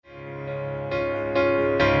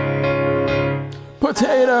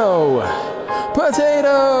Potato!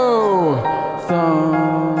 Potato!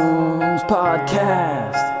 Thumbs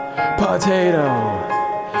Podcast! Potato!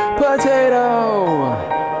 Potato!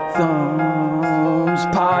 Thumbs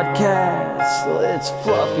Podcast! It's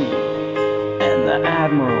Fluffy and the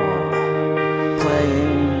Admiral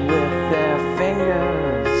playing with their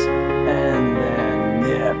fingers and their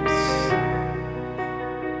nips.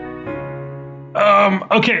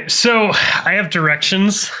 Okay, so I have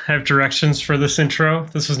directions. I have directions for this intro.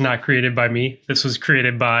 This was not created by me. This was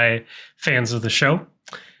created by fans of the show.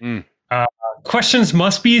 Questions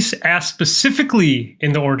must be asked specifically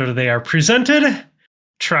in the order they are presented.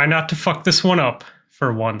 Try not to fuck this one up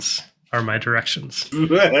for once, are my directions.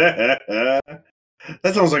 That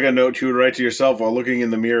sounds like a note you would write to yourself while looking in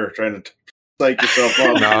the mirror, trying to psych yourself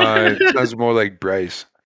up. Nah, it sounds more like Bryce.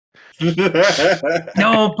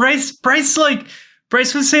 No,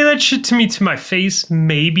 Bryce would say that shit to me to my face,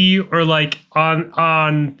 maybe, or like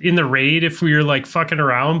on in the raid if we were like fucking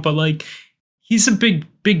around, but like he's a big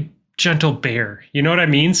gentle bear. You know what I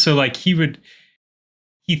mean? So like he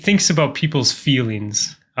thinks about people's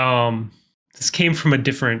feelings. This came from a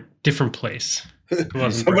different place.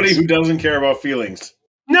 Somebody Bryce. who doesn't care about feelings.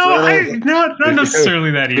 No, not necessarily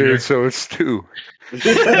that either. So it's two.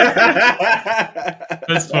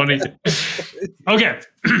 That's funny. Okay.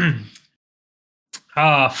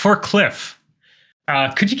 For Cliff,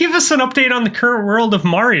 could you give us an update on the current world of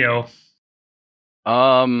Mario?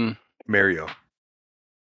 Mario.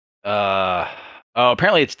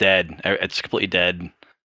 Apparently it's dead. It's completely dead.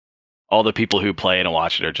 All the people who play it and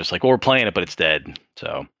watch it are just like, well, we're playing it, but it's dead.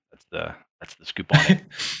 So that's the scoop on it.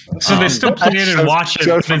 So they still play it and watch it.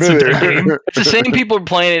 sounds It's a dead familiar. game. It's the same people who are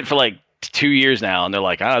playing it for like 2 years now, and they're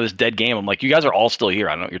like, this dead game. I'm like, you guys are all still here.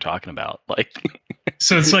 I don't know what you're talking about. Like,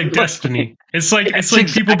 So it's like Destiny. It's like It's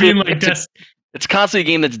people being like Destiny. it's constantly a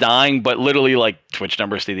game that's dying, but literally like Twitch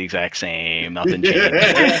numbers stay the exact same. Nothing changed.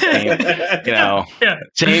 Yeah.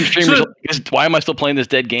 Same streamers. So- like, why am I still playing this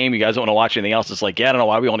dead game? You guys don't want to watch anything else. It's like, yeah, I don't know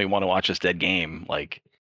why we only want to watch this dead game. Like,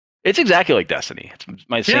 it's exactly like Destiny. It's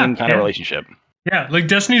my same kind of relationship. Yeah, like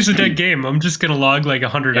Destiny's a dead game. I'm just gonna log like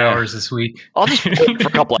 100 hours this week. I'll just play it for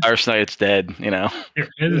a couple hours tonight. It's dead. It's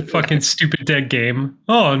a fucking stupid dead game.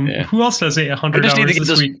 Oh, and Yeah. who else has 100 I just need hours to get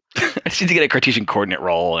this week? I just need to get a Cartesian coordinate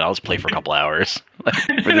roll, and I'll just play for a couple hours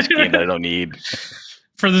for this game that I don't need.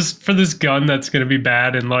 For this gun that's gonna be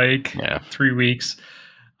bad in like 3 weeks.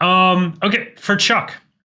 Okay, for Chuck,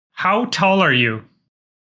 how tall are you?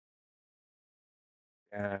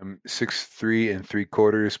 6'3"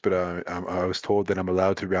 3/4", but I was told that I'm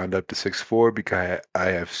allowed to round up to 6'4" because I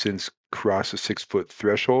have since crossed the 6 foot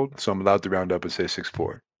threshold, so I'm allowed to round up and say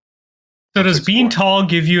 6'4". So does 6'4". being tall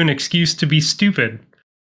give you an excuse to be stupid?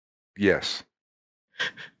 Yes.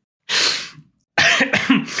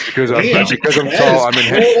 Because I'm tall, I'm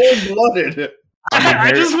cold-blooded.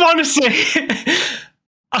 I just want to say,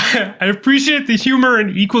 I appreciate the humor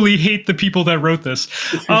and equally hate the people that wrote this.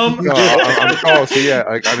 No, I'm tall, so yeah,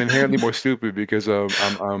 I'm inherently more stupid because I'm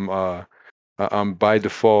by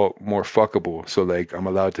default more fuckable. So like I'm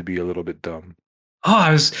allowed to be a little bit dumb. While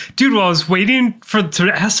I was waiting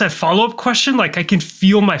to ask that follow-up question, like I can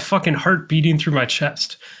feel my fucking heart beating through my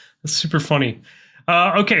chest. That's super funny.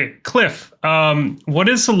 Okay, Cliff, what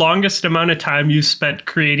is the longest amount of time you spent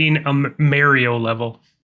creating a Mario level?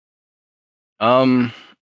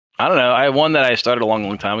 I don't know. I have one that I started a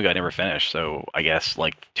long time ago. I never finished, so I guess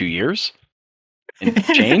like 2 years and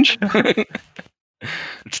change.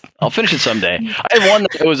 I'll finish it someday. I have one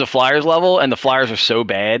that was a Flyers level, and the Flyers are so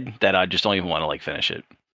bad that I just don't even want to like finish it.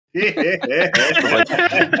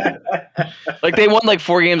 Like they won like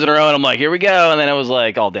 4 games in a row, and I'm like, here we go, and then it was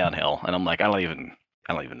like all downhill, and I'm like, I don't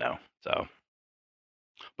even know. So,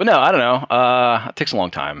 but no, I don't know. It takes a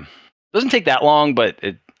long time. It doesn't take that long, but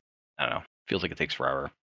I don't know. Feels like it takes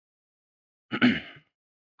forever.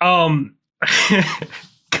 God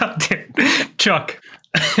damn, Chuck.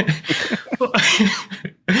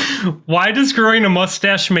 Why does growing a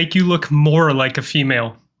mustache make you look more like a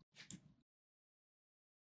female?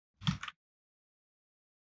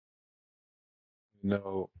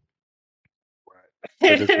 No.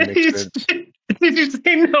 That doesn't make sense. Did you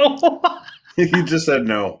say no? You just said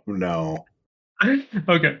no. No.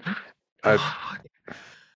 Okay.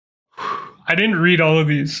 I didn't read all of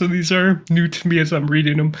these, so these are new to me as I'm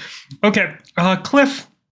reading them. Okay, Cliff,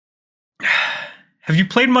 have you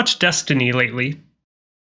played much Destiny lately?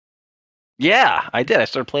 Yeah, I did. I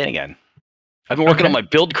started playing again. I've been working on my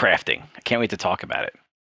build crafting. I can't wait to talk about it.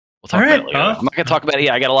 We'll talk about it later. I'm not going to talk about it.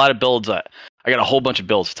 Yeah, I got a lot of builds. I got a whole bunch of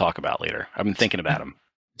builds to talk about later. I've been thinking about them.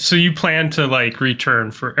 So you plan to like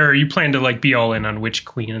return or you plan to like be all in on Witch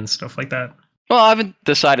Queen and stuff like that? Well, I haven't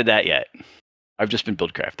decided that yet. I've just been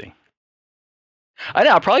build crafting. I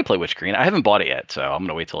know I'll probably play Witch Queen. I haven't bought it yet, so I'm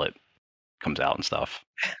gonna wait till it comes out and stuff.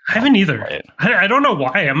 I haven't either. Buy it. I don't know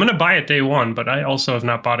why. I'm gonna buy it day one, but I also have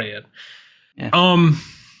not bought it yet. Yeah.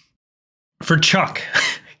 For Chuck,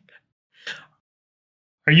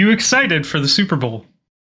 are you excited for the Super Bowl?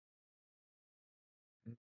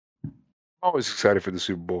 I'm always excited for the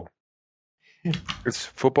Super Bowl. It's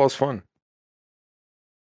football's fun.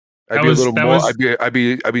 I'd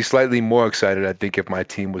be slightly more excited, I think, if my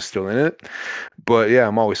team was still in it. But yeah,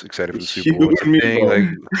 I'm always excited for the Super Bowl. It's a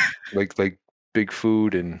thing, like big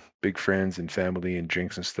food and big friends and family and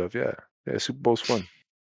drinks and stuff. Yeah, Super Bowl's fun.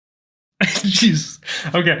 Jeez.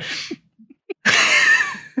 Okay.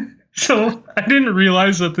 So I didn't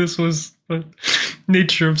realize that this was the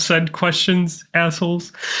nature of said questions,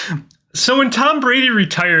 assholes. So when Tom Brady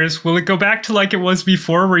retires, will it go back to like it was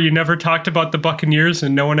before, where you never talked about the Buccaneers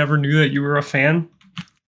and no one ever knew that you were a fan?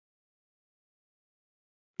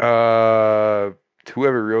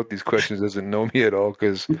 Whoever wrote these questions doesn't know me at all,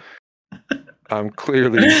 because I'm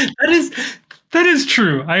clearly. That is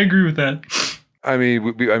true. I agree with that. I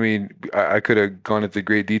mean, I could have gone into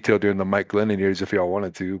great detail during the Mike Glennon years if y'all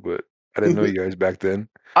wanted to, but I didn't know you guys back then.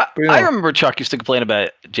 I remember Chuck used to complain about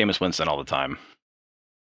Jameis Winston all the time.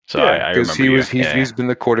 So yeah, I remember he's been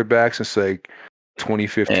the quarterback since like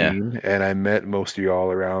 2015, and I met most of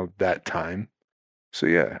y'all around that time. So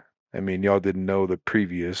yeah, I mean, y'all didn't know the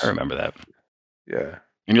previous. I remember that. Yeah,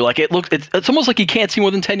 and you're like, it's almost like he can't see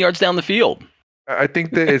more than 10 yards down the field. I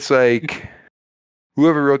think that it's like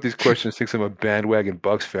whoever wrote these questions thinks I'm a bandwagon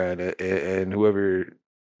Bucks fan, and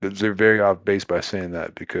they're very off base by saying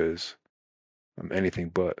that, because I'm anything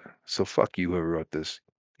but. So fuck you, whoever wrote this.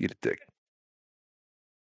 Eat a dick.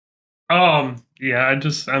 Yeah,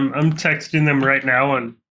 I'm texting them right now,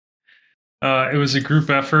 and it was a group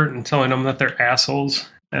effort, and telling them that they're assholes,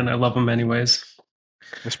 and I love them anyways.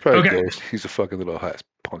 That's probably Ghost. He's a fucking little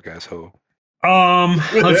punk asshole.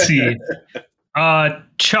 Let's see.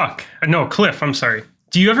 Cliff, I'm sorry.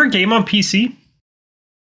 Do you ever game on PC?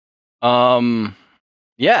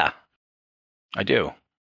 Yeah, I do.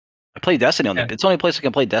 I play Destiny on it's the only place I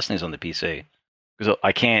can play Destiny's on the PC, because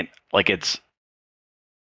I can't, like,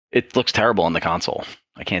 it looks terrible on the console.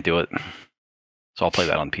 I can't do it. So I'll play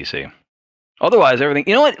that on PC. Otherwise, everything,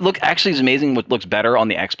 you know what actually is amazing, what looks better on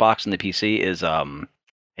the Xbox and the PC is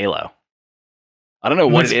Halo. I don't know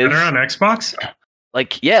what it is. Better on Xbox?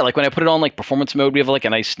 Like when I put it on like performance mode, we have like a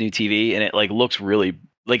nice new TV, and it like looks really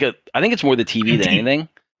like I think it's more the TV than anything.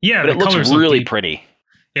 Yeah, but it looks really pretty.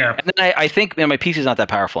 Yeah. And then I think my PC is not that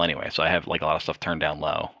powerful anyway, so I have like a lot of stuff turned down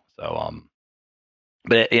low. So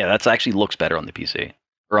but that's actually looks better on the PC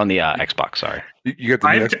or on the Xbox. Sorry. You got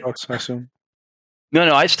the new Xbox, I assume?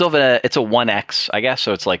 No, I still have it's a One X, I guess.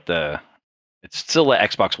 So it's like it's still the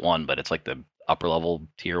Xbox One, but it's like the upper level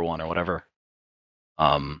tier one or whatever.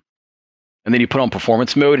 And then you put on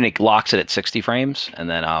performance mode, and it locks it at 60 frames, and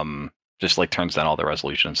then just like turns down all the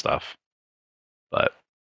resolution and stuff. But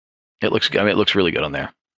it looks really good on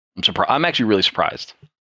there. I'm actually really surprised.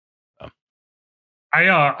 So.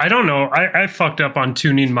 I don't know. I fucked up on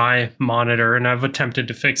tuning my monitor, and I've attempted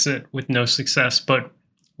to fix it with no success. But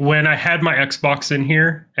when I had my Xbox in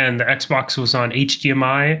here, and the Xbox was on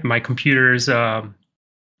HDMI, and my computer's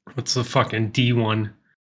what's the fucking D one?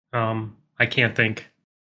 I can't think.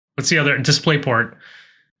 What's the other DisplayPort?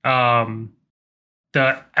 The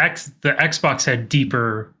Xbox had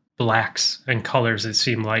deeper blacks and colors. It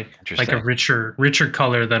seemed like a richer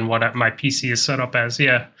color than what my PC is set up as.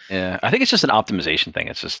 Yeah. Yeah, I think it's just an optimization thing.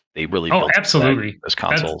 It's just they really built absolutely those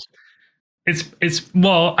consoles.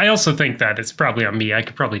 Well, I also think that it's probably on me. I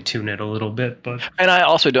could probably tune it a little bit, and I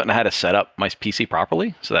also don't know how to set up my PC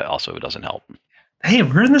properly, so that also doesn't help. Hey,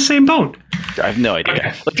 we're in the same boat. I have no idea.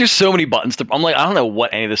 Okay. Like, there's so many buttons I'm like, I don't know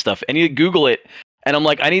what any of this stuff. I need to Google it, and I'm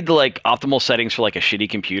like, I need the like optimal settings for like a shitty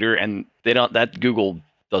computer, and that Google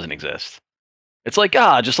doesn't exist. It's like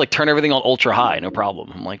just like turn everything on ultra high, no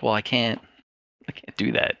problem. I'm like, well, I can't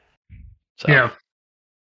do that. So. Yeah.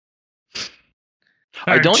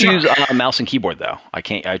 I don't use a mouse and keyboard though. I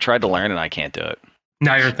can't. I tried to learn and I can't do it.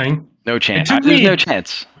 Not your thing. No chance. There's no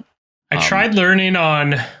chance. I tried learning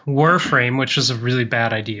on Warframe, which was a really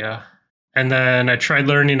bad idea. And then I tried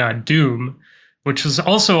learning on Doom, which was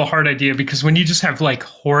also a hard idea, because when you just have like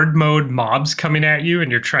horde mode mobs coming at you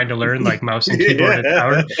and you're trying to learn like mouse and keyboard and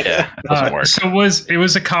power. Yeah, it doesn't work. So it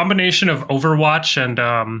was a combination of Overwatch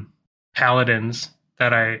and Paladins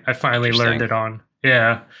that I finally learned it on.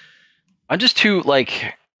 Yeah. I'm just too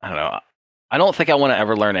like, I don't know. I don't think I want to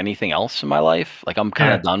ever learn anything else in my life. Like I'm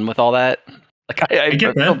kind of done with all that. Like I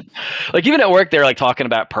get that. Like even at work, they're like talking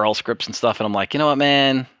about Perl scripts and stuff, and I'm like, you know what,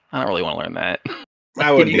 man, I don't really want to learn that.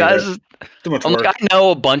 I wouldn't. You guys, too much I'm work. like, I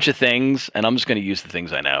know a bunch of things, and I'm just going to use the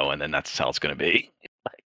things I know, and then that's how it's going to be.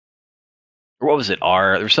 Like, or what was it?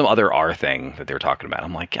 R. There was some other R thing that they were talking about.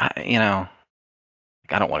 I'm like, you know,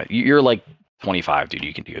 I don't want it. You're like 25, dude.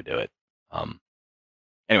 You can go do it.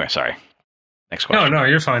 Anyway, sorry. Next question. No,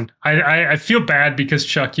 you're fine. I feel bad because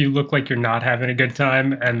Chuck, you look like you're not having a good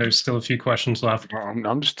time, and there's still a few questions left.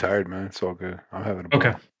 I'm just tired, man. It's all good. I'm having a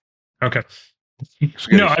ball. Okay.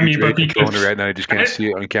 No, I mean, but because right now, I just can't see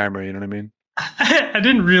it on camera. You know what I mean? I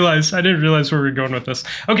didn't realize where we were going with this.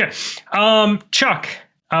 Okay, Chuck,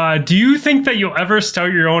 do you think that you'll ever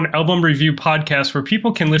start your own album review podcast where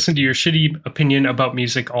people can listen to your shitty opinion about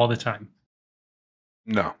music all the time?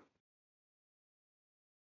 No.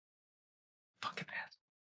 Fucking ass.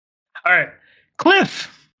 All right,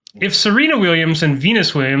 Cliff. If Serena Williams and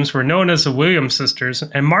Venus Williams were known as the Williams sisters,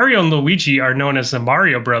 and Mario and Luigi are known as the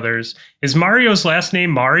Mario brothers, is Mario's last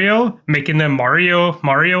name Mario, making them Mario,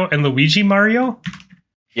 and Luigi Mario?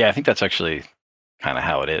 Yeah, I think that's actually kind of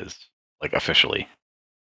how it is, like officially.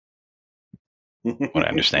 What I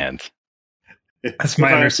understand. That's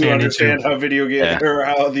my understanding. Understand how video games or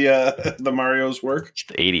how the Marios work. It's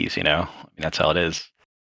the 80s, you know. I mean, that's how it is.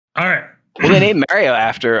 All right. Well, they named Mario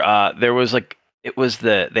after there was like.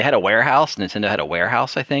 They had a warehouse. Nintendo had a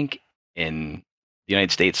warehouse, I think, in the United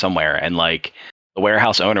States somewhere, and like the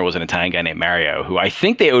warehouse owner was an Italian guy named Mario, who I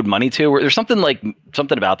think they owed money to. There's something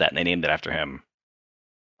about that, and they named it after him.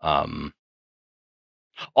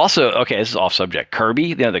 Also, okay, this is off subject.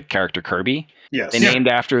 Kirby, the character Kirby, yes, they named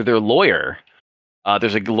after their lawyer.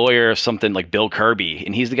 There's a lawyer, something like Bill Kirby,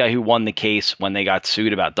 and he's the guy who won the case when they got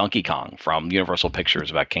sued about Donkey Kong from Universal Pictures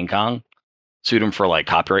about King Kong. Sued him for like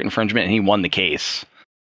copyright infringement, and he won the case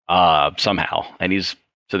somehow. And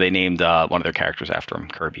so they named one of their characters after him,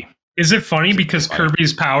 Kirby. Is it funny because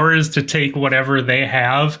Kirby's power is to take whatever they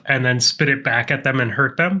have and then spit it back at them and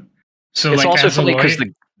hurt them? So it's like, also funny because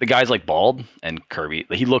the guy's like bald, and Kirby,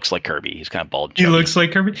 he looks like Kirby. He's kind of bald. He looks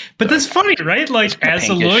like Kirby, but that's funny, right? Like as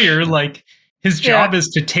a lawyer, like his job is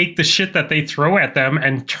to take the shit that they throw at them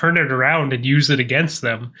and turn it around and use it against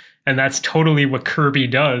them, and that's totally what Kirby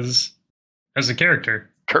does. As a character,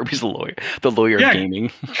 Kirby's the lawyer of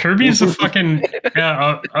gaming. Kirby's a fucking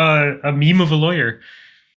a meme of a lawyer.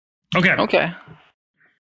 Okay.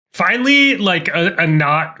 Finally, like a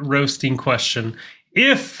not roasting question.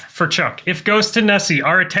 If Ghost and Nessie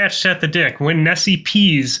are attached at the dick, when Nessie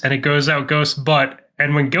pees and it goes out Ghost's butt,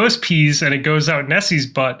 and when Ghost pees and it goes out Nessie's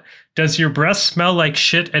butt, does your breath smell like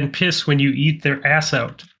shit and piss when you eat their ass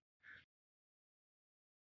out?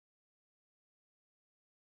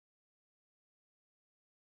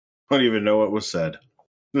 I don't even know what was said.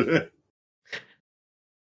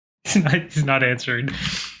 He's not answering.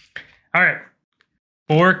 All right.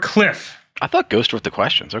 For Cliff. I thought Ghost wrote the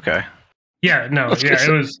questions. Okay. Yeah, no, yeah,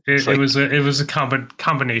 it was a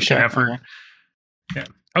combination effort. Yeah.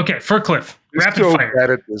 Okay, for Cliff. Rapid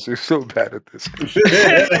fire. You're so bad at this.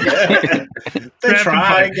 They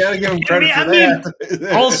try. Gotta give them credit for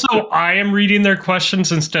that. Also, I am reading their questions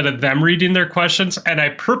instead of them reading their questions, and I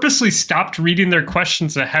purposely stopped reading their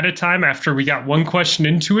questions ahead of time after we got one question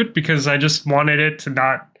into it because I just wanted it to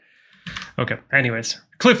not. Okay. Anyways,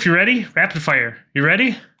 Cliff, you ready? Rapid fire. You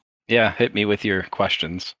ready? Yeah. Hit me with your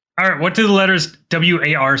questions. All right. What do the letters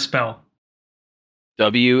WAR spell?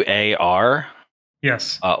 WAR.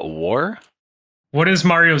 Yes. War. What is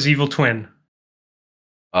Mario's evil twin?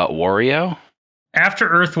 Wario. After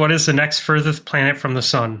Earth, what is the next furthest planet from the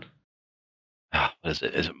sun? What is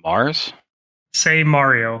it? Is it Mars? Say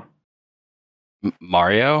Mario.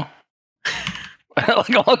 Mario?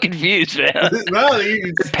 I'm all confused, man. No,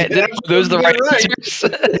 those are the right answers.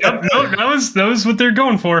 Yep, no, that was what they're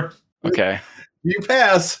going for. Okay. You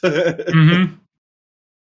pass. Mm-hmm.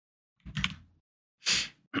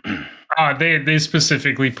 They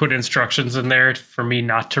specifically put instructions in there for me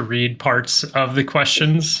not to read parts of the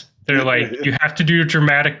questions. They're like, you have to do a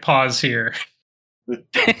dramatic pause here. You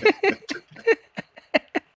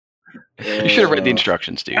should have read the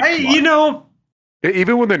instructions, dude.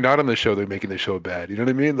 Even when they're not on the show, they're making the show bad. You know what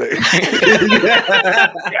I mean? Like,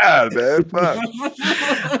 God, man, fuck.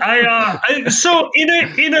 So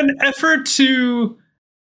in an effort to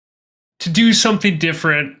do something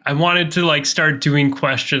different, I wanted to like start doing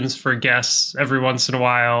questions for guests every once in a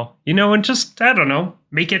while, and just, I don't know,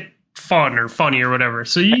 make it fun or funny or whatever.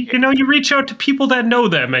 So you reach out to people that know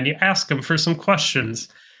them and you ask them for some questions.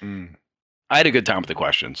 I had a good time with the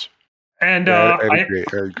questions. And I had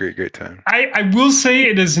a great time. I will say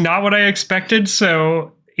it is not what I expected.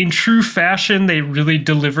 So in true fashion, they really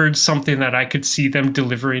delivered something that I could see them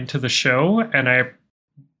delivering to the show, and I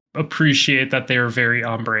appreciate that they are very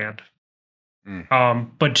on brand.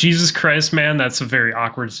 But Jesus Christ, man, that's a very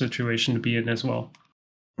awkward situation to be in as well.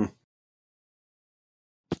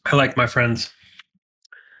 I like my friends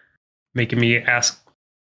making me ask.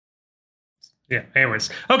 Yeah, anyways.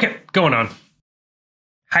 Okay, going on.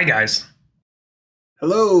 Hi, guys.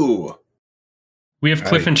 Hello. We have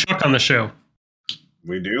Cliff and Chuck on the show.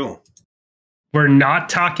 We do. We're not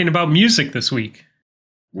talking about music this week.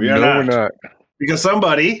 We're not. Because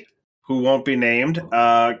somebody who won't be named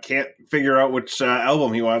can't figure out which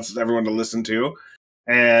album he wants everyone to listen to.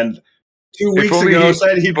 And 2 weeks ago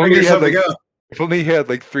said he'd figure something out. If only he had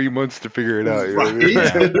like 3 months to figure it out. You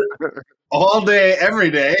know? Right? All day, every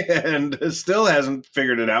day, and still hasn't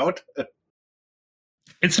figured it out.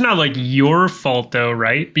 It's not like your fault though,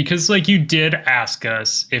 right? Because like you did ask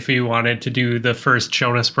us if we wanted to do the first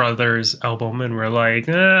Jonas Brothers album, and we're like,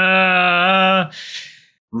 and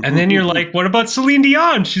then you're like, what about Celine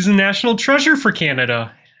Dion? She's a national treasure for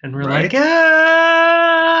Canada. And we're like,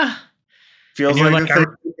 Feels like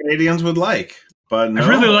the thing Canadians would like. But no. I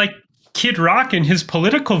really like Kid Rock and his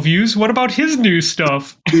political views. What about his new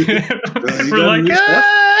stuff? We're like,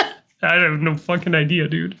 I have no fucking idea,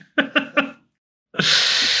 dude.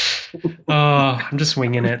 I'm just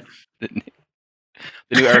winging it. The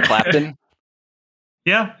new Eric Clapton?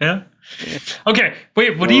 Yeah. Okay,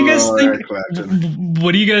 wait. What do you guys think?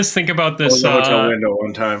 What do you guys think about this? Hotel window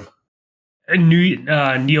one time.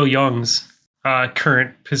 Neil Young's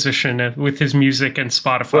current position with his music and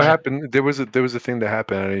Spotify. What happened? There was a thing that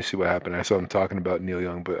happened. I didn't see what happened. I saw him talking about Neil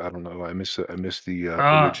Young, but I don't know. I missed the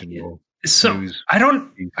original. So news. I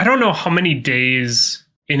don't know how many days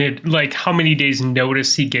in it, like how many days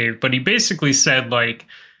notice he gave, but he basically said like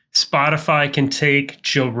Spotify can take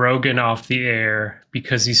Joe Rogan off the air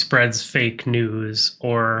because he spreads fake news,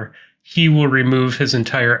 or he will remove his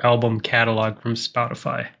entire album catalog from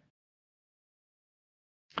Spotify.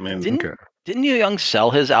 Didn't Neil Young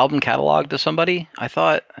sell his album catalog to somebody? I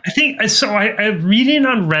think so. I reading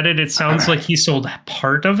on Reddit, it sounds like he sold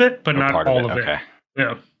part of it, but not all of it. Okay.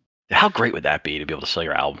 Yeah. How great would that be to be able to sell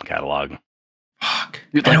your album catalog? Fuck.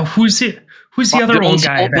 Dude, like, who's the other old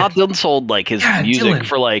guy? Bob Dylan sold like his music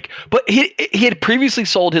for like, but he had previously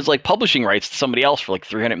sold his like publishing rights to somebody else for like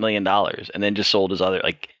 $300 million, and then just sold his other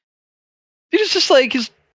like. It's just like his.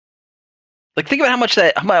 Like think about how much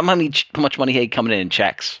money he had coming in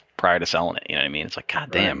checks prior to selling it. You know what I mean? It's like,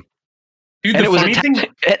 God damn. Dude, and it was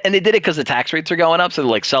and they did it because the tax rates are going up, so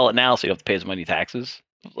they're like, sell it now so you don't have to pay as many taxes.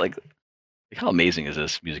 Like how amazing is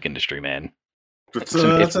this music industry, man? It's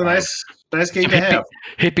a nice game to have.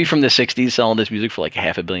 Hippie from the 60s selling this music for like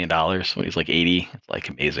 $500 million when he's like 80. It's like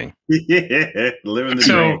amazing. Yeah, living the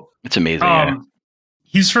dream. It's amazing.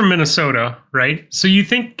 He's from Minnesota, right? So you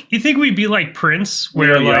think we'd be like Prince,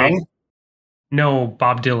 where like no,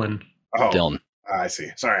 Bob Dylan. Oh, Dylan. I see.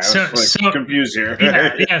 Sorry, I was confused here.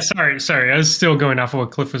 yeah. Sorry. I was still going off of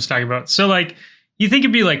what Cliff was talking about. So like, you think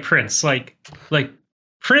it'd be like Prince, like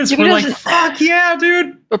Prince? We're like, fuck yeah,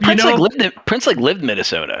 dude. But Prince lived in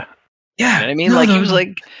Minnesota. Yeah, you know what I mean, he was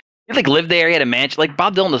like, he lived there. He had a mansion. Like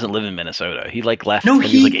Bob Dylan doesn't live in Minnesota. He like left when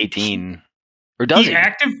he was like 18. Or does he?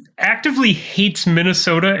 Actively hates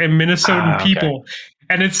Minnesota and Minnesotan people.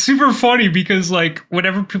 And it's super funny because like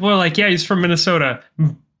whenever people are like, yeah, he's from Minnesota,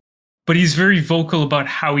 but he's very vocal about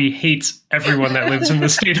how he hates everyone that lives in the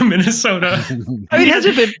state of Minnesota. I mean, he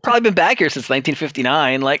hasn't probably been back here since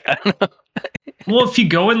 1959. Like, I don't know. Well, if you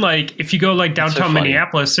go downtown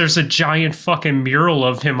Minneapolis, there's a giant fucking mural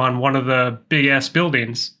of him on one of the big ass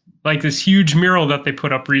buildings. Like this huge mural that they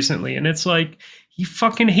put up recently. And it's like, he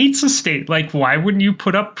fucking hates the state. Like, why wouldn't you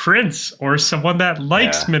put up Prince or someone that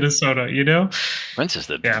likes Minnesota, you know? Prince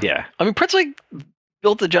is I mean, Prince like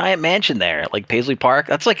built a giant mansion there, like Paisley Park.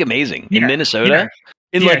 That's like amazing in Minnesota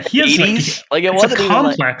in like the 80s. Like it wasn't a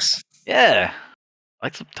complex. Like,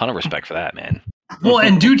 like a ton of respect for that, man. Well,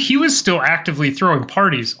 and dude, he was still actively throwing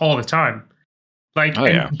parties all the time. Like,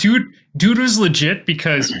 dude was legit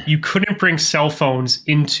because you couldn't bring cell phones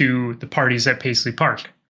into the parties at Paisley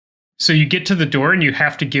Park. So you get to the door and you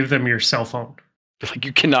have to give them your cell phone. Like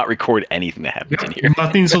you cannot record anything that happens in here.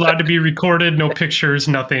 Nothing's allowed to be recorded, no pictures,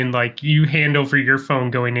 nothing. Like you hand over your phone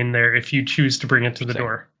going in there if you choose to bring it to the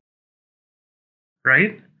door.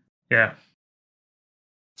 Right? Yeah.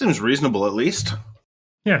 Seems reasonable at least.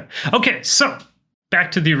 Yeah. Okay, so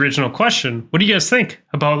back to the original question. What do you guys think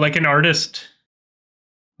about like an artist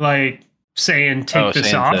like saying take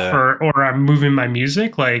this off or I'm moving my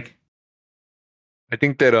music? Like I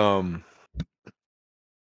think that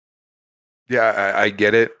I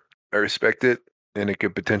get it. I respect it. and it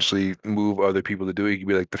could potentially move other people to do it. It could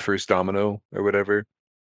be like the first domino or whatever.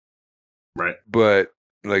 Right. But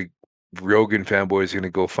like Rogan fanboy is gonna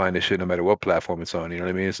go find this shit no matter what platform it's on. You know what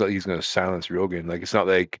I mean? It's not like he's gonna silence Rogan. Like it's not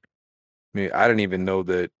like I didn't even know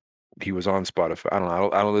that he was on Spotify. I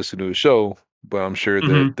don't listen to his show, but I'm sure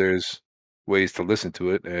that there's ways to listen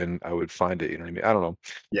to it, and I would find it. You know what I mean? I don't know.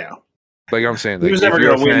 Yeah. Like I'm saying, he like was never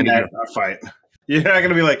gonna win that fight. You're not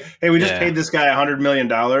gonna be like, hey, we just paid this guy $100 million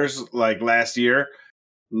like last year.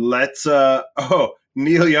 Let's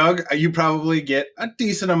Neil Young, you probably get a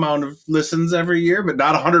decent amount of listens every year, but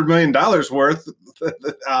not $100 million worth.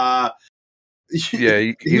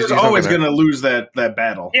 He's always going to lose that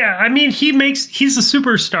battle. Yeah, I mean, he's a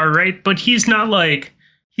superstar, right? But he's not like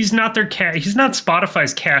he's not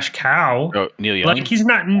Spotify's cash cow. Oh, Neil Young, like he's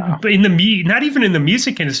not not even in the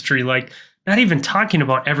music industry. Like not even talking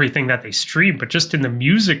about everything that they stream, but just in the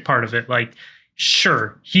music part of it, like.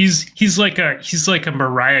 Sure, he's like a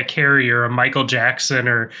Mariah Carey or a Michael Jackson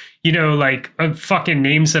or like fucking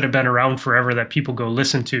names that have been around forever that people go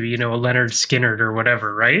listen to, a Leonard Skinner or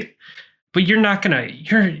whatever, right? But you're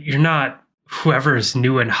not whoever is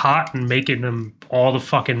new and hot and making them all the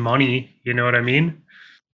fucking money. You know what I mean?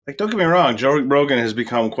 Like, don't get me wrong, Joe Rogan has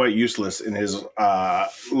become quite useless in his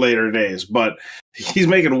later days, but he's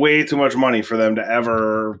making way too much money for them to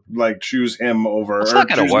ever like choose him over. It's not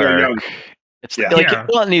going to work. It's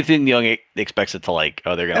not anything Young expects it to like.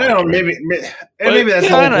 Oh, they're gonna. I don't know. Maybe that's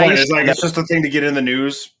the whole point. It's like it's just a thing to get in the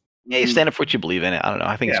news. Yeah, you stand up for what you believe in. I don't know.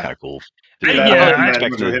 I think it's kind of cool. I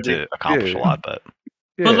expect it to accomplish a lot, but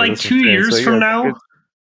like 2 years from now,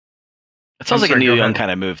 it sounds like a Neil Young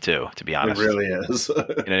kind of move too. To be honest, it really is. You know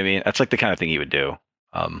what I mean? That's like the kind of thing he would do.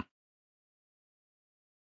 But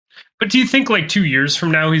do you think like 2 years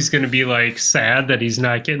from now he's going to be like sad that he's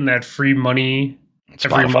not getting that free money?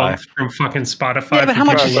 Every month from fucking Spotify. Yeah, but how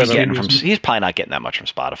much is he getting from? He's probably not getting that much from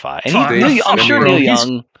Spotify. And I'm sure Neil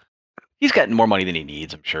Young, he's getting more money than he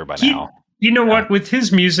needs. I'm sure by now. You know what? With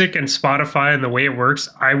his music and Spotify and the way it works,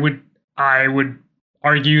 I would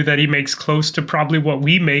argue that he makes close to probably what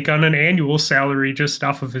we make on an annual salary just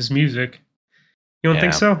off of his music. You don't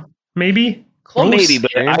think so? Maybe. Close? Well, maybe,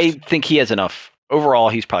 but I think he has enough. Overall,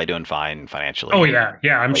 he's probably doing fine financially. Oh yeah,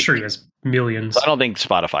 I'm sure he has millions. I don't think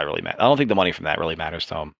Spotify really matters. I don't think the money from that really matters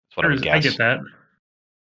to him. That's what I would guess. I get that.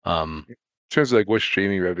 In terms of like what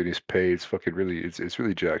streaming revenues pay, it's fucking really it's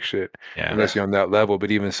really jack shit. Yeah. Unless you're on that level,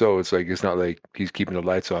 but even so, it's like it's not like he's keeping the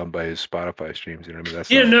lights on by his Spotify streams. You know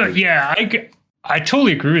what I mean? I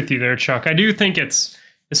totally agree with you there, Chuck. I do think it's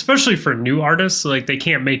especially for new artists, like they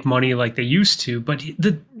can't make money like they used to. But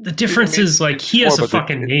the difference is like he has a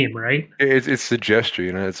fucking name, right? It's the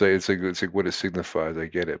gesture, It's like what it signifies. I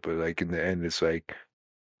get it, but like in the end, it's like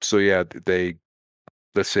so. Yeah, they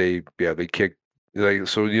kick like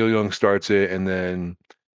so. Neil Young starts it, and then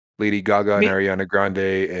Lady Gaga and Ariana Grande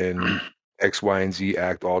and X, Y, and Z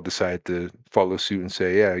act all decide to follow suit and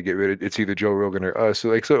say, yeah, get rid of it's either Joe Rogan or us. So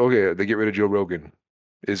okay, they get rid of Joe Rogan.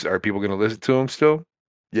 Are people going to listen to him still?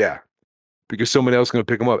 Yeah, because someone else is going to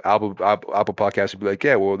pick him up. Apple Podcasts would be like,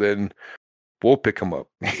 yeah, well then we'll pick him up.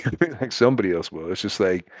 Like somebody else will. It's just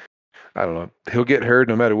like I don't know. He'll get heard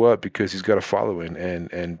no matter what because he's got a following,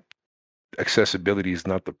 and accessibility is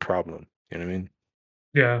not the problem. You know what I mean?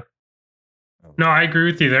 Yeah. No, I agree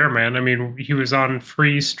with you there, man. I mean, he was on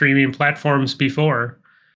free streaming platforms before.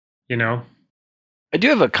 I do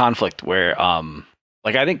have a conflict where,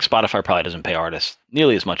 like I think Spotify probably doesn't pay artists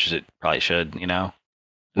nearly as much as it probably should.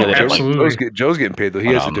 Well, absolutely. Joe's getting paid though.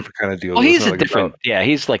 He has a different kind of deal. Well, he's a different. Yeah,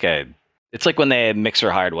 he's like it's like when they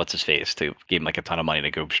Mixer hired what's his face to give him like a ton of money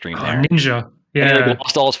to go stream there. Ninja. Yeah. And he like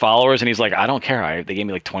lost all his followers, and he's like, I don't care. They gave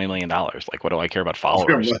me like $20 million. Like, what do I care about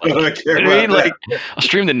followers? What do I care about that? Like, I'll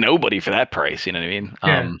stream to nobody for that price. You know what I mean?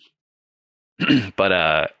 Yeah. But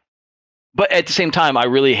at the same time, I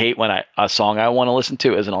really hate when a song I want to listen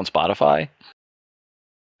to isn't on Spotify.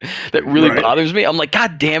 That really bothers me. I'm like,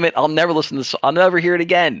 God damn it! I'll never listen to this. I'll never hear it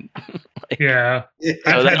again. Yeah.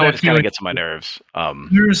 So that always kind of gets on my nerves.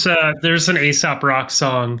 There's an A$AP Rock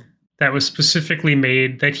song that was specifically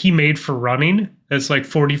made for running. That's like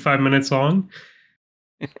 45 minutes long.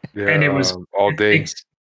 Yeah, and it was all day.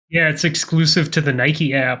 It's exclusive to the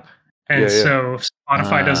Nike app. And so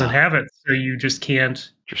Spotify doesn't have it. So you just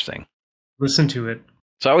can't listen to it.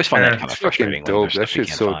 So I always find that kind of frustrating. Dope. That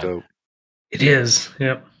shit's so dope. It is.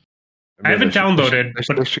 Yep. I haven't downloaded.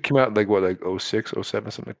 That shit came out like 06,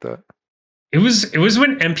 07, something like that. It was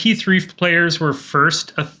when MP3 players were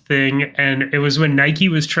first a thing, and it was when Nike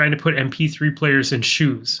was trying to put MP3 players in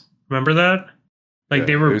shoes. Remember that? Like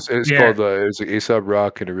they were. It's called. It was like A$AP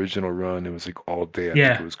Rock and Original Run. It was like all day. I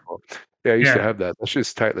think it was called. Yeah, I used to have that. That's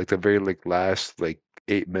just tight. Like the very last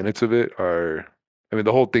 8 minutes of it are. I mean,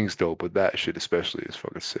 the whole thing's dope, but that shit especially is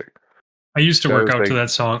fucking sick. I used to work out to that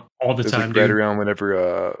song all the time, right around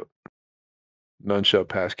whenever None Shall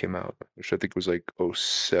Pass came out, which I think was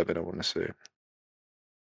 07, I want to say.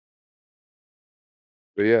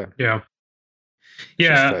 But yeah.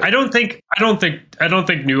 Yeah, I don't think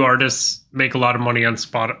new artists make a lot of money on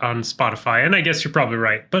Spotify, and I guess you're probably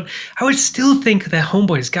right. But I would still think that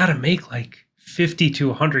Homeboy's got to make like 50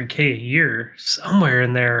 to 100K a year somewhere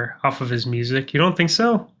in there off of his music. You don't think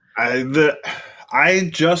so? I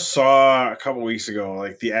just saw a couple weeks ago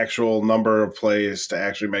like the actual number of plays to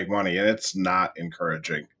actually make money, and it's not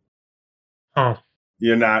encouraging. Oh,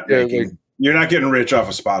 you're not getting rich off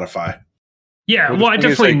of Spotify. Yeah, well I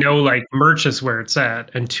definitely know like merch is where it's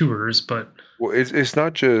at and tours, but it's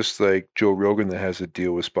not just like Joe Rogan that has a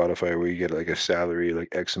deal with Spotify where you get like a salary like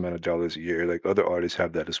X amount of dollars a year. Like other artists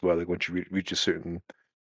have that as well. Like once you reach a certain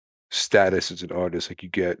status as an artist, like you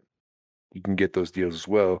can get those deals as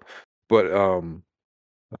well. But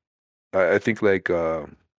I think like who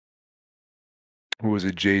was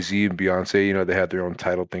it, Jay-Z and Beyonce, they had their own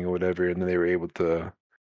title thing or whatever, and then they were able to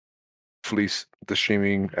fleece the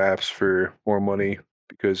streaming apps for more money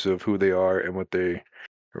because of who they are and what they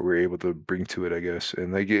were able to bring to it, I guess.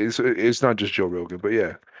 And like it's not just Joe Rogan, but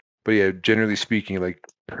yeah, generally speaking, like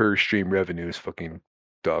per stream revenue is fucking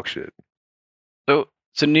dog shit. So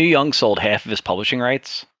Neil Young sold half of his publishing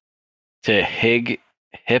rights to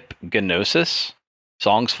Hypnosis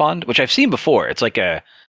Songs Fund, which I've seen before. It's like a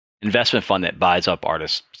investment fund that buys up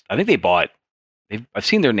artists. I think I've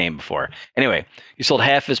seen their name before. Anyway, he sold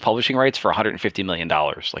half his publishing rights for $150 million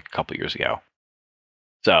like a couple years ago.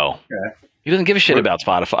 So he doesn't give a shit about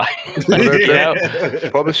Spotify.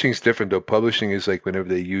 Publishing is different though. Publishing is like whenever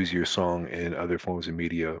they use your song in other forms of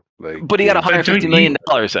media. But he got $150 million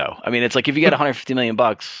though. I mean, it's like if you get $150 million,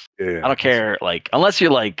 I don't care. Like unless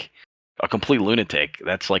you're like a complete lunatic,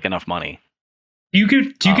 that's like enough money. Do you get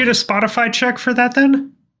a Spotify check for that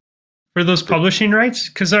then? For those publishing rights?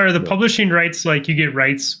 Because are the publishing rights like you get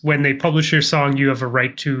rights when they publish your song, you have a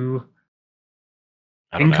right to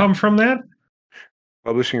income from that?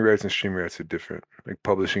 Publishing rights and streaming rights are different. Like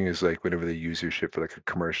publishing is like whenever they use your shit for like a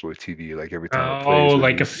commercial or TV, like every time it plays. Oh,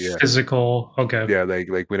 like a physical. Okay. Yeah,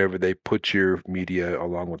 like whenever they put your media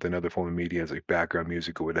along with another form of media as like background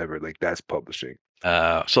music or whatever, like that's publishing.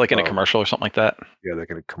 So like in a commercial or something like that? Yeah, like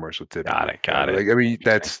in a commercial typically. Got it. Like I mean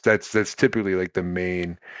that's typically like the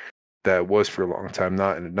main. That was for a long time,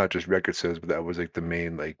 not just record sales, but that was like the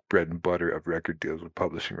main like bread and butter of record deals with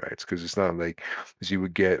publishing rights. Because it's not like as you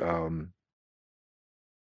would get I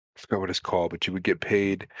forgot what it's called, but you would get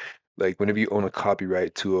paid like whenever you own a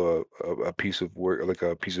copyright to a piece of work, like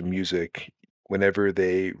a piece of music, whenever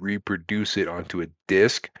they reproduce it onto a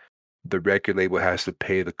disc, the record label has to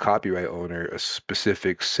pay the copyright owner a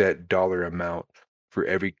specific set dollar amount for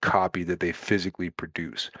every copy that they physically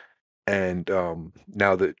produce. And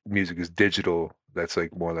now that music is digital, that's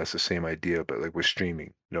like more or less the same idea, but like with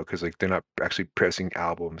streaming, because like they're not actually pressing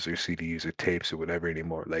albums or CDs or tapes or whatever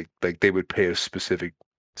anymore. Like they would pay a specific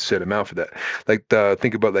set amount for that. Like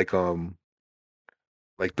think about like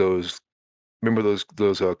those, remember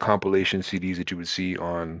those compilation CDs that you would see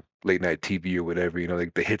on late night TV or whatever,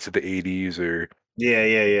 like the hits of the 80s or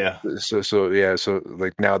Yeah. So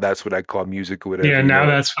like now that's what I call music or whatever. Yeah, now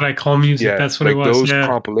that's what I call music. Yeah, that's what it was. Those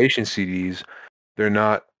compilation CDs, they're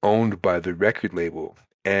not owned by the record label.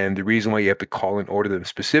 And the reason why you have to call and order them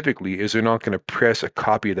specifically is they're not going to press a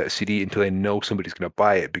copy of that CD until they know somebody's going to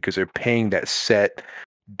buy it because they're paying that set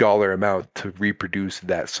dollar amount to reproduce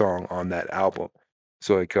that song on that album.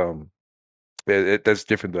 So like that's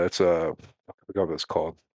different. That's I forgot what it's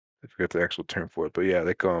called. I forget the actual term for it. But yeah,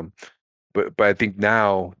 like But I think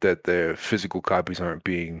now that the physical copies aren't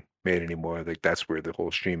being made anymore, like that's where the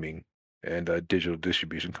whole streaming and digital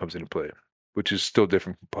distribution comes into play, which is still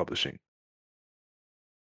different from publishing.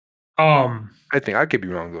 I think I could be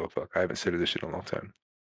wrong though. Fuck, I haven't studied this shit in a long time.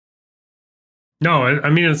 No, I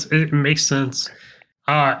mean it makes sense.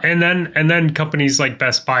 And then companies like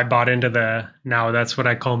Best Buy bought into now that's what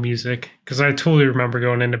I call music, because I totally remember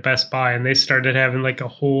going into Best Buy and they started having like a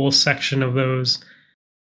whole section of those.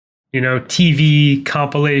 TV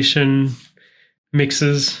compilation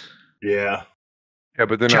mixes. Yeah,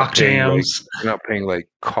 but they're not paying they're not paying like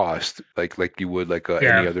cost like you would like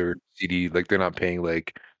any other CD. Like they're not paying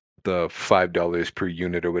like the $5 per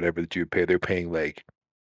unit or whatever that you would pay. They're paying like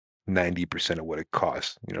 90% of what it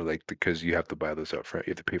costs. Like because you have to buy those up front.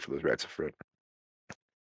 You have to pay for those rights up front.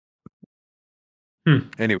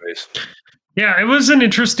 Anyways, yeah, it was an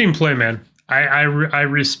interesting play, man. I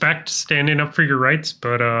respect standing up for your rights,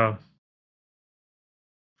 but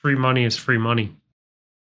free money is free money.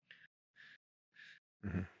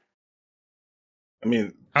 I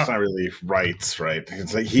mean, it's not really rights, right?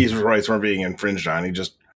 It's like his rights weren't being infringed on. He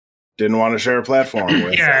just didn't want to share a platform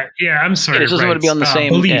with. I'm sorry. He doesn't want to be on the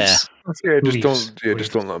same beliefs.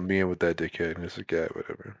 Just don't let me in with that dickhead. It's like, yeah,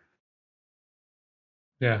 whatever.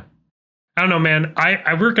 Yeah. I don't know, man.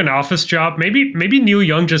 I work an office job. Maybe Neil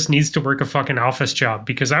Young just needs to work a fucking office job,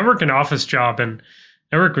 because I work an office job and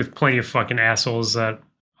I work with plenty of fucking assholes that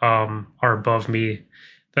are above me,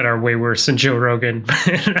 that are way worse than Joe Rogan.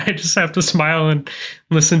 And I just have to smile and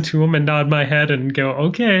listen to him and nod my head and go,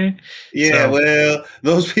 okay. Yeah, well,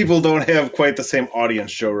 those people don't have quite the same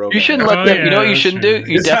audience, Joe Rogan. You shouldn't let them. You know what you shouldn't do?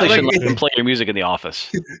 You definitely shouldn't let them play your music in the office.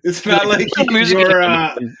 It's not like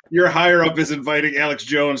your higher up is inviting Alex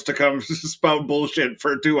Jones to come spout bullshit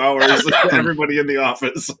for 2 hours. Everybody in the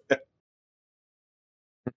office.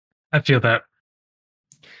 I feel that.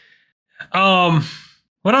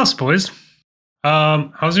 What else, boys?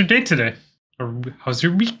 How's your day today? Or how's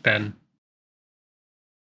your week been?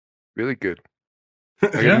 Really good. I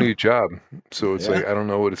got a new job, so it's like I don't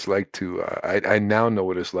know what it's like to. I now know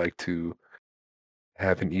what it's like to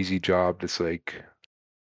have an easy job that's like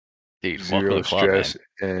zero stress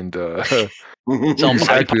and.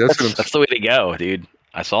 Exactly, that's the way to go, dude.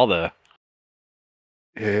 I saw the.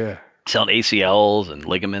 Yeah. Selling ACLs and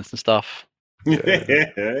ligaments and stuff.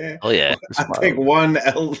 Yeah. Oh yeah. I'll take one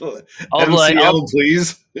MCL,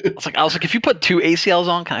 please. I was like, if you put 2 ACLs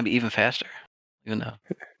on, can I be even faster? You know.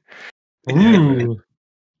 Ooh.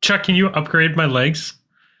 Chuck, can you upgrade my legs?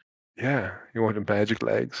 Yeah. You want the magic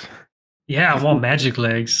legs? Yeah, I want magic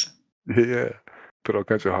legs. Yeah. Put all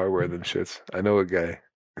kinds of hardware in them shits. I know a guy.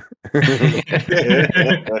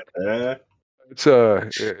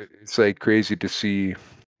 It's like crazy to see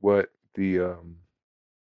what the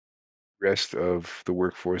rest of the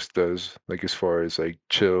workforce does, like as far as like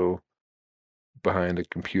chill behind a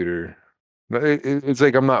computer. It's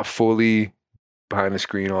like I'm not fully behind the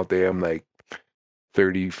screen all day. I'm like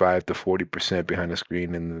 35 to 40% behind the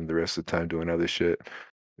screen, and then the rest of the time doing other shit.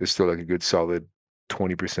 It's still like a good solid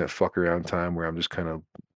 20% fuck around time where I'm just kind of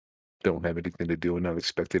don't have anything to do and not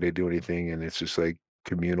expected to do anything, and it's just like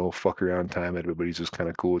communal fuck around time. Everybody's just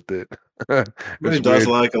kind of cool with it. It does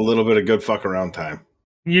like a little bit of good fuck around time.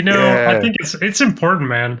 You know, I think it's important,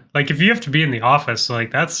 man. Like if you have to be in the office,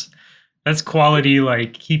 like that's quality,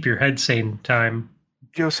 like keep your head sane time.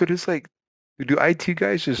 Yo, so does like, do IT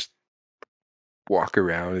guys just walk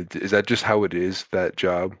around? Is that just how it is, that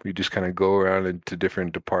job? You just kind of go around into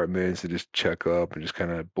different departments and just check up and just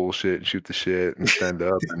kind of bullshit and shoot the shit and stand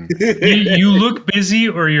up. And you look busy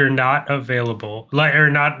or you're not available, or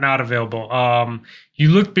not available. You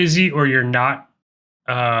look busy or you're not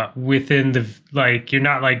within the, like, you're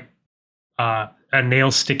not like a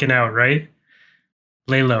nail sticking out, right?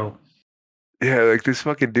 Lay low. Yeah, like this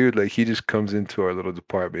fucking dude, like he just comes into our little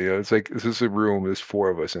department. You know, it's like this is a room. There's 4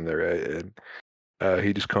 of us in there, right? And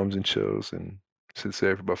he just comes and chills and sits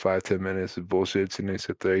there for about 5-10 minutes and bullshits, and they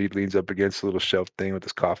sit there. He leans up against a little shelf thing with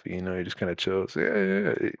his coffee. You know, he just kind of chills.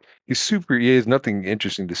 Yeah. He's super. He has nothing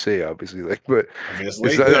interesting to say, obviously. Like, but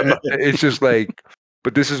it's just like.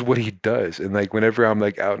 But this is what he does. And like whenever I'm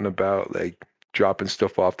like out and about, like dropping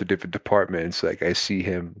stuff off to different departments, like I see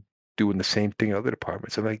him doing the same thing in other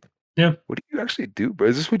departments. I'm like, yeah, what do you actually do, bro?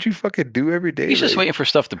 Is this what you fucking do every day? He's just waiting for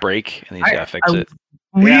stuff to break and he's got to fix it.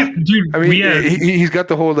 He's got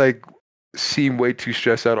the whole like seem way too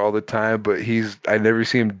stressed out all the time, but I never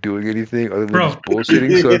see him doing anything other than just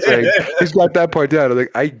bullshitting. So it's like he's got that part down. I'm like,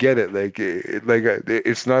 I get it. Like,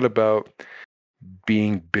 it's not about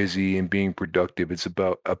being busy and being productive. It's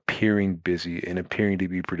about appearing busy and appearing to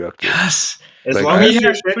be productive. Yes. As long as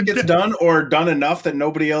your shit gets done or done enough that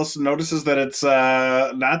nobody else notices that it's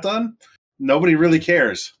not done, nobody really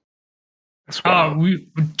cares.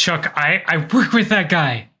 Chuck, I work with that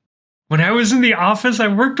guy. When I was in the office, I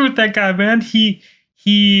worked with that guy, man.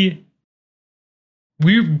 Me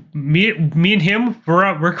and him,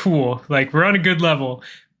 we're cool. Like we're on a good level.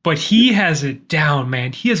 But he has it down,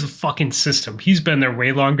 man. He has a fucking system. He's been there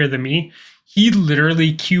way longer than me. He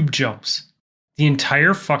literally cube jumps the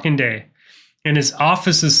entire fucking day. And his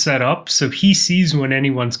office is set up so he sees when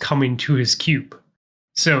anyone's coming to his cube.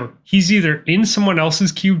 So he's either in someone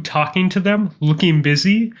else's cube talking to them, looking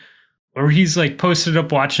busy, or he's like posted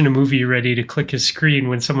up watching a movie ready to click his screen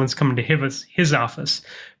when someone's coming to his office.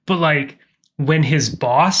 But like when his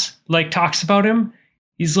boss like talks about him,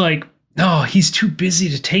 he's like, no, he's too busy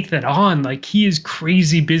to take that on. Like he is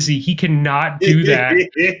crazy busy. He cannot do that.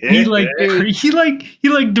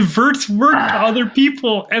 he diverts work to other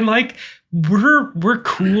people, and like we're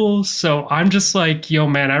cool. So I'm just like, yo,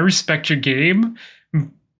 man, I respect your game,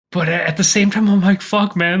 But at the same time, I'm like,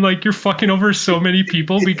 fuck, man, like you're fucking over so many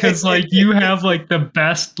people because like you have like the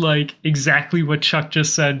best, like exactly what Chuck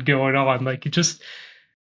just said going on. Like it just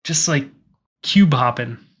like cube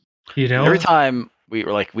hopping, you know? Every time we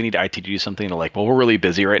were like, we need IT to do something, to like, well, we're really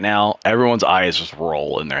busy right now. Everyone's eyes just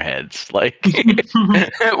roll in their heads. Like,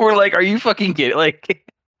 we're like, are you fucking kidding? Like,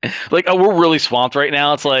 oh, we're really swamped right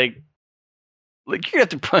now. It's like you have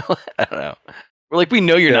to put, I don't know. We're like, we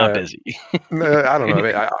know you're not busy. No, I don't know. I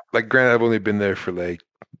mean, like, granted, I've only been there for like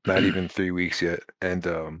not even 3 weeks yet, and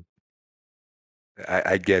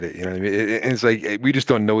I get it. You know what I mean? It's like we just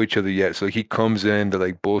don't know each other yet. So he comes in to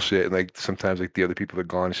like bullshit, and like sometimes like the other people are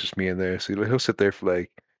gone. It's just me in there. So he'll sit there for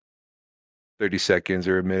like 30 seconds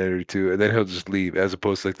or a minute or two, and then he'll just leave, as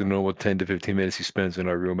opposed to like the normal 10 to 15 minutes he spends in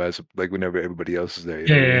our room, as like whenever everybody else is there.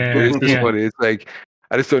 It's just funny. It's like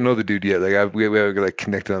I just don't know the dude yet. Like we haven't like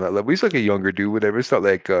connected on that level. He's like a younger dude, whatever. It's not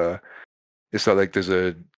like there's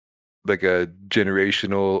a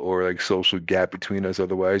generational or like social gap between us.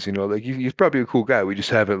 Otherwise, you know, like he's probably a cool guy. We just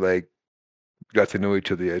haven't like got to know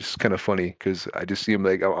each other yet. It's kind of funny because I just see him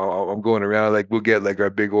like I'm going around, like we'll get like our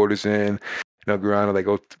big orders in, and I'll go around and like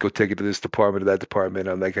go take it to this department or that department.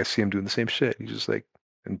 I'm like, I see him doing the same shit. He's just like,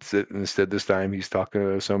 instead this time he's talking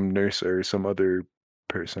to some nurse or some other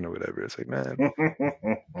person or whatever. It's like, man,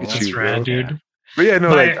 that's rad, dude. But yeah,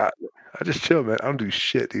 no, like I just chill, man. I don't do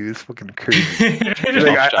shit, dude. It's fucking crazy.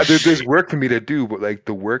 Like there's work for me to do, but like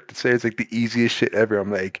the work to say it's like the easiest shit ever.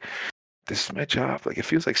 I'm like, this is my job. Like it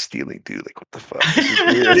feels like stealing, dude. Like what the fuck?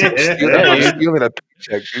 It's like stealing a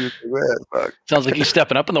paycheck, dude. Like, man, fuck. Sounds like you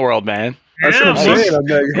stepping up in the world, man. That's what I'm saying. I'm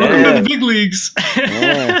like, welcome to the big leagues.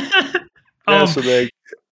 So like,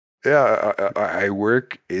 I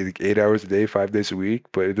work 8 hours a day, 5 days a week,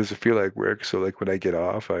 but it doesn't feel like work. So like when I get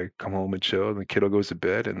off, I come home and chill, and the kiddo goes to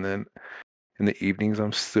bed, and then in the evenings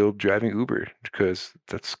I'm still driving Uber because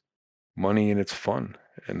that's money and it's fun.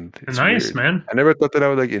 And it's nice, weird. Man. I never thought that I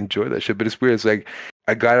would like enjoy that shit, but it's weird. It's like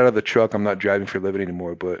I got out of the truck. I'm not driving for a living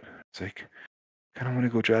anymore, but it's like I kind of want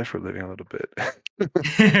to go drive for a living a little bit.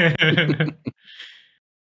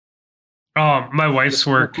 My wife's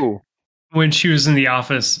work. Cool. When she was in the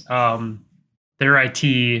office, their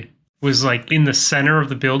IT was like in the center of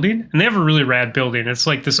the building, and they have a really rad building. It's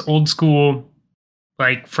like this old school,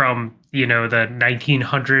 like from, you know, the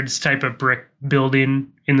 1900s type of brick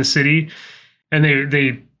building in the city. And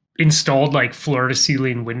they installed like floor to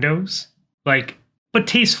ceiling windows, like, but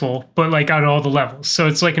tasteful, but like on all the levels. So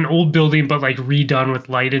it's like an old building, but like redone with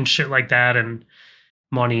light and shit like that and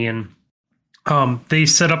money. And they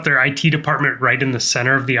set up their IT department right in the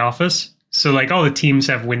center of the office. So like all the teams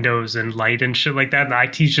have windows and light and shit like that. And the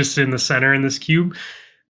IT's just in the center in this cube.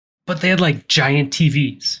 But they had like giant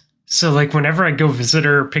TVs. So like whenever I go visit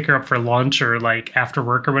her, pick her up for lunch or like after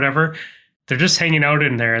work or whatever, they're just hanging out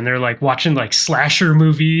in there and they're like watching like slasher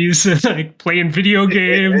movies and like playing video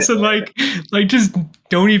games and like just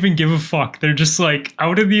don't even give a fuck. They're just like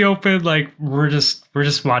out in the open. Like we're just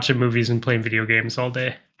watching movies and playing video games all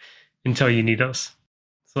day until you need us.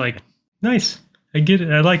 It's like, nice. I get it.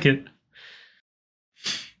 I like it.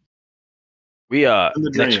 We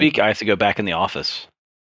next week I have to go back in the office.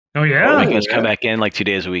 Oh yeah. Making us come back in like 2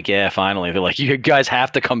 days a week. Yeah, finally. They're like, you guys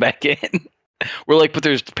have to come back in. We're like, but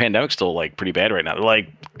there's the pandemic's still like pretty bad right now. They're like,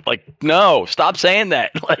 no, stop saying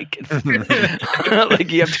that. Like,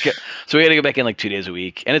 like you have to get. So we got to go back in like 2 days a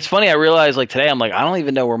week. And it's funny. I realized like today, I'm like, I don't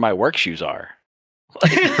even know where my work shoes are.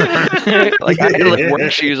 Like I had like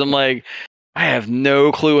work shoes. I'm like, I have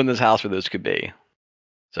no clue in this house where those could be.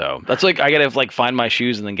 So that's like, I got to like find my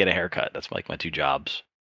shoes and then get a haircut. That's like my two jobs.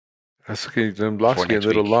 That's okay. Them blocks get a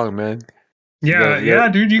little long, man. Yeah,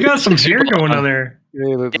 dude, you got some hair going on there.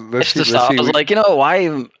 Yeah, let's see. I was like, you know, why?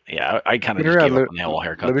 Yeah, I kind of gave up on the whole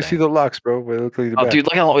haircut. Let me see the locks, bro. Wait, dude,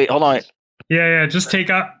 look how. Wait, hold on. Yeah, just take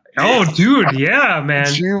out. Oh, dude, yeah, man.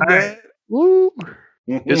 Woo.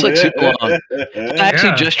 It's like super long. I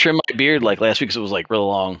actually just trimmed my beard like last week because it was like real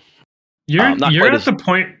long. You're at the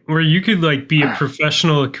point where you could like be a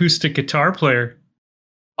professional acoustic guitar player.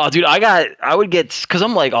 Oh, dude, I would get, because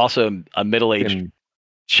I'm like also a middle-aged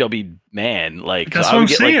chubby man. Like that's what I'm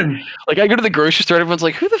saying. Like I go to the grocery store, everyone's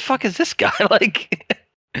like, "Who the fuck is this guy?" Like,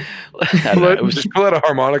 just pull out a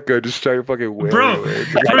harmonica, just try to fucking wail. Bro,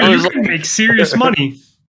 you can make serious money.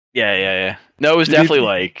 Yeah. No, it was definitely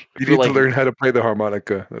like you need to learn how to play the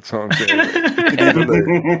harmonica. That's all I'm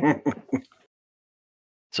saying.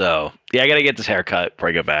 So yeah, I gotta get this haircut before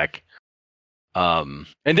I go back. And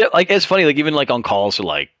like it's funny, like even like on calls, so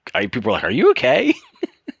like people are like, "Are you okay?"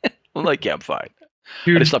 I'm like, "Yeah, I'm fine."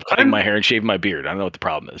 Dude, I just stopped cutting my hair and shaving my beard. I don't know what the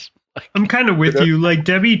problem is. I'm kind of with you. Like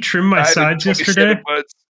Debbie trimmed my sides yesterday.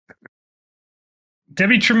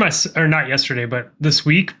 Debbie trimmed or not yesterday, but this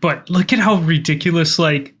week. But look at how ridiculous,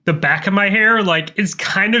 like, the back of my hair, like, it's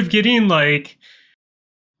kind of getting, like,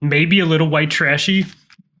 maybe a little white trashy.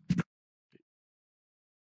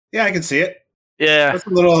 Yeah, I can see it. Yeah. That's a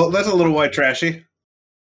little white trashy.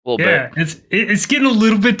 A little bit. It's getting a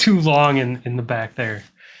little bit too long in the back there.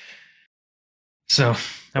 So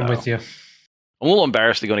I'm with you. I'm a little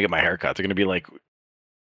embarrassed to go and get my haircut. They're going to be like,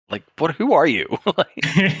 what? Who are you?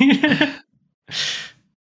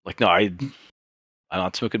 Like, no, I'm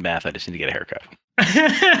not smoking meth. I just need to get a haircut.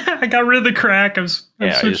 I got rid of the crack. I'm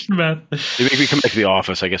switched to meth. They make me come back to the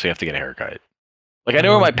office. I guess we have to get a haircut. Like, I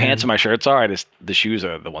know where my pants and my shirts are. The shoes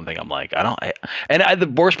are the one thing I'm like,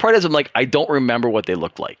 the worst part is I'm like, I don't remember what they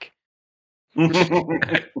looked like. I'm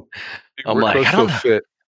like, I don't know. Fit.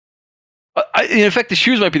 In fact, the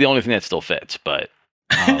shoes might be the only thing that still fits, but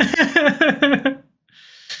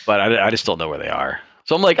but I just don't know where they are.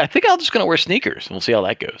 So I'm like, I think I'm just gonna wear sneakers and we'll see how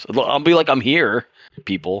that goes. I'll be like, I'm here,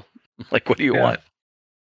 people. Like, what do you want?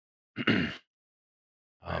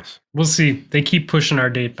 We'll see. They keep pushing our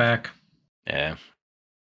date back. Yeah.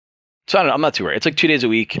 So I don't know, I'm not too worried. It's like 2 days a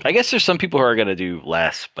week. I guess there's some people who are going to do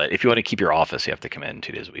less, but if you want to keep your office, you have to come in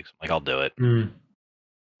 2 days a week. Like, I'll do it.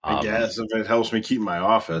 I guess if it helps me keep my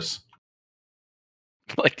office.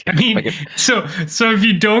 Like, I mean, so if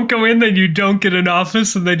you don't go in, then you don't get an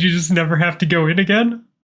office, and then you just never have to go in again.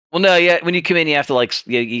 Well, no, yeah. When you come in, you have to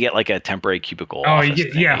you get like a temporary cubicle. Oh,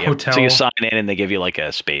 hotel. So you sign in, and they give you like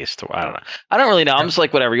a space to. I don't know. I don't really know. I'm just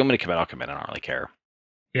like, whatever. You want me to come in? I'll come in. I don't really care.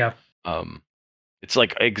 Yeah. It's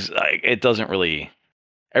like it doesn't really.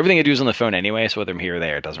 Everything I do is on the phone anyway, so whether I'm here or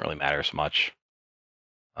there, it doesn't really matter so much.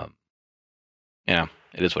 It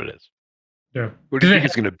is what it is. Yeah. What do you think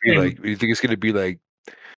it's going to be like? Do you think it's going to be like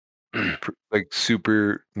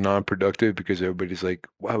super non-productive because everybody's like,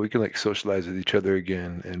 wow, we can like socialize with each other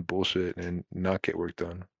again and bullshit and not get work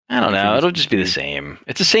done? I don't know. It'll just be the same.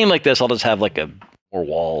 It's the same like this. I'll just have like more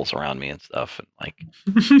walls around me and stuff, and like,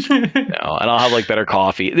 and I'll have like better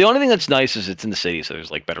coffee. The only thing that's nice is it's in the city, so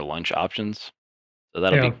there's like better lunch options. So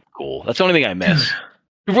that'll be cool. That's the only thing I miss.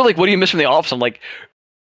 People are like, "What do you miss from the office?" I'm like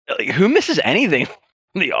who misses anything?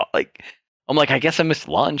 I'm like, I guess I missed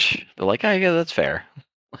lunch. They're like, oh, yeah, that's fair.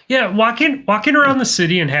 Yeah, walking around the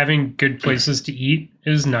city and having good places to eat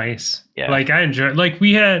is nice. Yeah. Like, I enjoy. Like,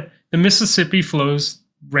 we had the Mississippi flows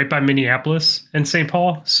right by Minneapolis and St.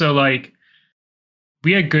 Paul, so like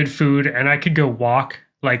we had good food, and I could go walk,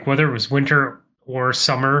 like whether it was winter or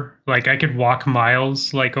summer, like I could walk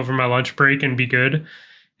miles like over my lunch break and be good.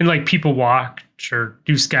 And like people walk or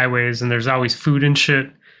do skyways, and there's always food and shit.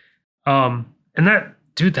 And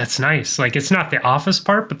that's nice. Like, it's not the office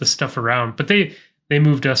part, but the stuff around. But they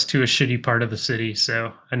moved us to a shitty part of the city,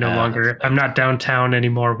 so I'm not downtown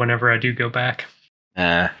anymore whenever I do go back.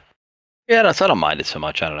 Yeah, I don't mind it so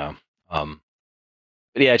much. I don't know.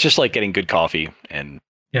 But yeah, it's just like getting good coffee and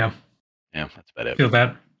yeah, that's about it. Feel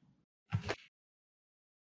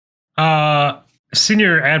that.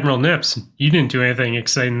 Senior Admiral Nips, you didn't do anything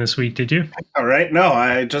exciting this week, did you? All right, no,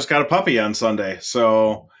 I just got a puppy on Sunday,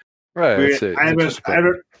 so right. I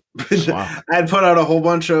had put out a whole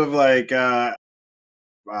bunch of like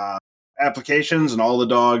applications, and all the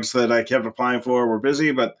dogs that I kept applying for were busy,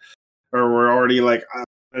 or were already like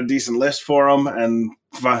a decent list for them. And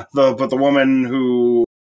but the woman who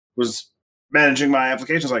was managing my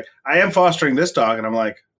application was like, I am fostering this dog, and I'm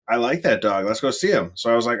like, I like that dog. Let's go see him.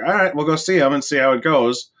 So I was like, all right, we'll go see him and see how it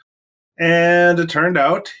goes. And it turned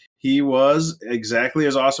out he was exactly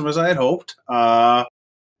as awesome as I had hoped. And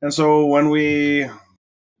so when we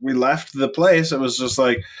left the place, it was just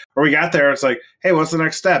like, or we got there, it's like, hey, what's the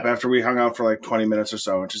next step after we hung out for like 20 minutes or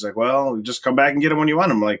so? And she's like, well, just come back and get him when you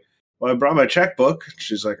want him. I'm like, well, I brought my checkbook.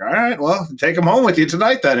 She's like, all right, well, take him home with you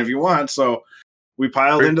tonight then if you want. So we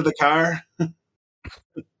piled into the car.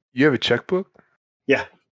 You have a checkbook? Yeah.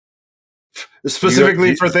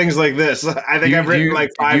 Specifically for things like this. I think I've written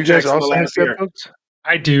like 5 checks in the last year.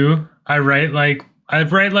 I do. I write like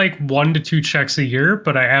 1 to 2 checks a year,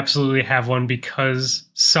 but I absolutely have one because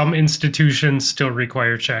some institutions still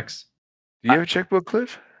require checks. Do you have a checkbook,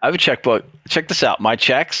 Cliff? I have a checkbook. Check this out. My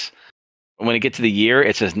checks, when it gets to the year,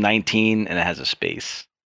 it says 19 and it has a space.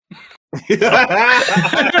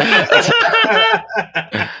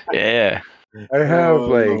 Yeah.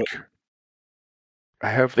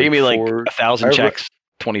 They gave me like 1,000 checks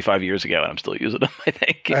 25 years ago, and I'm still using them, I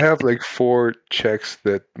think. I have like 4 checks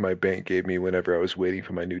that my bank gave me whenever I was waiting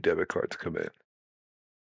for my new debit card to come in.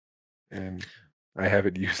 And I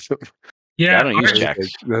haven't used them. Yeah, I don't use checks.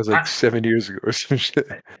 That was like 7 years ago or some shit.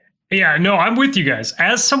 Yeah, no, I'm with you guys.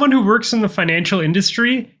 As someone who works in the financial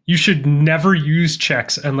industry, you should never use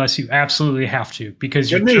checks unless you absolutely have to, because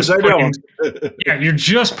you're you're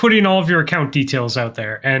just putting all of your account details out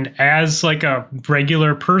there. And as like a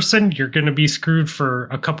regular person, you're going to be screwed for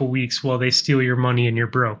a couple weeks while they steal your money and you're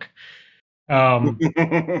broke.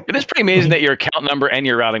 It is pretty amazing that your account number and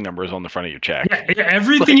your routing number is on the front of your check. Yeah,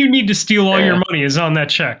 everything you need to steal all your money is on that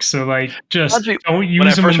check. So like, just don't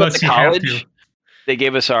use them unless you have to. They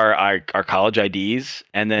gave us our college IDs,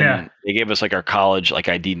 and then they gave us like our college like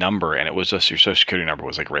ID number, and it was just your social security number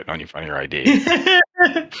was like written on your front of your ID.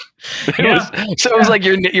 It was like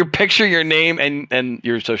your picture, your name, and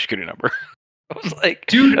your social security number. I was like,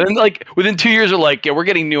 dude, and then like within 2 years, we're like, we're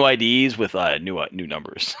getting new IDs with new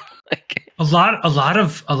numbers. A lot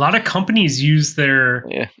of companies use their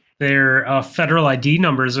federal ID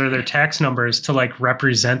numbers or their tax numbers to like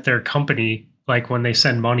represent their company, like when they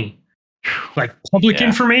send money. Like public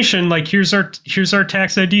information, like here's our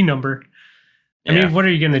tax ID number. I mean, what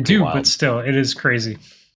are you going to do? Wild. But still, it is crazy.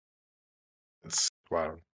 It's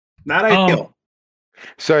wild. Not ideal.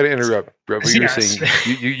 Sorry to interrupt, bro. But you were saying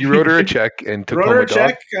you wrote her a check and took home a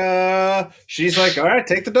dog? Check. She's like, all right,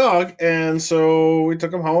 take the dog. And so we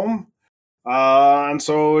took him home. And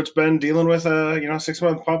so it's been dealing with a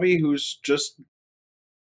 6-month puppy who's just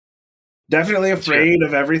definitely afraid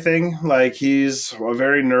of everything. Like, he's a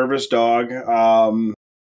very nervous dog.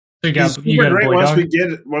 He's super great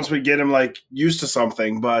once we get him like used to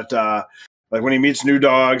something. But like when he meets new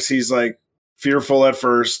dogs, he's like fearful at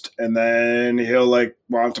first, and then he'll like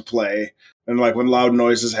want to play. And like when loud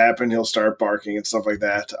noises happen, he'll start barking and stuff like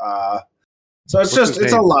that. So it's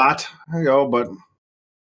it's a lot, but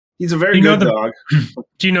he's a very good dog.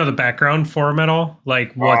 Do you know the background for him at all?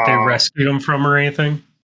 Like what they rescued him from or anything?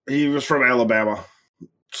 He was from Alabama.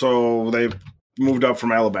 So they moved up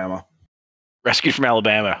from Alabama. Rescued from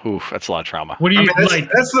Alabama. Oof, that's a lot of trauma. What do you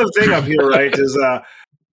that's the thing up here, right? Is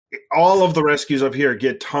all of the rescues up here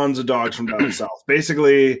get tons of dogs from down south.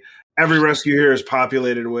 Basically, every rescue here is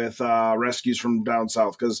populated with rescues from down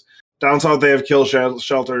south, because down south they have kill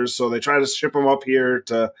shelters, so they try to ship them up here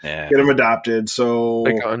to get them adopted. So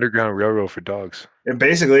like an underground railroad for dogs. And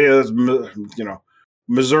basically,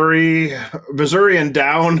 Missouri and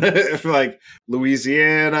down, like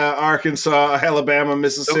Louisiana, Arkansas, Alabama,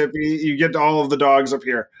 Mississippi. You get all of the dogs up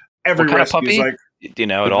here. Every rescue is like. Do you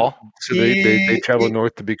know it all? So they travel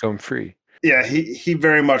north to become free. Yeah, he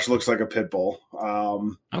very much looks like a pit bull.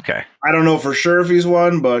 Okay. I don't know for sure if he's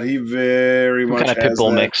one, but he very much kind of pit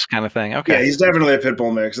bull mix kind of thing. Okay. Yeah, he's definitely a pit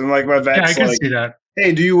bull mix. And like my vet's I can see that.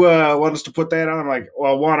 Hey, do you want us to put that on? I'm like,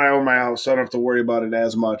 well, one, I own my house, so I don't have to worry about it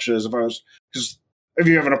as much as if I was just. If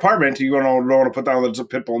you have an apartment, you don't want to put down that it's a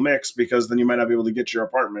pit bull mix, because then you might not be able to get your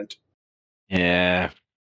apartment. Yeah.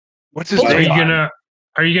 What's his name?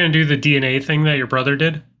 Are you gonna do the DNA thing that your brother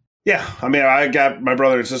did? Yeah, I mean, I got my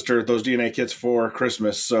brother and sister those DNA kits for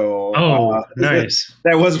Christmas, so nice.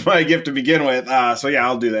 That was my gift to begin with. So yeah,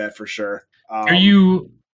 I'll do that for sure. Are you?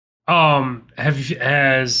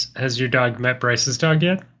 Has your dog met Bryce's dog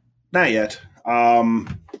yet? Not yet. The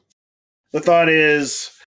thought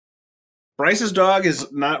is, Bryce's dog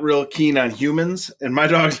is not real keen on humans, and my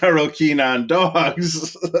dog's not real keen on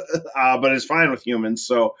dogs, but is fine with humans.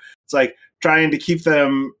 So it's like trying to keep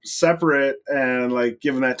them separate and like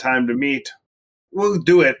giving that time to meet. We'll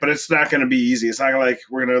do it, but it's not going to be easy. It's not like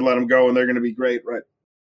we're going to let them go and they're going to be great right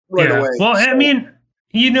away. Well, so. I mean,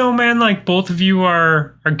 man, like both of you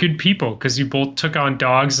are good people, because you both took on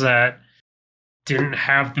dogs that didn't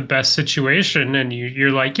have the best situation, and you're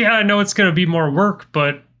like, yeah, I know it's going to be more work,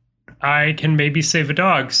 but I can maybe save a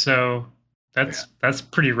dog. So that's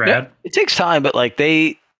pretty rad. Yeah, it takes time, but like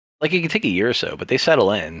it can take a year or so, but they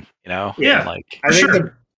settle in, Yeah. Like I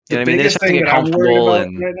think the biggest thing that I'm worried about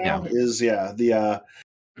right now is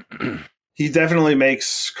he definitely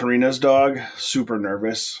makes Karina's dog super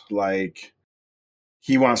nervous. Like,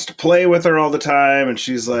 he wants to play with her all the time, and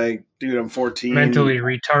she's like, dude, I'm 14. Mentally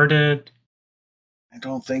retarded. I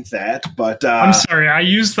don't think that, but I'm sorry, I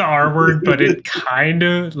used the R word, but it kind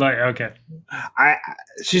of like, okay.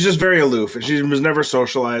 She's just very aloof, and she was never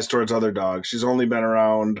socialized towards other dogs. She's only been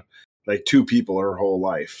around like 2 people her whole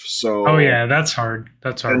life. So that's hard.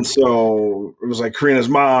 And so it was like Karina's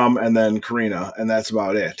mom and then Karina, and that's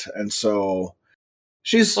about it. And so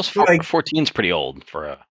she's like 14 is pretty old for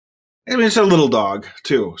a. I mean, it's a little dog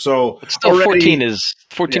too. So but still,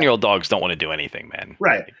 14-year-old dogs don't want to do anything, man.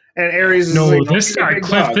 Right. And Aries is this guy,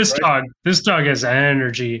 Cliff, this dog has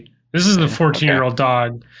energy. This is the 14-year-old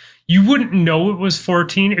dog. You wouldn't know it was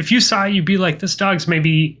 14. If you saw it, you'd be like, this dog's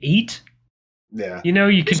maybe 8. Yeah. You know,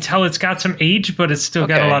 you can tell it's got some age, but it's still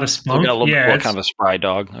got a lot of spunk. Got a little bit more kind of a spry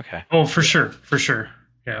dog. Okay. Oh, for sure.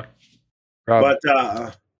 Yeah. But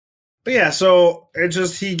yeah, so it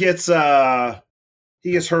just he gets her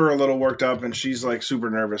a little worked up, and she's like super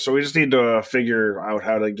nervous. So we just need to figure out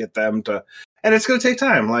how to get them to, and it's going to take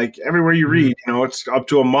time. Like everywhere you read, you know, it's up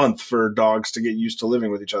to a month for dogs to get used to living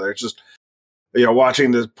with each other. It's just, you know,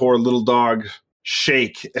 watching the poor little dog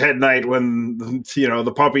shake at night when, you know,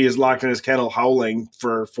 the puppy is locked in his kennel howling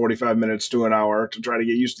for 45 minutes to an hour to try to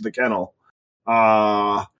get used to the kennel.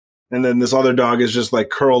 And then this other dog is just like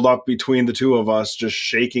curled up between the two of us, just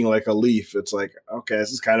shaking like a leaf. It's like, okay,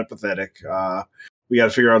 this is kind of pathetic. We got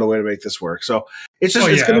to figure out a way to make this work. So it's just,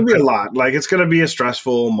 it's going to be a lot. Like it's going to be a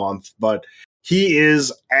stressful month, but he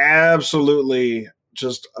is absolutely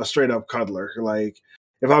just a straight up cuddler. Like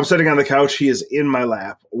if I'm sitting on the couch, he is in my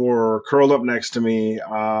lap or curled up next to me,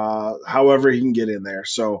 however he can get in there.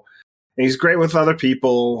 So he's great with other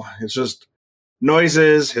people. It's just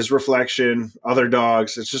noises, his reflection, other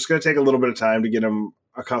dogs. It's just going to take a little bit of time to get him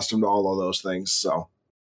accustomed to all of those things. So,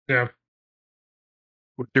 yeah.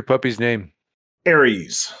 What's your puppy's name?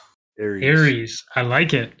 Aries. I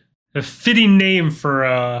like it. A fitting name for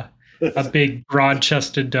a big,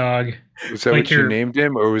 broad-chested dog. Was that like what you named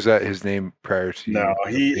him, or was that his name prior to you? No,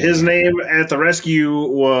 his name at the rescue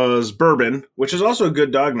was Bourbon, which is also a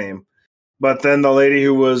good dog name. But then the lady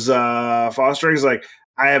who was fostering is like,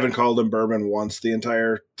 I haven't called him Bourbon once the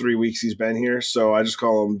entire 3 weeks he's been here, so I just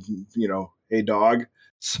call him, you know, hey dog.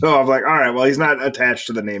 So I'm like, all right, well, he's not attached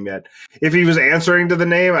to the name yet. If he was answering to the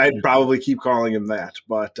name, I'd probably keep calling him that.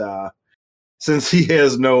 But since he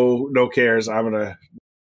has no cares, I'm gonna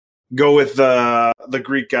go with the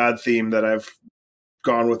Greek god theme that I've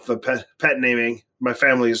gone with the pet naming. My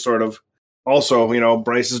family is sort of also, you know,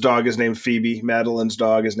 Bryce's dog is named Phoebe, Madeline's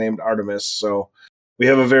dog is named Artemis, so we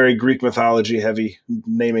have a very Greek mythology heavy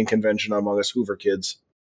naming convention among us Hoover kids.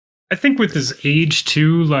 I think with his age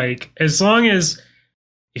too, like as long as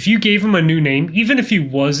if you gave him a new name, even if he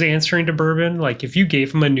was answering to Bourbon, like if you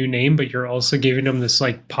gave him a new name, but you're also giving him this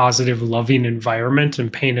like positive, loving environment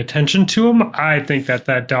and paying attention to him, I think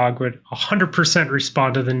that dog would 100%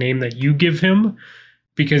 respond to the name that you give him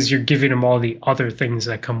because you're giving him all the other things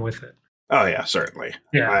that come with it. Oh yeah, certainly.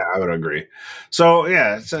 Yeah, I would agree. So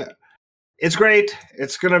yeah, it's great.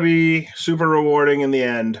 It's going to be super rewarding in the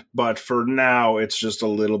end, but for now, it's just a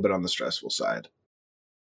little bit on the stressful side.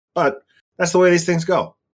 But that's the way these things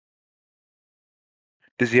go.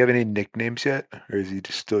 Does he have any nicknames yet, or is he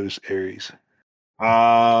still just Aries?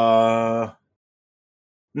 No,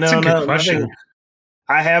 question.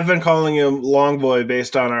 I have been calling him Long Boy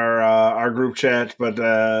based on our group chat,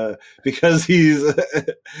 but because he's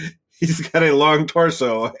got a long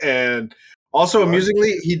torso, and also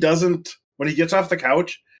amusingly, he doesn't. When he gets off the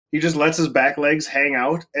couch, he just lets his back legs hang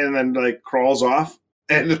out and then like crawls off,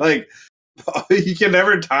 and like he can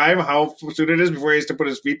never time how soon it is before he has to put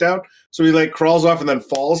his feet down. So he like crawls off and then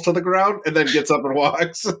falls to the ground and then gets up and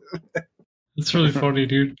walks. That's really funny,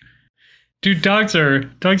 dude. Dude, dogs are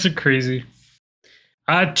crazy.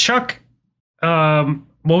 Chuck, what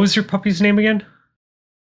was your puppy's name again?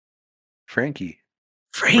 Frankie.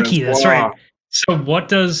 Frankie, that's right. So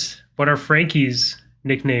what are Frankie's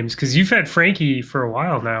nicknames? Because you've had Frankie for a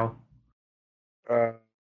while now. Let's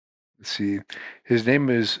see. His name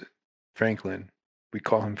is Franklin. We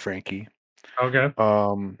call him Frankie. Okay.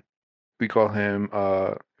 We call him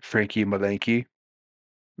Frankie Malenki,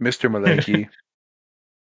 Mr. Malenki,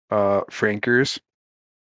 Frankers,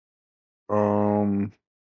 Long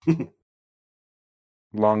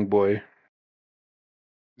Boy,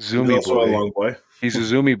 Zoomy Boy. A long boy. He's a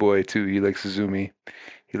Zoomy boy too. He likes to zoomy.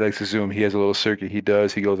 He likes to zoom. He has a little circuit he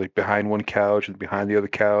does. He goes like behind one couch and behind the other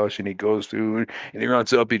couch, and he goes through and he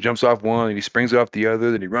runs up. He jumps off one and he springs off the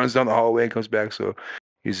other. Then he runs down the hallway and comes back. So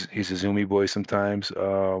he's a zoomy boy sometimes.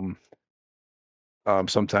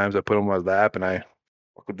 Sometimes I put him on my lap and I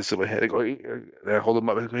walk with this little head. And I hold him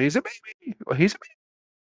up. I go, he's a baby. He's a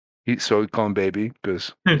baby. So we call him baby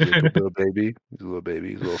because he's a little baby. He's a little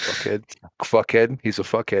baby. He's a little fuckhead. Fuckhead. He's a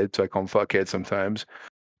fuckhead. So I call him fuckhead sometimes.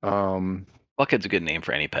 Fuckhead's a good name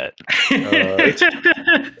for any pet. Yeah.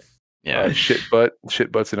 Shitbutt.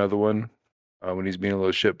 Shitbutt's another one. When he's being a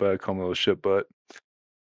little shitbutt, I call him a little shitbutt.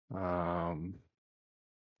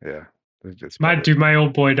 Yeah. My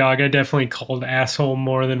old boy dog, I definitely called asshole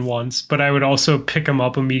more than once, but I would also pick him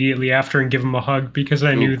up immediately after and give him a hug because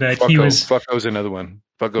I knew that he was. Fucko's another one.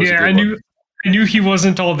 Fucko's I knew he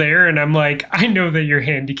wasn't all there, and I'm like, I know that you're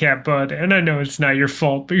handicapped, bud, and I know it's not your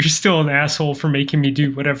fault, but you're still an asshole for making me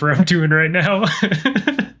do whatever I'm doing right now.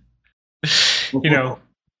 You know.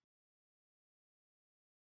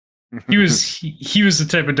 he was the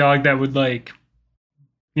type of dog that would like,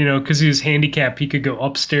 because he was handicapped, he could go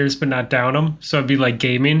upstairs but not down them. So it'd be like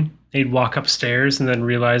gaming. He'd walk upstairs and then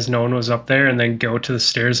realize no one was up there, and then go to the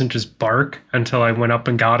stairs and just bark until I went up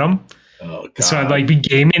and got him. Oh, God. So I'd like be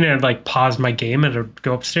gaming and I'd like pause my game and I'd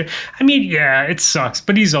go upstairs. I mean, yeah, it sucks,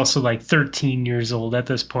 but he's also like 13 years old at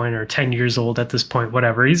this point, or 10 years old at this point,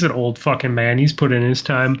 whatever. He's an old fucking man. He's put in his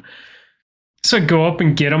time. So I'd go up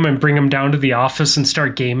and get him and bring him down to the office and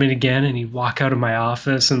start gaming again. And he'd walk out of my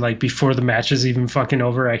office, and like before the match is even fucking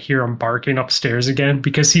over, I hear him barking upstairs again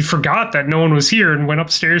because he forgot that no one was here and went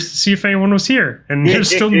upstairs to see if anyone was here. And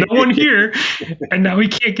there's still no one here. And now he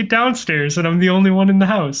can't get downstairs, and I'm the only one in the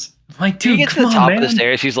house. I'm like, dude, he gets to the top of the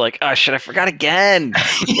stairs. She's like, "Oh shit, I forgot again."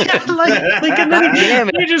 Yeah, and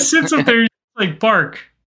then he just sits up there, like bark,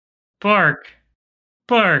 bark,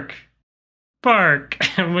 bark, bark.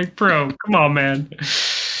 I'm like, bro, come on, man.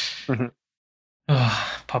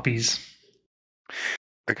 Puppies.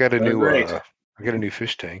 I got a new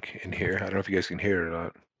fish tank in here. I don't know if you guys can hear it or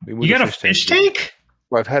not. You got a fish tank?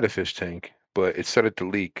 Well, I've had a fish tank, but it started to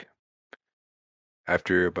leak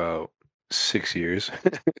after about 6 years.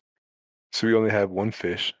 So we only have one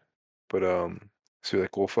fish. But so we're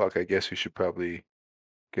like, well, fuck, I guess we should probably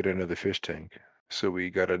get another fish tank. So we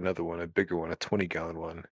got another one, a bigger one, a 20-gallon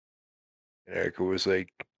one. And Erica was like,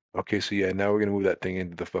 okay, so yeah, now we're going to move that thing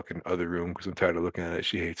into the fucking other room because I'm tired of looking at it.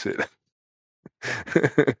 She hates it.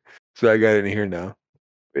 So I got it in here now.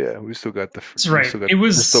 But yeah, we still got the. That's right. It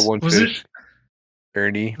was still one was fish. It,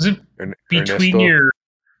 Ernie. Was it between Ernesto. your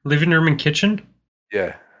living room and kitchen?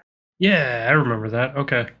 Yeah. Yeah, I remember that.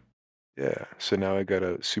 Okay. Yeah. So now I got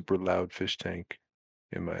a super loud fish tank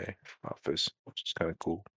in my office, which is kind of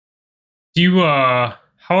cool. Do you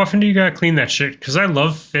how often do you gotta clean that shit? Because I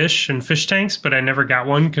love fish and fish tanks, but I never got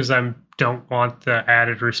one because I don't want the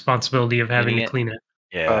added responsibility of having to clean it.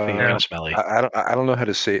 Yeah, I think it's kind of smelly. I don't know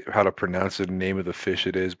how to pronounce the name of the fish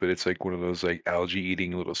it is, but it's like one of those like algae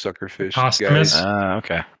eating little sucker fish Posthumus? guys.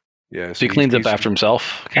 Okay. Yeah. So he cleans up after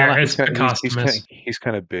himself. Yeah, it's Posthumus. He's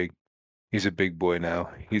kind of big. He's a big boy now.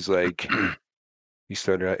 He's like he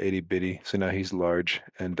started out itty bitty, so now he's large,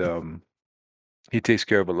 and he takes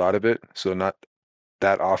care of a lot of it, so not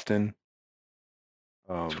that often.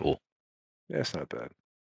 Cool. Yeah, it's not bad.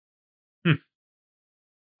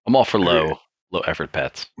 I'm all for low effort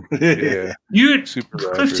pets. Yeah.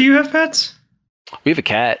 Cliff, do you have pets? We have a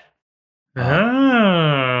cat.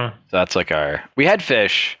 So that's like we had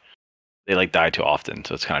fish. They like die too often,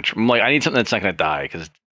 so it's kind of I'm like, I need something that's not going to die because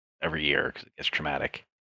every year because it gets traumatic.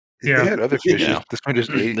 Yeah. They had other fish. Yeah. This one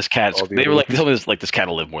just ate. This cat's. They were like, told me this cat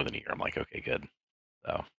will live more than a year. I'm like, okay, good.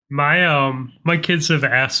 So my kids have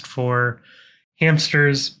asked for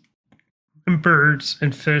hamsters and birds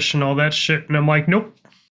and fish and all that shit, and I'm like, nope.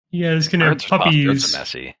 You guys can have puppies. Birds are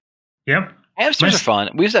messy. Yep. Hamsters are fun.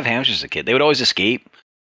 We used to have hamsters as a kid. They would always escape,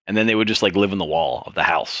 and then they would just like live in the wall of the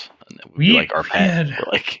house. And it would be like our pet.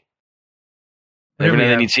 We're like, every now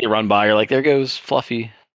and then you'd see it run by. You're like, there goes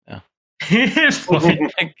Fluffy. Yeah. Fluffy.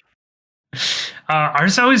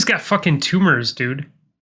 Ours always got fucking tumors, dude.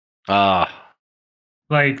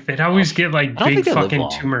 Like they'd always get like big fucking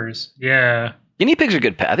tumors. Yeah. Guinea pigs are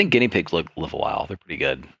good pets. I think guinea pigs live a while. They're pretty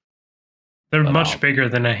good. They're much bigger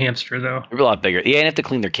than a hamster, though. They're a lot bigger. Yeah, and you have to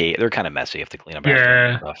clean their cage. They're kind of messy. You have to clean them.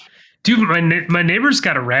 Yeah. After stuff. Dude, my neighbor's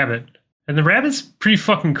got a rabbit, and the rabbit's pretty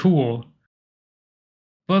fucking cool.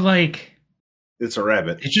 But like, it's a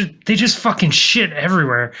rabbit. They just fucking shit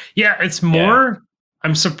everywhere. Yeah, it's more. Yeah.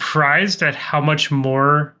 I'm surprised at how much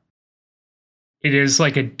more it is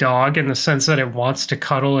like a dog in the sense that it wants to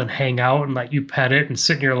cuddle and hang out and let you pet it and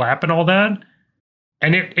sit in your lap and all that.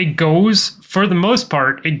 And it goes, for the most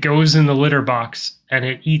part, it goes in the litter box and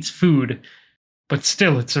it eats food, but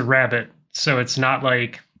still it's a rabbit. So it's not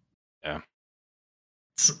like, I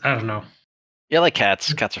don't know. Yeah, I like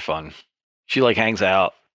cats. Cats are fun. She like hangs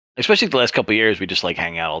out, especially the last couple of years. We just like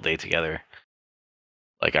hang out all day together.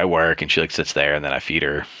 Like I work and she like sits there and then I feed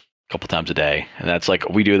her a couple times a day. And that's like,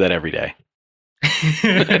 we do that every day.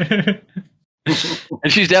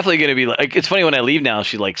 And she's definitely going to be like, it's funny when I leave now,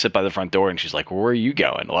 she like sit by the front door and she's like, where are you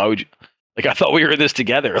going? Why would you, like, I thought we were in this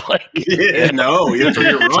together. Like, no, you're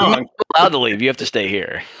wrong. You're allowed to leave. You have to stay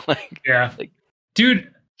here. Like, yeah,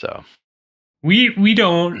 dude. So we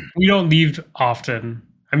don't leave often.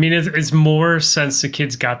 I mean, it's more since the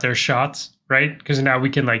kids got their shots, right? Because now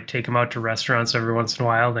we can like take them out to restaurants every once in a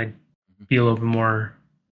while. They'd be a little bit more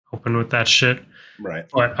open with that shit. Right.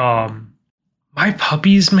 But my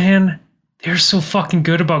puppies, man, they're so fucking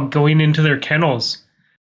good about going into their kennels.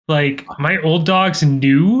 Like, my old dogs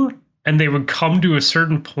knew, and they would come to a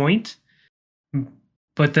certain point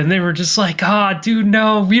But then they were just like, dude,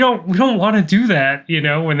 no, we don't want to do that,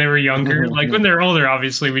 when they were younger. Like when they're older,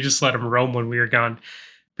 obviously, we just let them roam when we were gone.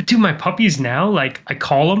 But dude, my puppies now, like I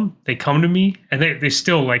call them, they come to me, and they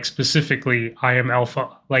still like specifically, I am alpha.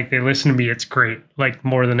 Like they listen to me, it's great, like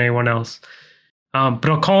more than anyone else. But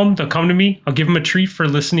I'll call them, they'll come to me, I'll give them a treat for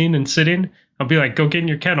listening and sitting. I'll be like, go get in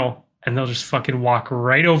your kennel, and they'll just fucking walk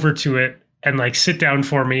right over to it and like sit down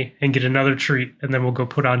for me and get another treat, and then we'll go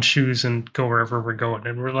put on shoes and go wherever we're going.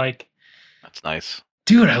 And we're like, that's nice,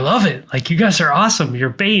 dude, I love it. Like you guys are awesome. You're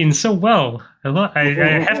baying so well. I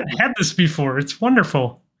haven't had this before. It's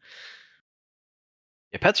wonderful.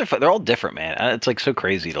 Yeah, pets are they're all different, man. It's like so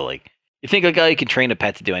crazy to like. You think a guy can train a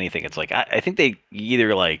pet to do anything? It's like I think they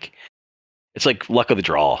either like. It's like luck of the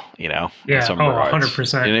draw, Yeah. In some regards.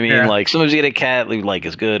 100%. You know what I mean? Yeah. Like sometimes you get a cat who like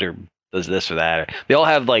is good or does this or that. They all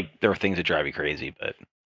have like their things that drive you crazy, but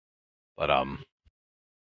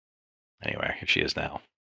anyway, here she is now.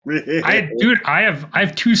 I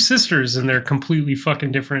have two sisters and they're completely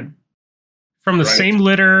fucking different. From the same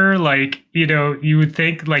litter, like, you would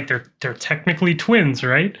think like they're technically twins,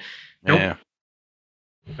 right? Nope. Yeah.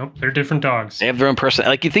 Nope, they're different dogs. They have their own person.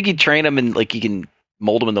 Like you think you train them and like you can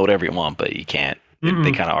mold them into whatever you want, but you can't.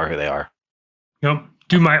 They kind of are who they are. Nope.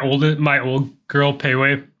 Dude, my old girl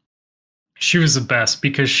Payway, she was the best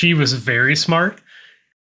because she was very smart.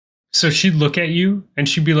 So she'd look at you and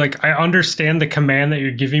she'd be like, I understand the command that you're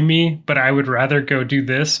giving me, but I would rather go do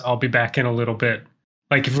this. I'll be back in a little bit.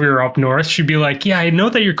 Like if we were up north, she'd be like, yeah, I know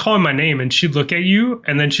that you're calling my name. And she'd look at you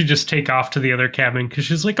and then she'd just take off to the other cabin because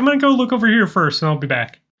she's like, I'm going to go look over here first and I'll be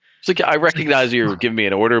back. It's like, I recognize you're giving me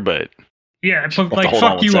an order, but... Yeah, but like,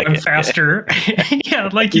 fuck you, I'm faster. Yeah,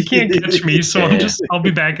 like you can't catch me, so I'll be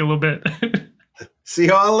back in a little bit. See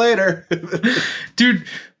you all later. Dude,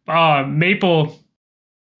 Maple,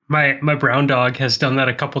 my brown dog has done that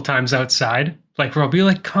a couple times outside. Like where I'll be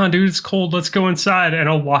like, come on, dude, it's cold, let's go inside. And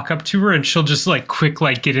I'll walk up to her and she'll just like quick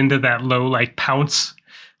like get into that low like pounce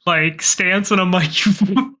like stance, and I'm like,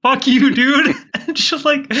 fuck you, dude. And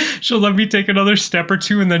she'll let me take another step or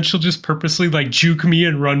two, and then she'll just purposely like juke me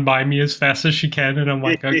and run by me as fast as she can. And I'm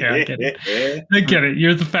like, okay, I get it. I get it.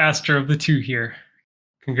 You're the faster of the two here.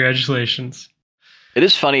 Congratulations. It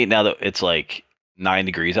is funny now that it's like 9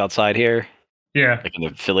 degrees outside here. Yeah. Like in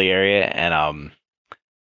the Philly area.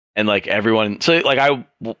 And like everyone, so like I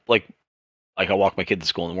walk my kid to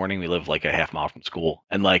school in the morning. We live like a half mile from school,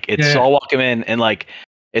 and like I'll walk him in, and like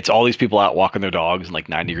it's all these people out walking their dogs in like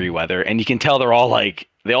 90-degree weather, and you can tell they're all like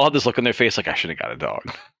they all have this look on their face like I should have got a dog.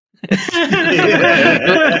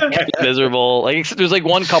 Miserable. Like there's like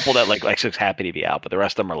one couple that like just happy to be out, but the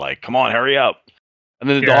rest of them are like, come on, hurry up. And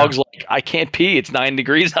then the dog's like, I can't pee. It's 9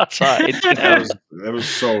 degrees outside. That was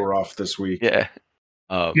so rough this week. Yeah.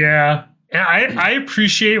 Yeah. I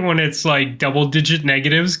appreciate when it's like double-digit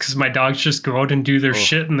negatives because my dogs just go out and do their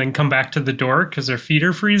shit and then come back to the door because their feet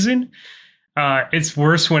are freezing. It's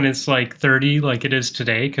worse when it's like 30 like it is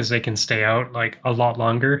today because they can stay out like a lot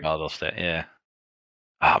longer. Oh, they'll stay. Yeah.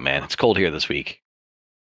 Oh, man. It's cold here this week.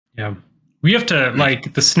 Yeah. We have to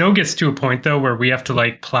like the snow gets to a point, though, where we have to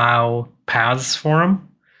like plow paths for them.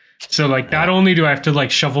 So like not only do I have to like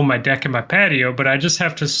shovel my deck and my patio, but I just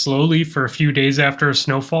have to slowly for a few days after a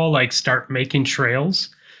snowfall like start making trails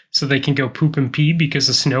so they can go poop and pee because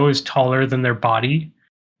the snow is taller than their body.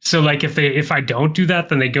 So like if I don't do that,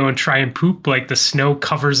 then they go and try and poop, like the snow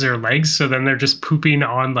covers their legs, so then they're just pooping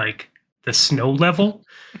on like the snow level.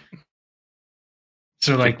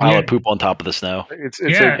 So like pile of poop on top of the snow. It's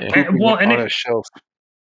like pooping on a shelf.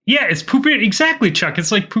 Yeah, it's pooping exactly, Chuck.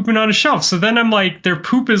 It's like pooping on a shelf. So then I'm like, their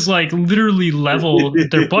poop is like literally level,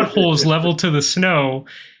 their butthole is level to the snow.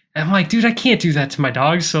 And I'm like, dude, I can't do that to my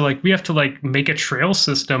dogs. So like we have to like make a trail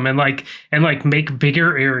system and make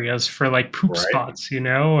bigger areas for like poop spots,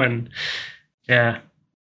 And yeah.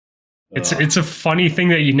 It's a funny thing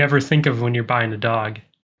that you never think of when you're buying a dog.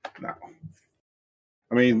 No.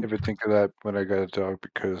 I mean, never think of that when I got a dog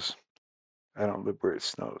because I don't live where it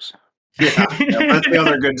snows. Yeah, that's the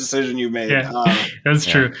other good decision you made. Yeah, that's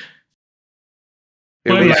true.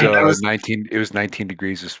 It was 19. It was 19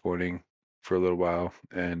 degrees this morning for a little while,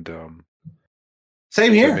 and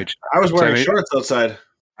same here. I was wearing shorts outside.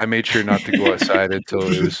 I made sure not to go outside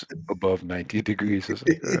until it was above 19 degrees. I was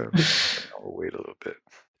like, I'll wait a little bit.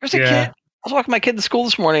 There's a kid. I was walking my kid to school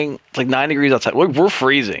this morning. It's like 9 degrees outside. We're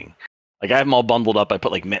freezing. Like I have him all bundled up. I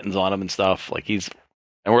put like mittens on him and stuff. Like and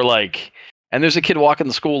we're like. And there's a kid walking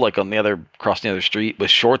to school, like crossing the other street with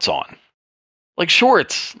shorts on, like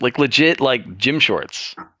shorts, like legit, like gym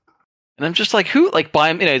shorts. And I'm just like, who, like by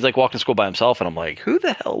him, he's like walking to school by himself. And I'm like, who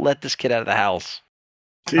the hell let this kid out of the house?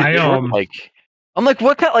 I like, I'm like,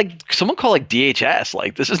 what kind? Like, someone call like DHS.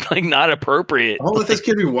 Like, this is like not appropriate. Don't let this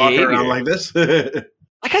kid be walking around like this.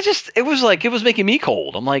 Like, it was making me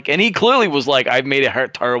cold. I'm like, and he clearly was like, I've made a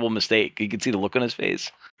terrible mistake. You could see the look on his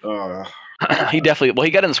face. He definitely,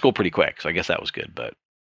 he got into school pretty quick, so I guess that was good. But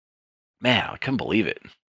man, I couldn't believe it.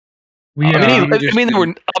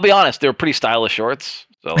 I'll be honest, they were pretty stylish shorts.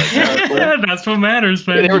 So like, that's what matters,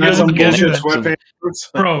 man. They were some bullshit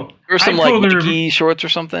sweatpants, bro. There were some like Nike shorts or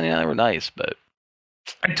something. Yeah, they were nice, but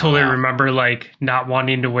I totally remember like not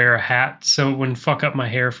wanting to wear a hat so it wouldn't fuck up my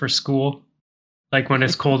hair for school. Like when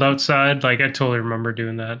it's cold outside, like I totally remember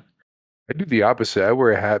doing that. I do the opposite. I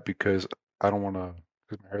wear a hat because I don't want to,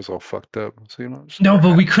 because my hair's all fucked up. So no,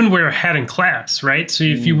 but we couldn't wear a hat in class, right? So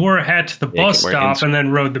if you wore a hat to the bus stop and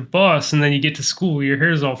then rode the bus and then you get to school, your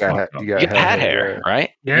hair's all fucked up. You get hat hair, right?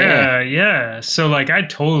 Yeah. So like I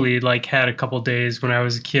totally like had a couple days when I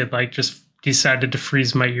was a kid, like just decided to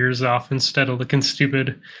freeze my ears off instead of looking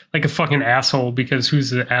stupid like a fucking asshole, because who's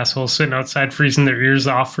the asshole sitting outside freezing their ears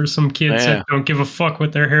off for some kids that don't give a fuck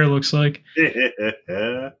what their hair looks like.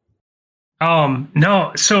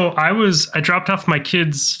 No, so I dropped off my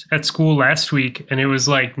kids at school last week and it was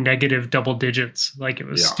like negative double digits. Like it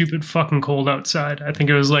was stupid fucking cold outside. I think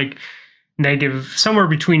it was like somewhere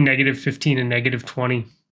between negative 15 and negative 20.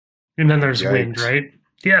 And then there's wind, right?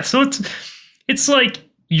 Yeah, so it's like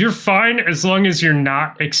you're fine as long as you're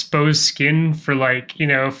not exposed skin for like,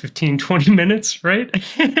 15, 20 minutes, right?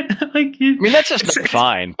 That's just not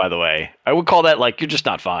fine, by the way. I would call that like you're just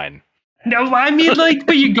not fine. No, I mean, like,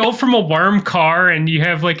 but you go from a warm car and you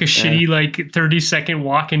have like a shitty, like 30-second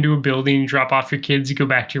walk into a building, you drop off your kids, you go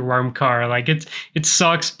back to your warm car. Like it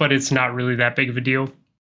sucks, but it's not really that big of a deal.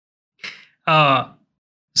 So I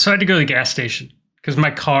had to go to the gas station because my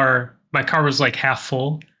car was like half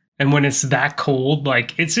full. And when it's that cold,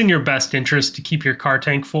 like it's in your best interest to keep your car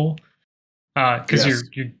tank full. Because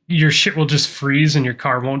your shit will just freeze and your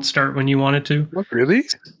car won't start when you want it to. What, really?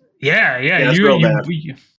 Yeah.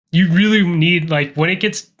 You really need, like, when it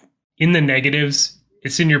gets in the negatives,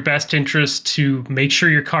 it's in your best interest to make sure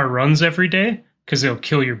your car runs every day because it'll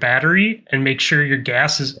kill your battery, and make sure your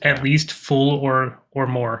gas is at least full or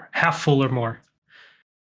more, half full or more.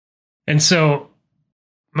 And so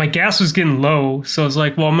my gas was getting low, so I was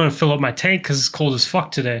like, well, I'm going to fill up my tank because it's cold as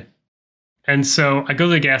fuck today. And so I go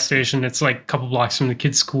to the gas station. It's like a couple blocks from the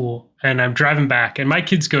kids' school. And I'm driving back. And my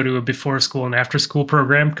kids go to a before school and after school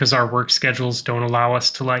program because our work schedules don't allow us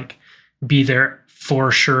to like be there for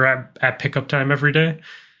sure at pickup time every day.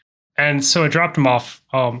 And so I dropped them off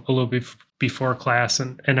a little bit before class.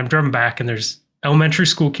 And I'm driving back and there's elementary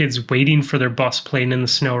school kids waiting for their bus playing in the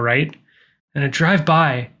snow, right? And I drive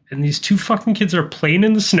by and these two fucking kids are playing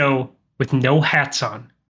in the snow with no hats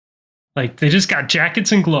on. Like they just got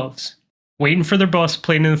jackets and gloves, waiting for their bus,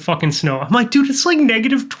 playing in the fucking snow. I'm like, dude, it's like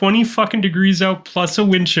negative 20 fucking degrees out plus a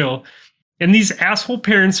wind chill. And these asshole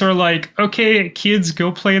parents are like, okay, kids,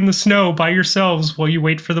 go play in the snow by yourselves while you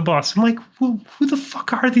wait for the bus. I'm like, well, who the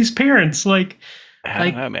fuck are these parents? Like, I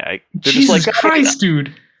don't know, man. Jesus Christ,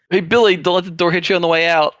 dude. Hey, Billy, don't let the door hit you on the way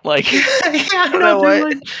out. Like, I don't know what?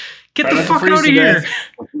 Like, get the fuck out of here.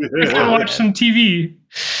 I gotta watch some TV.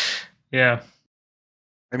 Yeah.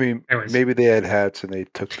 I mean, maybe they had hats and they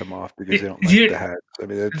took them off because they don't like the hats. I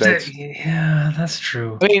mean, that's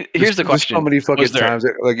true. I mean, here's the question: so many fucking times,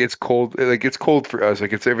 like it's cold. Like it's cold for us.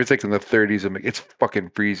 Like if it's like in the 30s, I'm like, it's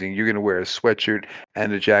fucking freezing. You're gonna wear a sweatshirt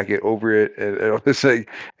and a jacket over it, and it's like,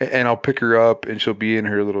 and I'll pick her up and she'll be in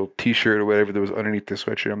her little t-shirt or whatever that was underneath the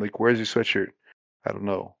sweatshirt. I'm like, where's your sweatshirt? I don't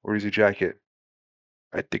know. Where's your jacket?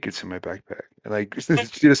 I think it's in my backpack. And like this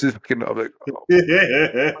is fucking. I'm like, oh.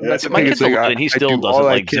 That's my kid's older and he still doesn't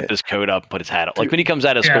like zip his coat up, put his hat up. Like when he comes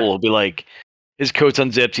out of school, he'll be like, his coat's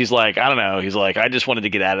unzipped. He's like, I don't know. He's like, I just wanted to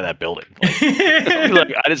get out of that building.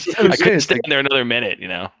 Like, I couldn't stay in there another minute.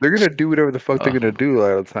 They're gonna do whatever the fuck they're gonna do a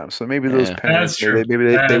lot of the time. So maybe those parents, maybe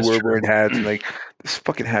they were wearing hats and like, this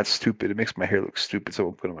fucking hat's stupid. It makes my hair look stupid. So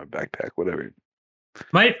we'll put it in my backpack, whatever.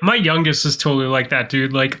 My youngest is totally like that,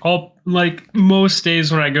 dude. Like most days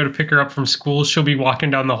when I go to pick her up from school, she'll be walking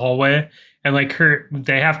down the hallway and like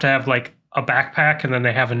they have to have like a backpack and then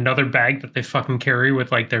they have another bag that they fucking carry with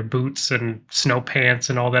like their boots and snow pants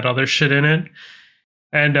and all that other shit in it.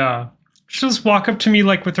 And she'll just walk up to me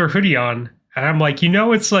like with her hoodie on. And I'm like,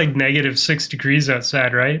 it's like negative 6 degrees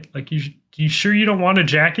outside, right? Like, you sure you don't want a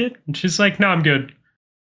jacket? And she's like, no, I'm good.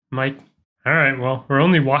 I'm like, all right, well, we're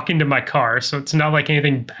only walking to my car, so it's not like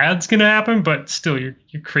anything bad's gonna happen, but still, you're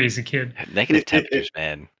crazy, kid. Negative temperatures,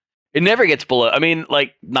 man. It never gets below. I mean,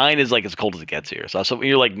 like 9 is like as cold as it gets here. So when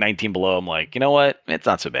you're like 19 below, I'm like, you know what? It's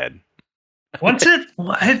not so bad.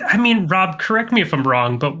 Rob, correct me if I'm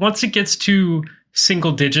wrong, but once it gets to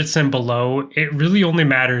single digits and below, it really only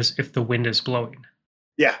matters if the wind is blowing.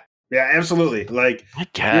 Yeah, absolutely. Like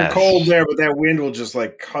you're cold there, but that wind will just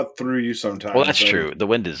like cut through you sometimes. Well, that's true. The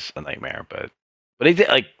wind is a nightmare, but it,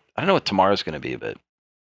 like I don't know what tomorrow's going to be, but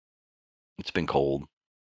it's been cold.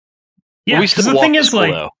 Yeah, well, we still the thing is,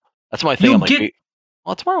 like, though. That's my thing. I'm like,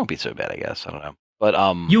 well, tomorrow won't be so bad, I guess. I don't know, but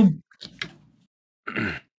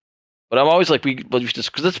but I'm always like,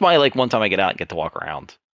 just because it's my like one time I get out and get to walk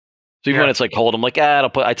around. So even when it's like cold, I'm like,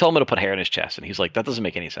 I tell him to put hair in his chest, and he's like, that doesn't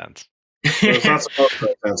make any sense. It's not supposed to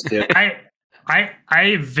make sense, kid.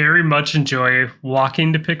 I very much enjoy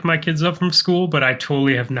walking to pick my kids up from school, but I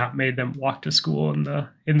totally have not made them walk to school in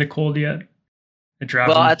the cold yet.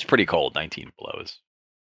 Well, that's pretty cold. 19 below is.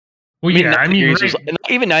 Well, even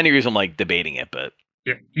 9 degrees. I'm like debating it, but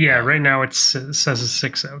yeah. Right now it says it's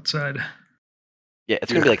 6 outside. Yeah,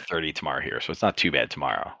 it's gonna be like 30 tomorrow here, so it's not too bad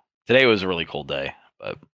tomorrow. Today was a really cold day,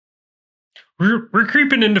 but we're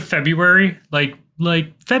creeping into February. Like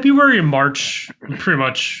February and March, we pretty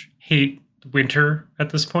much hate winter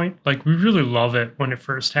at this point. Like we really love it when it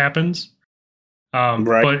first happens.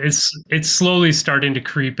 But it's slowly starting to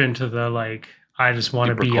creep into the like I just want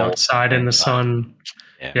to be outside in the sun.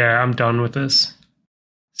 Yeah, I'm done with this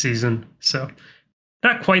season. So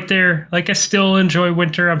not quite there. Like I still enjoy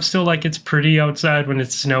winter. I'm still like it's pretty outside when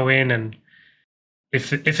it's snowing, and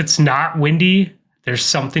if it's not windy, there's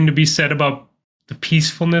something to be said about the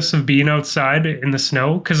peacefulness of being outside in the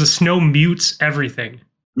snow, because the snow mutes everything.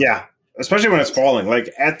 Yeah, especially when it's falling.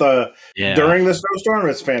 Like during the snowstorm,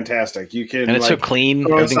 it's fantastic. You can and it's so clean.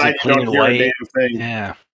 Everything's like clean and white.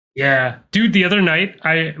 Yeah, dude. The other night,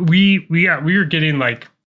 we were getting like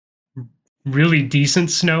really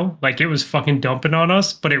decent snow. Like it was fucking dumping on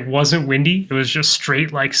us, but it wasn't windy. It was just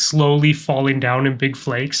straight like slowly falling down in big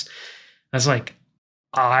flakes. I was like,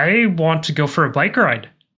 I want to go for a bike ride.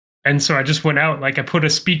 And so I just went out, like I put a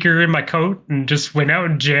speaker in my coat and just went out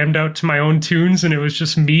and jammed out to my own tunes, and it was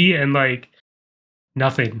just me and like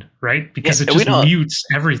nothing, right? Because it just mutes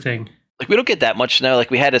everything. Like we don't get that much snow.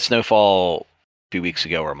 Like we had a snowfall a few weeks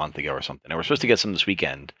ago or a month ago or something. And we're supposed to get some this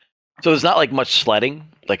weekend. So there's not like much sledding.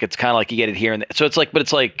 Like it's kind of like you get it here and there. So it's like, but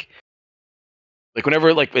it's like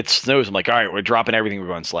whenever like it snows, I'm like, all right, we're dropping everything. We're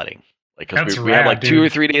going sledding. Like because we have like 2 or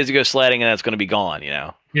 3 days to go sledding, and that's going to be gone. You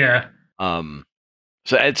know? Yeah.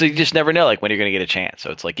 So you just never know like when you're going to get a chance. So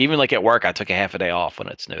it's like even like at work, I took a half a day off when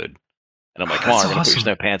it snowed, and I'm like, come on, we're going to put your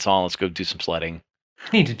snow pants on. Let's go do some sledding.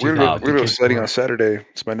 I need to do that. We're going to go sledding on Saturday.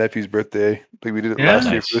 It's my nephew's birthday. Like we did it last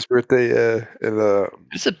year for his birthday. Yeah, and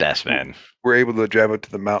it's the best, man. We're able to drive up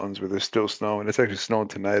to the mountains where there's still snow, and it's actually snowing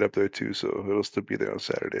tonight up there too. So it'll still be there on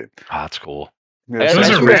Saturday. Oh, that's cool. Yeah, those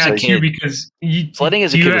are rad too, because sledding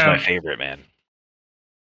as a kid was my favorite, man.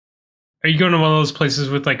 Are you going to one of those places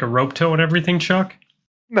with like a rope tow and everything, Chuck?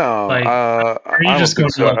 No. Like, are you just going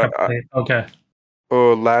to like okay.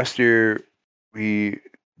 Oh, last year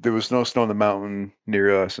there was no snow on the mountain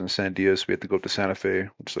near us in San Diego, so we had to go up to Santa Fe,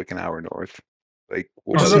 which is like an hour north. Like,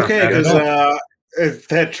 which is okay because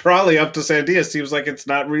that trolley up to San Diego seems like it's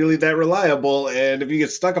not really that reliable, and if you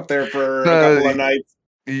get stuck up there for a couple of nights,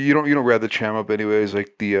 you don't ride the tram up anyways.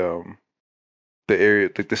 Like the area,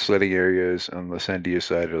 like the sledding areas on the San Diego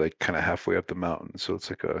side are like kind of halfway up the mountain, so it's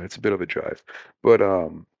like it's a bit of a drive. But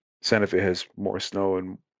Santa Fe has more snow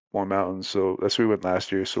and more mountains, so that's where we went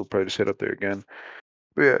last year. So we'll probably just head up there again.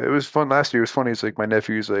 But yeah, it was fun last year. It was funny. It's like my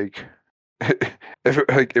nephew's like,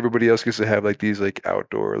 like everybody else gets to have like these like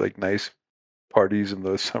outdoor like nice parties in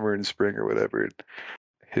the summer and spring or whatever.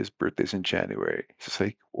 His birthday's in January. It's just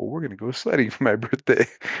like, well, we're gonna go sledding for my birthday.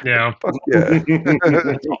 Yeah, fuck yeah,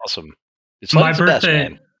 that's awesome. It's my birthday.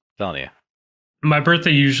 I'm telling you, my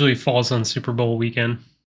birthday usually falls on Super Bowl weekend.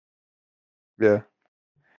 Yeah,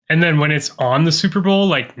 and then when it's on the Super Bowl,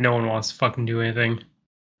 like no one wants to fucking do anything.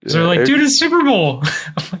 So they're like, Eric, dude, it's Super Bowl.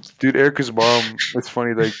 Dude, Erica's mom, it's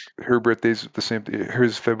funny, like her birthday's the same day.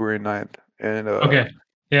 Hers is February 9th. And okay.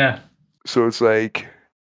 Yeah. So it's like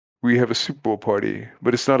we have a Super Bowl party,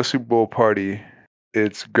 but it's not a Super Bowl party.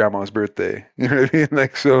 It's grandma's birthday. You know what I mean?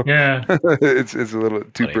 Like so yeah. it's a little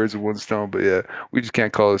two birds with one stone, but yeah, we just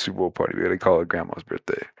can't call it a Super Bowl party. We gotta call it grandma's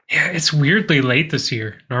birthday. Yeah, it's weirdly late this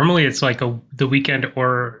year. Normally it's like the weekend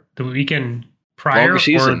or the weekend prior. Longer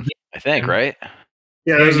season, I think, right?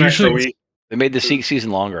 Yeah, there's an extra week. They made the season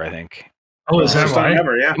longer, I think. Oh, is that why?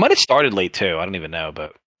 Yeah. It might have started late too. I don't even know,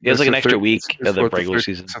 but it was like an extra week of the regular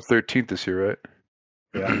season. It's the 13th this year, right?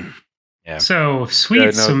 Yeah. Yeah. So sweet. Yeah,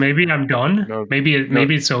 no, so maybe I'm done. No, maybe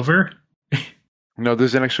it's over. No,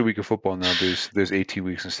 there's an extra week of football now. There's 18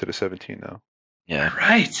 weeks instead of 17 now. Yeah.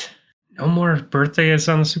 Right. No more birthdays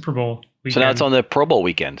on the Super Bowl. So now it's on the Pro Bowl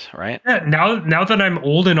weekend, right? Yeah, now that I'm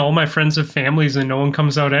old and all my friends have families and no one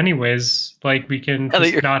comes out anyways, like we can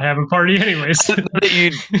just not have a party anyways. That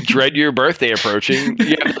you dread your birthday approaching,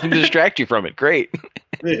 you have nothing to distract you from it. Great.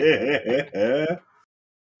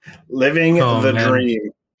 Living the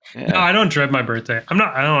dream. Yeah. No, I don't dread my birthday. I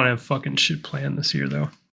don't have fucking shit planned this year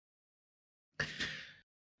though.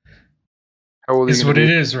 How old is what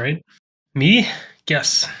it is, right? Me?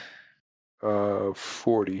 Guess.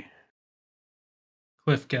 40.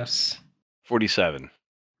 Cliff, guess. 47.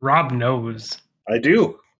 Rob knows. I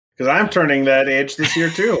do, because I'm turning that age this year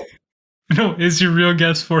too. No, is your real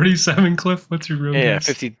guess 47, Cliff? What's your real guess?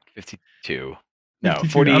 52. No, 52.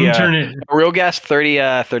 40. I'm turning. Real guess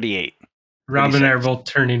 30. 38. Rob and I are both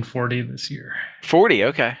turning 40 this year. 40.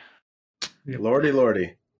 Okay. Yep.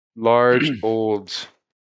 Lordy. Large olds.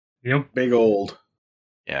 Yep. Big old.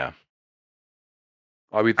 Yeah.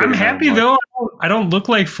 I'm happy though. I don't look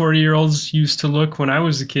like 40-year-olds used to look when I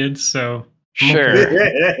was a kid, so sure.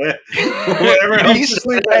 Whatever helps you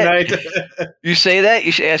sleep at night. You say that,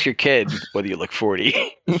 you should ask your kid whether you look 40.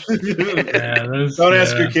 Don't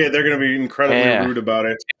ask your kid; they're going to be incredibly rude about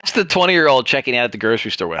it. Ask the 20-year-old checking out at the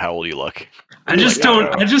grocery store how old you look. I just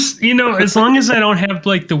as long as I don't have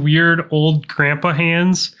like the weird old grandpa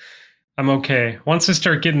hands, I'm okay. Once I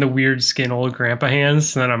start getting the weird skin old grandpa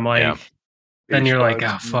hands, then I'm like. Yeah. Then you're like,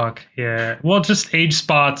 oh, fuck. Yeah. Well, just age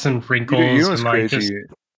spots and wrinkles and like just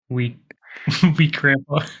weak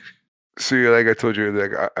grandpa. So, like I told you,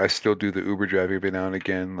 like I still do the Uber driving every now and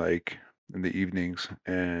again, like in the evenings.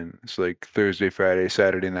 And it's like Thursday, Friday,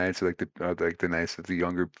 Saturday nights, like the nights that the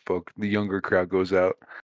younger crowd goes out.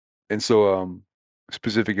 And so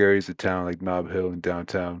specific areas of town, like Nob Hill and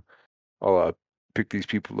downtown, I'll pick these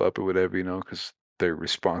people up or whatever, because they're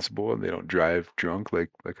responsible and they don't drive drunk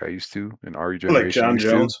like I used to and our generation. Like John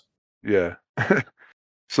Jones. Yeah.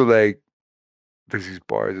 So like there's these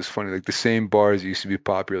bars. It's funny, like the same bars used to be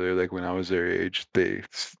popular like when I was their age. They're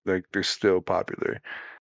still popular.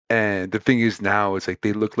 And the thing is now it's like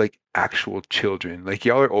they look like actual children. Like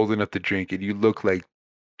y'all are old enough to drink and you look like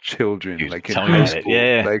children, like in high school.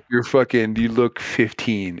 Yeah. Like you look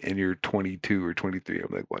 15 and you're 22 or 23.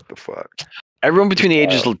 I'm like, what the fuck? Everyone between the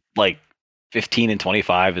ages like 15 and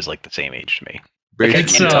 25 is like the same age to me. Like, I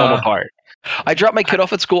can't tell them apart. I drop my kid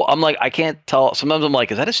off at school. I'm like, I can't tell. Sometimes I'm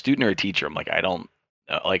like, is that a student or a teacher? I'm like, I don't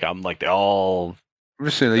know. Like, I'm like, they all. I'm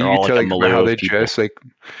just saying, like, you can tell like how they dress. Like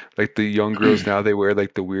the young girls now, they wear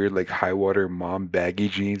like the weird like high water mom baggy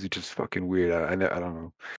jeans, which is fucking weird. I don't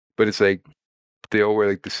know, but it's like they all wear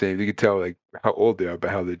like the same. You can tell like how old they are by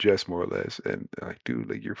how they dress, more or less. And like, dude,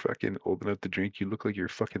 like you're fucking old enough to drink. You look like you're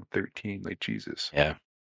fucking 13. Like Jesus. Yeah.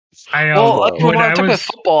 When I talk about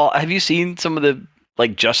football, have you seen some of the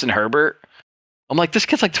like Justin Herbert? I'm like, this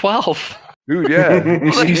kid's like 12. Dude, yeah.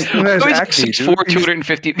 He still has acne, 6'4",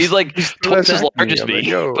 250. He's like twice as large as me,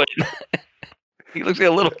 but he looks like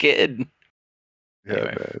a little kid. Yeah,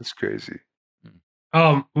 anyway. Man, it's crazy.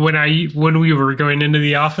 When we were going into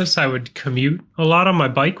the office, I would commute a lot on my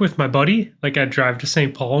bike with my buddy. Like I'd drive to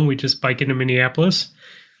St. Paul and we'd just bike into Minneapolis.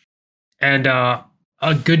 And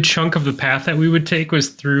a good chunk of the path that we would take was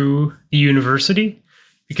through the university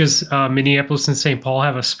because Minneapolis and St. Paul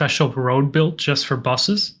have a special road built just for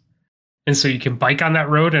buses. And so you can bike on that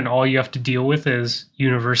road and all you have to deal with is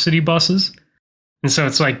university buses. And so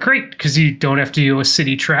it's like great because you don't have to deal with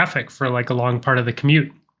city traffic for like a long part of the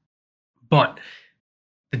commute. But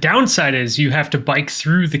the downside is you have to bike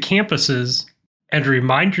through the campuses and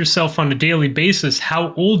remind yourself on a daily basis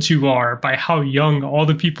how old you are by how young all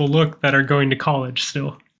the people look that are going to college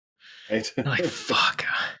still. Right. Like, fuck.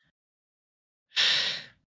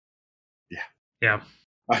 Yeah.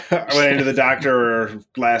 I went into the doctor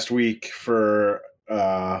last week for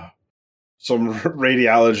some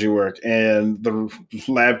radiology work, and the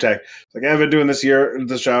lab tech like, I've been doing this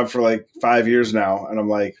job for like 5 years now, and I'm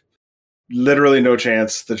like, literally no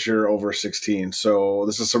chance that you're over 16. So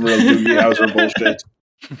this is some real Doogie Howser bullshit.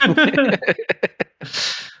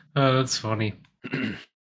 Oh, that's funny.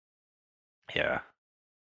 Yeah.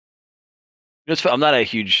 I'm not a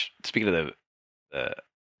huge. Speaking of the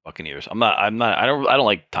Buccaneers, I don't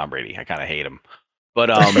like Tom Brady. I kind of hate him. But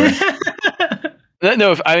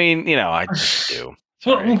no, I mean, I just do.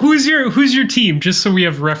 Sorry. Well, who's your team? Just so we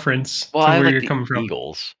have reference to where you're coming from.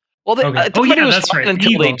 Eagles. Well, it was that's right.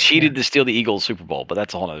 Until Eagles, they cheated to steal the Eagles Super Bowl, but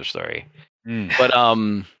that's a whole other story. Mm. But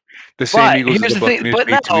the same Eagles. Here's the thing. But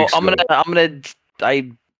no,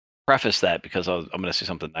 I preface that because I'm gonna say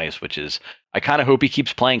something nice, which is I kind of hope he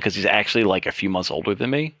keeps playing because he's actually like a few months older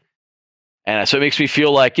than me, and so it makes me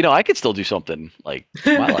feel like I could still do something like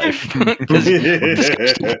in my life because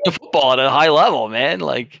football at a high level, man.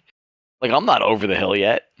 Like Like I'm not over the hill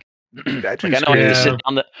yet. Like I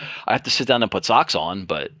know I have to sit down and put socks on,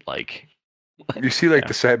 but like you see like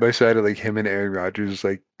the side by side of like him and Aaron Rodgers,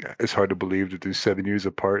 like it's hard to believe that they're 7 years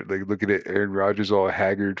apart. Like looking at Aaron Rodgers all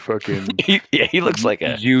haggard, fucking he looks like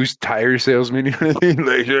a used tire salesman. You know what I mean?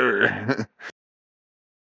 Like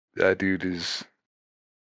that dude is.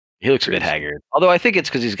 He looks a bit haggard. Although I think it's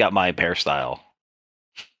because he's got my hairstyle,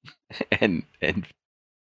 and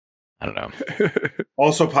I don't know.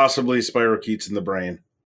 Also, possibly spirochetes in the brain.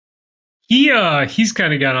 He's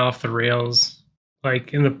kind of gone off the rails,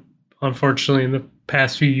 like unfortunately in the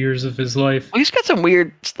past few years of his life. Well, he's got some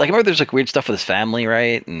weird, like I remember there's like weird stuff with his family,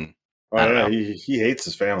 right? And I don't know. He hates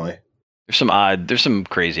his family. There's some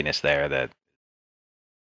craziness there that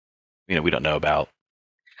we don't know about.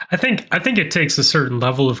 I think it takes a certain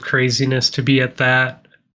level of craziness to be at that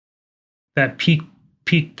peak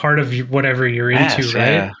part of whatever you're into, right?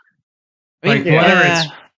 Yeah. I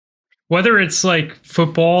mean, whether it's like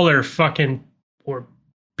football or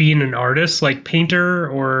being an artist, like painter,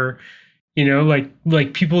 or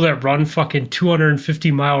like people that run fucking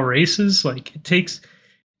 250-mile races, like it takes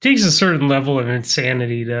a certain level of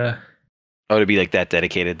insanity to be like that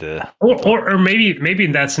dedicated to or maybe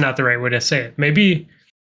that's not the right way to say it.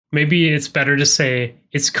 Maybe it's better to say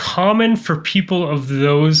it's common for people of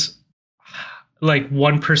those like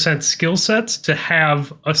 1% skill sets to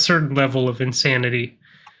have a certain level of insanity.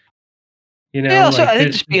 Yeah, also, I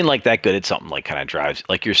think just being like that good at something like kind of drives,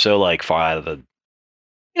 like you're so like far out of the,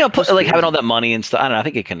 like having all that money and stuff. I don't know. I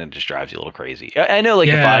think it kind of just drives you a little crazy. I know, like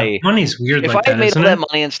money's weird. If I had made all that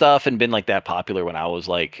money and stuff and been like that popular when I was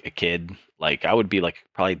like a kid, like I would be like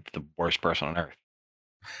probably the worst person on earth.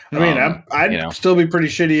 I mean, I'd still be pretty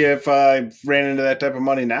shitty if I ran into that type of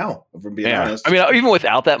money now, if I'm being honest. I mean, even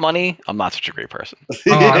without that money, I'm not such a great person.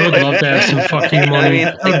 I would love to have some fucking money.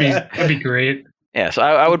 That'd be great. Yeah, so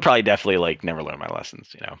I would probably definitely like never learn my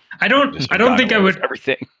lessons. I don't think I would.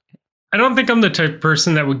 Everything. I don't think I'm the type of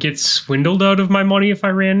person that would get swindled out of my money if I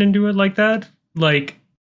ran into it like that. Like,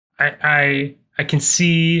 I can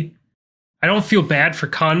see. I don't feel bad for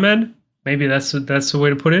con men. Maybe that's the way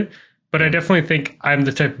to put it. But I definitely think I'm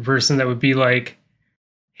the type of person that would be like,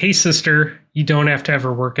 "Hey, sister, you don't have to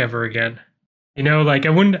ever work ever again." Like I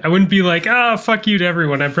wouldn't be like, fuck you to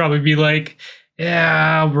everyone. I'd probably be like,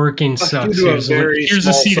 yeah, working sucks. Here's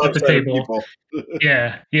a seat at the table.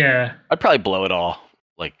 Yeah. I'd probably blow it all.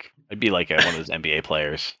 Like I'd be like one of those NBA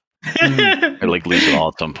players. I'd like lose it all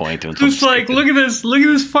at some point. Doing just like, look at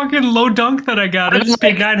this fucking low dunk that I got. I just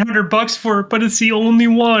paid $900 for it, but it's the only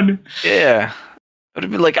one. Yeah. I'd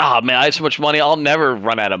be like, man, I have so much money. I'll never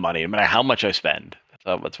run out of money, no matter how much I spend.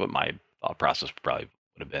 That's what my thought process probably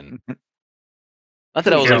would have been. Not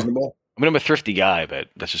that I was. I'm a thrifty guy, but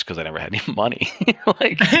that's just because I never had any money.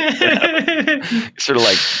 Like, sort of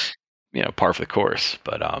like, par for the course.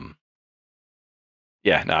 But I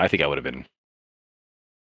think I would have been.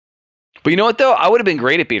 But you know what though? I would have been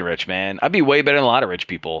great at being rich, man. I'd be way better than a lot of rich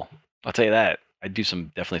people. I'll tell you that. I'd do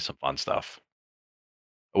definitely some fun stuff.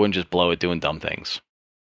 I wouldn't just blow it doing dumb things.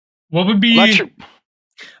 What would be?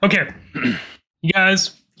 Okay, you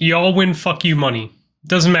guys, you all win fuck you money.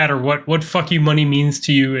 Doesn't matter what fuck you money means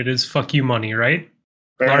to you. It is fuck you money, right?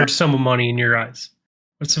 Large sum of money in your eyes.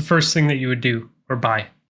 What's the first thing that you would do or buy?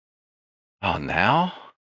 Oh, now?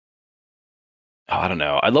 Oh, I don't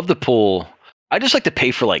know. I love to pull. I just like to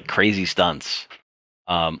pay for like crazy stunts.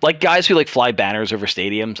 Like guys who like fly banners over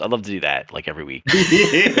stadiums. I'd love to do that like every week.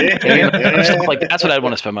 Like that's what I'd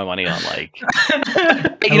want to spend my money on. Like,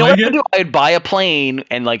 you know what I'd do? I'd buy a plane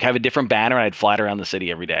and like have a different banner and I'd fly it around the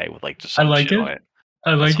city every day with like just some shit on it.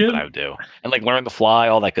 I like it. I would do and like learn to fly,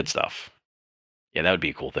 all that good stuff. Yeah, that would be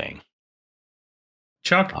a cool thing.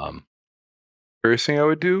 Chuck, first thing I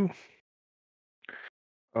would do,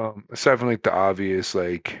 aside from like the obvious,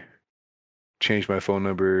 like change my phone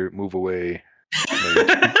number, move away.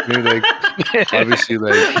 Like obviously,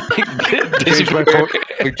 change my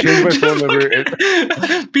phone number.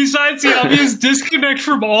 Besides the obvious disconnect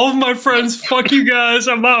from all of my friends, fuck you guys,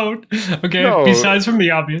 I'm out. Okay. No, besides from the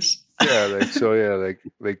obvious. Yeah,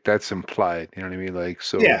 like that's implied. You know what I mean? Like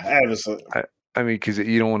so. Yeah, I mean, because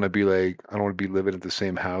you don't want to be like, I don't want to be living at the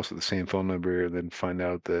same house with the same phone number, and then find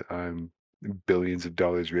out that I'm billions of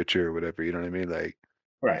dollars richer or whatever. You know what I mean? Like,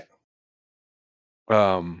 right.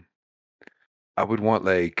 I would want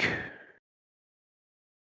like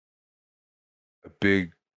a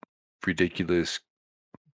big, ridiculous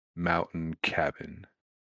mountain cabin.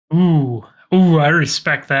 Ooh, I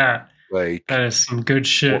respect that. Like that is some good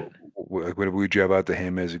shit. Whenever we drive out to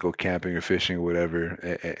Hammers and go camping or fishing or whatever,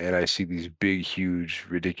 and I see these big, huge,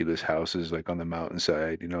 ridiculous houses like on the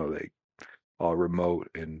mountainside, like all remote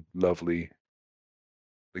and lovely.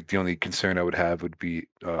 Like the only concern I would have would be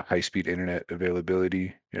high-speed internet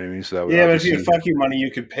availability. You know what I mean? So that would but if you had fuck you money, you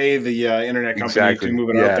could pay the internet company to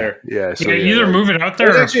move it out there. Yeah, so either move it out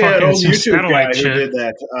there or actually had an old YouTube guy shit. who did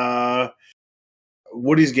that.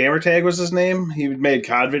 Woody's Gamertag was his name. He made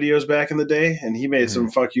COD videos back in the day, and he made some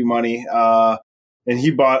fuck you money. And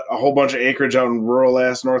he bought a whole bunch of acreage out in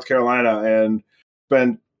rural-ass North Carolina and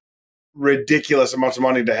spent ridiculous amounts of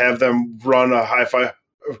money to have them run a hi-fi,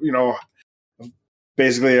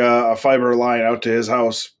 basically a fiber line out to his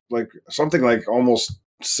house, like something like almost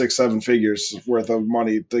 6-7 figures worth of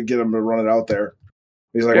money to get him to run it out there.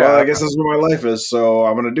 He's like, well, I guess this is what my life is, so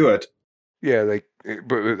I'm going to do it. Yeah,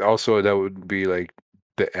 but also that would be like,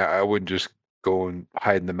 I wouldn't just go and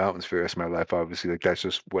hide in the mountains for the rest of my life. Obviously, like that's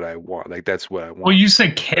just what I want. Like that's what I want. Well, you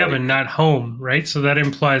said cabin, not home, right? So that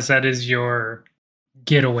implies that is your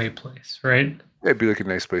getaway place, right? Yeah, it'd be like a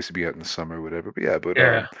nice place to be out in the summer or whatever.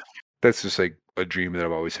 But that's just like a dream that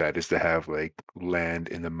I've always had, is to have like land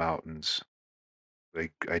in the mountains,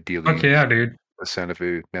 like ideally. Okay, yeah, dude. Santa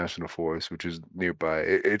Fe National Forest, which is nearby.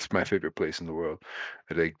 It's my favorite place in the world.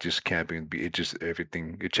 Like just camping, it just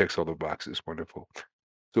everything. It checks all the boxes. Wonderful.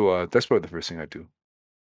 So that's probably the first thing I do.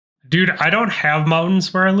 Dude, I don't have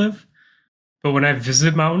mountains where I live, but when I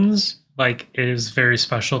visit mountains, like it is very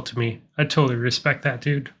special to me. I totally respect that,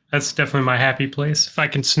 dude. That's definitely my happy place. If I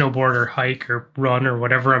can snowboard or hike or run or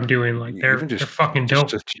whatever I'm doing, like they're fucking dope.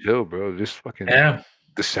 Just chill, bro. Just fucking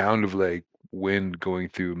the sound of like wind going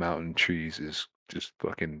through mountain trees is just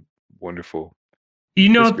fucking wonderful. You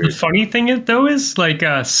know, the funny thing is like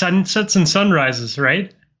sunsets and sunrises,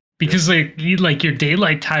 right? Because like your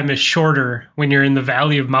daylight time is shorter when you're in the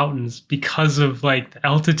valley of mountains because of like the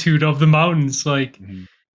altitude of the mountains. Like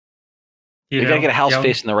you gotta get a house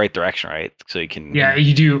facing the right direction, right? So you can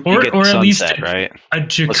you do, or at least right? a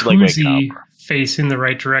jacuzzi facing the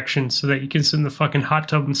right direction so that you can sit in the fucking hot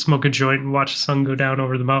tub and smoke a joint and watch the sun go down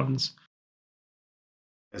over the mountains.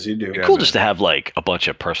 As you do. It'd be cool just to have like a bunch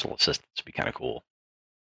of personal assistants. It'd be kind of cool.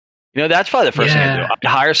 You know, that's probably the first thing I'd do. I'd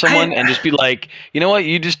hire someone and just be like, you know what,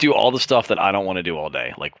 you just do all the stuff that I don't want to do all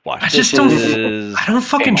day. Like watch dishes. I don't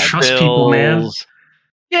fucking trust people, man.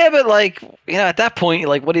 Yeah, but like, at that point,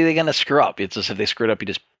 like, what are they gonna screw up? It's just if they screwed up, you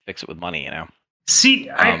just fix it with money, See,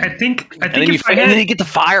 I think and then you get to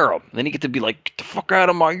fire them. Then you get to be like, get the fuck out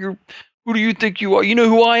of my. Who do you think you are? You know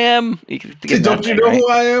who I am? Don't you know who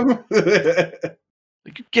I am?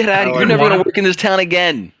 Get out of here. You're never going to work in this town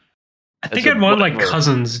again. I think I'd want like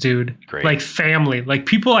cousins, dude. Great. Like family. Like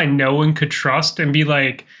people I know and could trust and be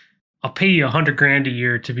like, I'll pay you $100,000 a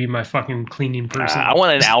year to be my fucking cleaning person. I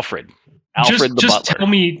want an Alfred. Alfred the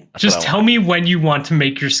butler. Tell me when you want to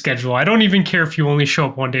make your schedule. I don't even care if you only show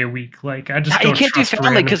up one day a week. Like I just don't you can't trust do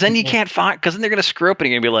family because then you can't find, because then they're going to screw up and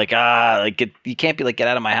you're going to be like, you can't be like, get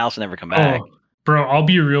out of my house and never come back. Bro, I'll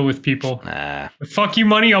be real with people. Nah. Fuck you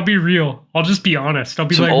money, I'll be real. I'll just be honest. I'll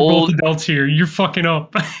be like, both adults here. You're fucking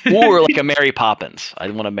up. Or like a Mary Poppins. I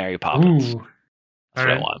want a Mary Poppins. Ooh. That's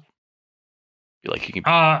what I want. Be like, you can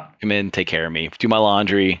come in, take care of me, do my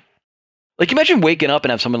laundry. Like imagine waking up and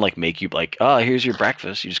have someone like make you like, oh, here's your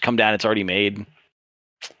breakfast. You just come down, it's already made.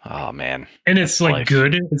 Oh man. And it's like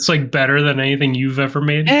good. It's like better than anything you've ever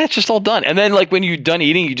made. Yeah, it's just all done. And then like when you're done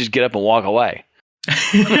eating, you just get up and walk away.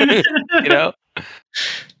 You know?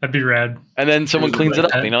 That'd be rad. And then someone cleans it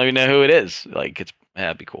up. You don't even know who it is. Like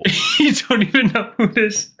that'd be cool. You don't even know who it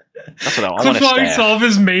is. That's what I want. I want to all of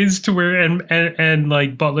his maids to wear and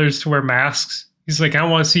like butlers to wear masks. He's like, I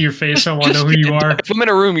want to see your face. I want to know who you are. If I'm in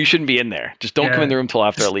a room, you shouldn't be in there. Just don't come in the room till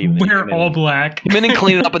after I leave. Wear all black. Come in and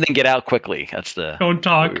clean it up and then get out quickly. That's the don't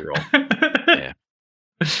talk.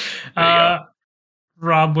 Yeah.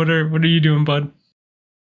 Rob, what are you doing, bud?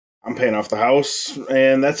 I'm paying off the house,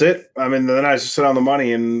 and that's it. I mean, then I just sit on the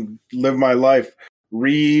money and live my life.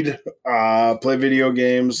 Read, play video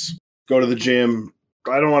games, go to the gym.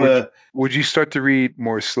 I don't want to... Would you start to read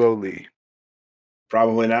more slowly?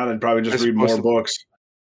 Probably not. I'd probably just read more books.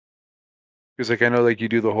 Because like I know like you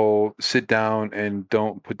do the whole sit down and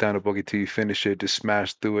don't put down a book until you finish it, just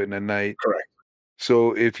smash through it in a night. Correct.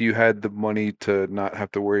 So if you had the money to not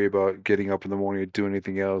have to worry about getting up in the morning or do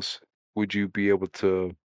anything else, would you be able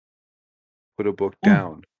to put a book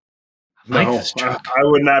down? No, I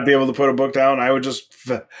would not be able to put a book down. I would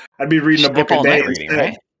I'd be reading a book a day. Reading,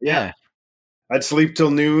 right? Yeah. I'd sleep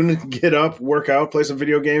till noon, get up, work out, play some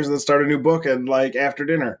video games, and then start a new book at like after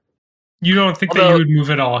dinner. You don't think that you would move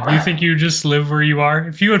at all? You think you just live where you are?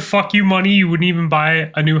 If you had fuck you money, you wouldn't even buy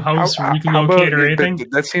a new house or relocate or anything?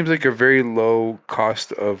 That seems like a very low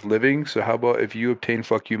cost of living. So how about if you obtain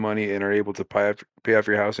fuck you money and are able to pay off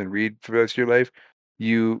your house and read for the rest of your life,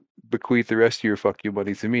 you bequeath the rest of your fuck you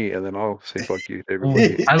money to me, and then I'll say fuck you to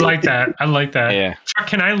everybody. I like that. Yeah. Chuck,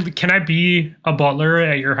 can I be a butler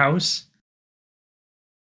at your house?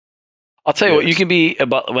 I'll tell you what, you can be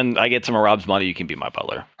when I get some of Rob's money, you can be my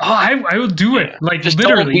butler. Oh, I will do it. Like just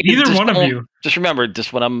literally, either one of you. Just remember,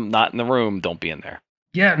 just when I'm not in the room, don't be in there.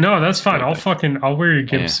 Yeah, no, that's fine. I'll wear your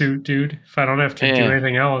gimp suit, dude. If I don't have to do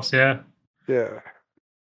anything else, yeah.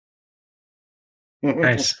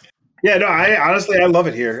 Nice. Yeah, no, I love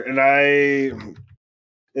it here, and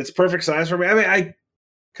it's perfect size for me. I mean,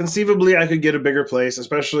 conceivably I could get a bigger place,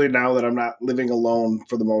 especially now that I'm not living alone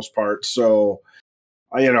for the most part. So,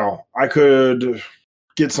 I could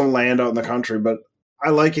get some land out in the country, but I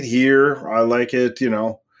like it here. I like it,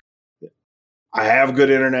 I have good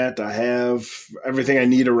internet. I have everything I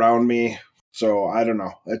need around me. So I don't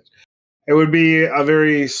know. It would be a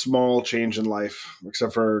very small change in life,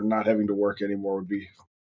 except for not having to work anymore would be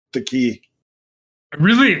the key. I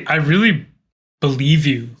really believe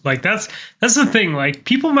you. Like that's the thing. Like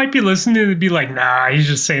people might be listening and be like, nah, he's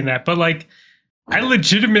just saying that. But like I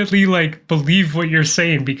legitimately like believe what you're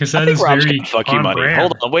saying because that is very fuck you money. Brand.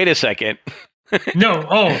 Hold on, wait a second. Rob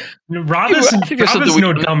is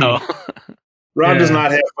no dummy. Rob does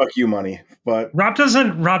not have fuck you money, but Rob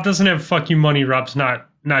doesn't have fuck you money. Rob's not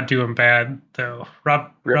doing bad though.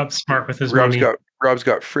 Rob's smart with his money. Rob's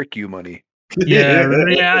got frick you money.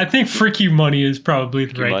 Yeah. I think frick you money is probably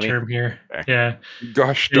the right term here. Yeah.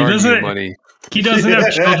 Gosh darn you money. He doesn't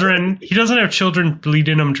have children. He doesn't have children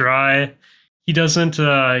bleeding him dry. He doesn't.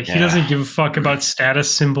 He doesn't give a fuck about status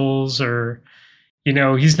symbols or.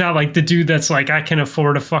 He's not like the dude that's like, I can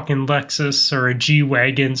afford a fucking Lexus or a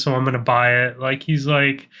G-Wagon, so I'm going to buy it. Like, he's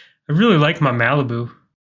like, I really like my Malibu.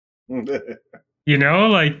 He's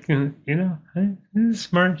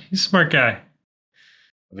smart. He's a smart guy.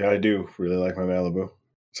 Yeah, I do really like my Malibu.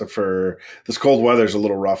 Except for this cold weather's a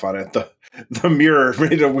little rough on it. The mirror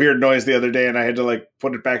made a weird noise the other day, and I had to like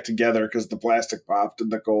put it back together because the plastic popped in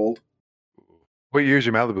the cold. What year's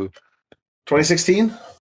your Malibu? 2016.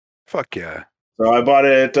 Fuck yeah. So I bought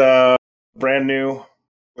it brand new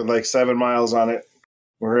with like 7 miles on it.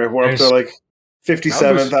 We're up to like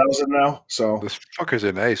 57,000 now. So those fuckers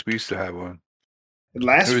are nice. We used to have one. It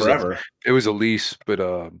lasts forever. It was a lease,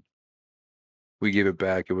 but we gave it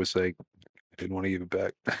back. It was like I didn't want to give it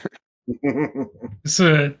back. It's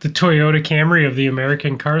the Toyota Camry of the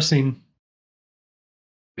American car scene.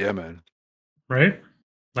 Yeah, man. Right?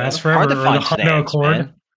 Lasts forever. Hard to find Honda Accord.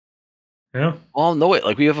 Man. Yeah. Well, no, wait.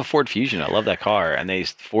 Like we have a Ford Fusion. I love that car, and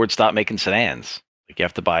Ford stopped making sedans. Like you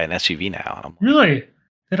have to buy an SUV now. Really?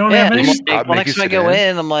 They don't have any. Next time I go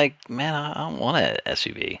in, I'm like, man, I don't want an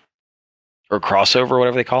SUV or crossover,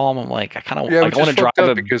 whatever they call them. I'm like, I kind of want to drive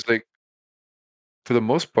it because, like, for the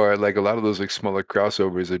most part, like a lot of those like smaller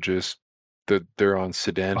crossovers are just they're on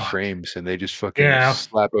sedan frames, and they just fucking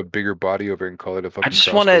slap a bigger body over it and call it a fucking. I just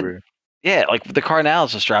crossover. wanted. Yeah, like the car now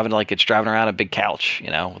is just driving like it's driving around a big couch,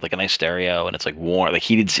 with like a nice stereo, and it's like warm, like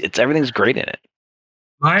heated. It's everything's great in it.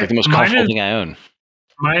 It's like the most comfortable thing I own.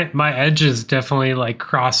 My Edge is definitely like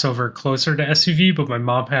crossover closer to SUV, but my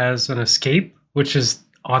mom has an Escape, which is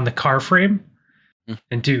on the car frame.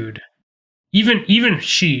 And dude, even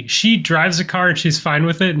she drives a car and she's fine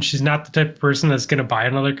with it, and she's not the type of person that's gonna buy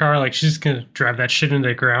another car. Like she's gonna drive that shit into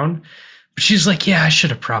the ground. But she's like, yeah, I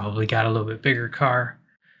should have probably got a little bit bigger car.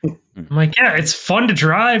 I'm like, yeah, it's fun to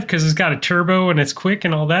drive because it's got a turbo and it's quick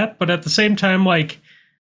and all that. But at the same time, like,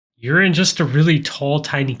 you're in just a really tall,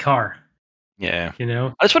 tiny car. Yeah.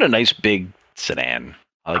 I just want a nice big sedan.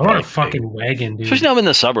 I want a fucking wagon, dude. Especially now I'm in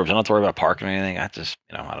the suburbs. I don't have to worry about parking or anything. I just,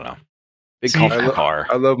 I don't know. Big comfortable car.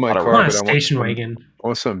 I love my car, but I want a station wagon. I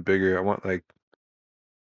want something bigger. I want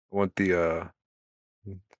the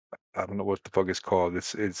I don't know what the fuck it's called.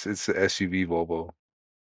 It's the SUV Volvo.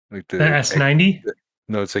 Like the S90?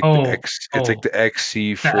 No, it's like the X. It's like the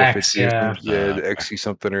XC450. Yeah, the XC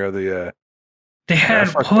something or other. Yeah. They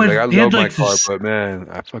had. I love my car, but man,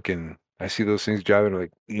 I see those things driving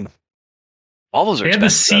like. All those are. They had the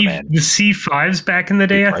C5s back in the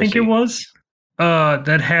day. I think it was.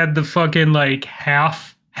 That had the fucking like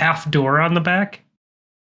half door on the back.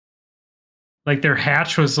 Like their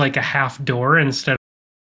hatch was like a half door instead.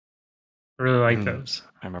 I really like those.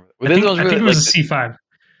 I remember. I think it was a C5.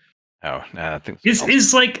 Oh, no, I think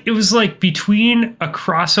it's like it was like between a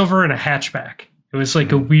crossover and a hatchback. It was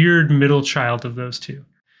like a weird middle child of those two.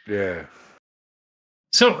 Yeah.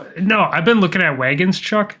 So no, I've been looking at wagons,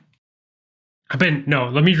 Chuck. Let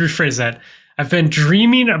me rephrase that. I've been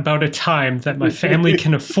dreaming about a time that my family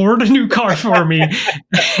can afford a new car for me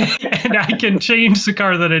and I can change the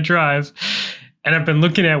car that I drive. And I've been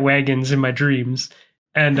looking at wagons in my dreams.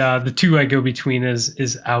 And the two I go between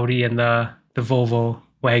is Audi and the Volvo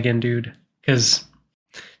wagon, dude. Because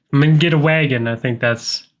I'm gonna get a wagon. I think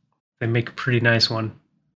they make a pretty nice one.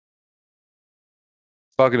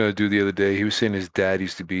 Talking to a dude the other day, he was saying his dad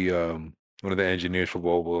used to be one of the engineers for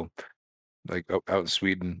Volvo, like out in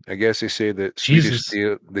Sweden. I guess they say that Swedish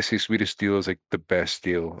steel. They say Swedish steel is like the best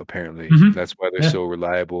steel. Apparently, that's why they're so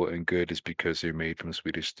reliable and good. Is because they're made from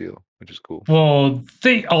Swedish steel, which is cool. Well,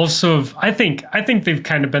 they also, I think they've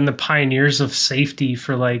kind of been the pioneers of safety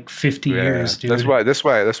for like 50 years, dude. That's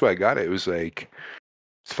why I got it. It was like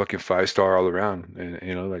it's fucking 5-star all around,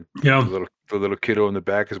 and like the little kiddo in the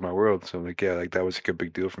back is my world. So I'm like, yeah, like that was like a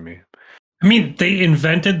big deal for me. I mean, they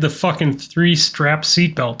invented the fucking 3-strap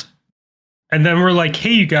seatbelt. And then we're like,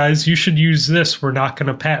 hey, you guys, you should use this. We're not going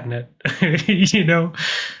to patent it.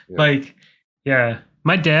 Like, yeah.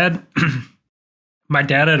 My dad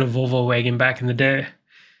had a Volvo wagon back in the day.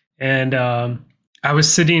 And I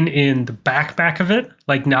was sitting in the back of it,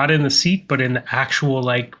 like not in the seat, but in the actual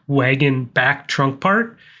like wagon back trunk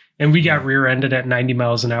part. And we got rear-ended at 90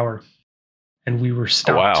 miles an hour. And we were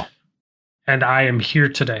stopped. Oh, wow. And I am here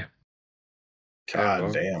today.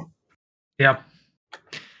 God damn. Yep.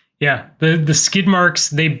 Yeah, the skid marks,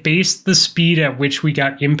 they based the speed at which we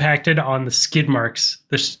got impacted on the skid marks,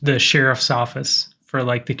 the sheriff's office for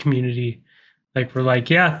like the community. Like we're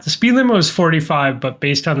like, yeah, the speed limit was 45, but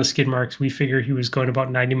based on the skid marks, we figure he was going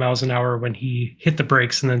about 90 miles an hour when he hit the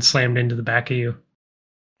brakes and then slammed into the back of you.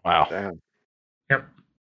 Wow. Damn. Yep.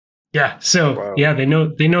 Yeah, so yeah, they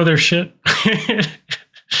know their shit.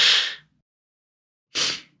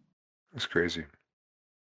 That's crazy.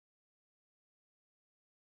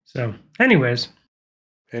 So, anyways.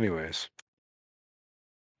 Video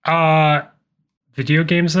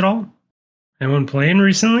games at all? Anyone playing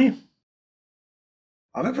recently?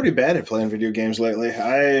 I've been pretty bad at playing video games lately.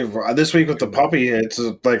 This week with the puppy, it's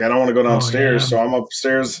like I don't want to go downstairs, so I'm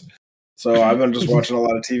upstairs. So I've been just watching a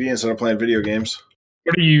lot of TV instead of playing video games.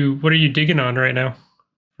 What are you digging on right now?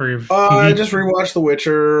 For your I just rewatched The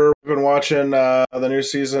Witcher. We've been watching the new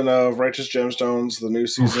season of Righteous Gemstones. The new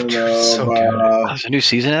season of there's a new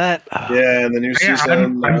season of that. Yeah, and the new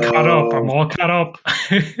season. I'm caught up. I'm all caught up.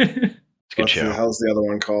 It's a good show. The hell's the other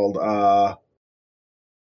one called?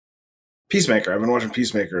 Peacemaker. I've been watching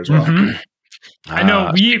Peacemaker as well. Mm-hmm. I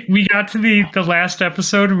know we got to the last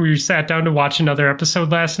episode. We sat down to watch another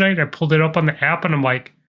episode last night. I pulled it up on the app and I'm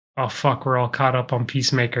like, oh fuck, we're all caught up on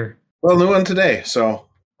Peacemaker. Well, new one today. So.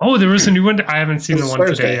 Oh, there was a new one. I haven't seen the one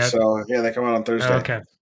Thursday, today yet. So yeah, they come out on Thursday. Okay.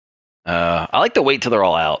 I like to wait till they're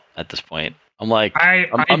all out at this point. I'm like,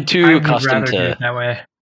 I'm too accustomed to that way.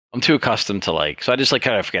 I'm too accustomed to like, so I just like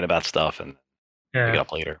kind of forget about stuff and pick it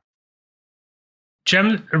up later.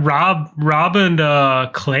 Rob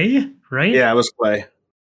and Clay, right? Yeah, it was Clay.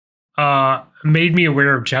 Made me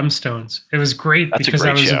aware of Gemstones. It was great because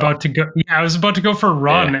I was about to go. Yeah, I was about to go for a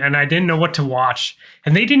run and I didn't know what to watch.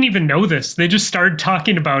 And they didn't even know this. They just started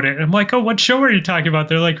talking about it. And I'm like, oh, what show are you talking about?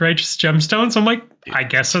 They're like Righteous Gemstones. I'm like, I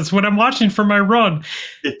guess that's what I'm watching for my run.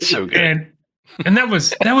 It's so good. And that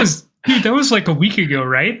was dude, that was like a week ago,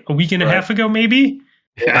 right? A week and a half ago, maybe.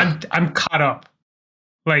 Yeah. I'm caught up.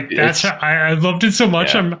 Like that's I loved it so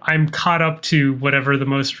much. Yeah. I'm caught up to whatever the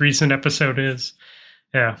most recent episode is.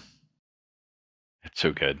 Yeah. It's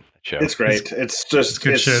so good. Show. It's great. It's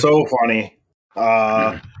so funny.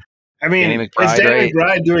 I mean, Danny McBride, it's Danny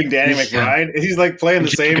McBride doing Danny McBride. He's like playing the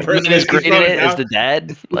same person. Is great in it as the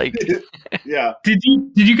dad. Like, yeah. Did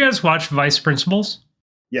you guys watch Vice Principals?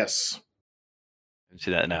 Yes. I didn't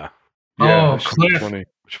see that now. Yeah, Cliff.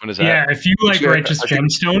 Which one is that? Yeah, if you like Righteous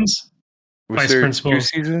Gemstones, Vice Principals. 2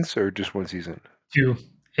 seasons or just 1 season? 2.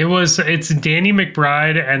 It's Danny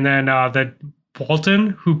McBride and then that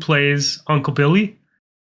Walton who plays Uncle Billy.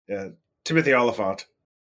 Yeah, Timothy Olyphant.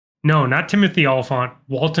 No, not Timothy Olyphant.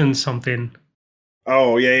 Walton something.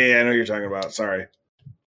 Oh yeah. I know what you're talking about. Sorry.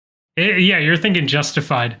 Yeah, you're thinking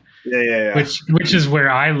Justified. Yeah. Which is where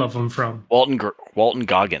I love him from. Walton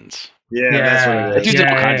Goggins. Yeah, that's what it is. He's in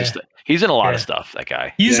all kinds of stuff. He's in a lot of stuff. That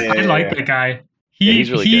guy. I like that guy. He's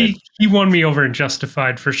really good. He won me over in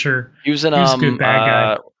Justified for sure. He was in a good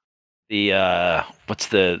bad guy. The what's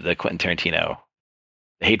the Quentin Tarantino?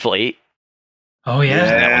 The Hateful Eight. Oh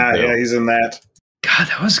yeah. Yeah, he's in that. God,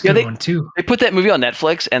 that was a good one too. They put that movie on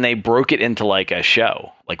Netflix and they broke it into like a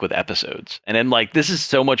show, like with episodes. And then like this is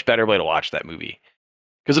so much better way to watch that movie.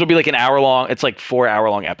 Because it'll be like an hour long. It's like 4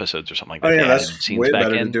 hour-long episodes or something like that. Oh yeah, that's way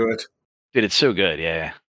better to do it. Dude, it's so good.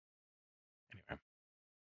 Yeah.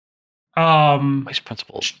 Vice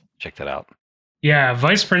Principals. Check that out. Yeah,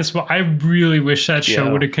 Vice Principal. I really wish that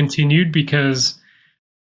show would have continued because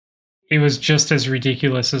it was just as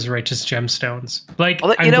ridiculous as Righteous Gemstones. Like,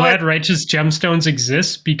 Well, I'm glad Righteous Gemstones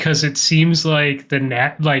exists because it seems like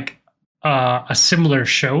a similar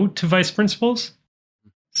show to Vice Principals.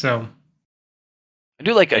 So I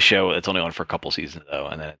do like a show that's only on for a couple seasons though,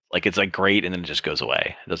 and then it's like great, and then it just goes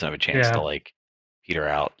away. It doesn't have a chance to like peter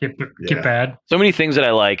out. Get bad. So many things that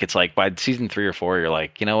I like. It's like by season 3 or 4, you're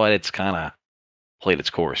like, you know what? It's kind of played its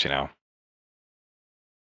course, you know.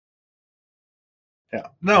 Yeah.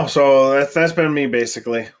 No. So that's been me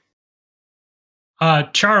basically.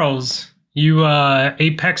 Charles, you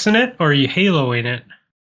Apexing it or are you Haloing it?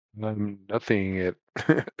 I'm nothing yet.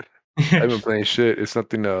 I haven't been playing shit. It's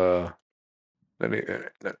nothing. Not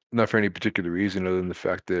for any particular reason other than the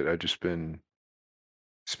fact that I've just been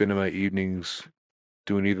spending my evenings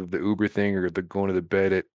doing either the Uber thing or the going to the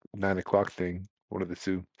bed at 9 o'clock thing, one of the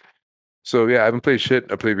two. So yeah, I haven't played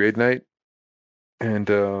shit. I played Raid Night, and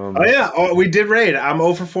we did Raid. I'm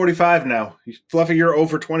 0 for 45 now. Fluffy, you're 0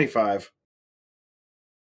 for 25.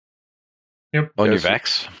 Yep. On your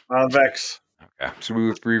Vex? On Vex. Okay. So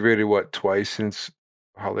we've re-rated twice since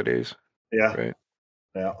holidays. Yeah. Right.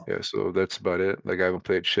 Yeah. Yeah. So that's about it. Like I haven't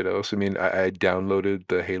played shit else. I mean, I downloaded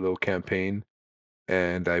the Halo campaign,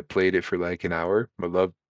 and I played it for like an hour. I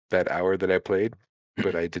loved that hour that I played,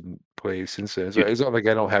 but I didn't play since then. So it's not like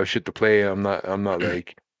I don't have shit to play. I'm not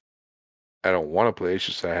like I don't want to play. It's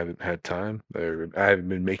just I haven't had time, or I haven't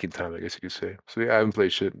been making time, I guess you could say. So yeah, I haven't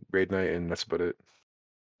played shit Raid Night, and that's about it.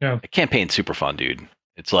 Yeah. The campaign's super fun, dude.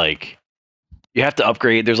 It's like you have to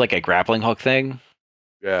upgrade. There's like a grappling hook thing.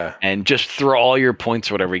 Yeah. And just throw all your points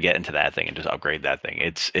or whatever you get into that thing and just upgrade that thing.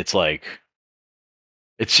 It's like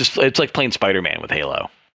playing Spider-Man with Halo.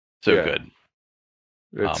 So good.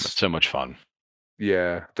 It's so much fun.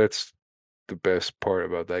 Yeah, that's the best part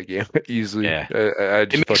about that game. Easily. Yeah. I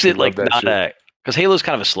just it makes it like not shit. because Halo's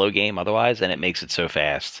kind of a slow game otherwise, and it makes it so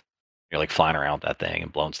fast. You're like flying around that thing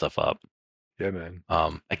and blowing stuff up. Yeah, man.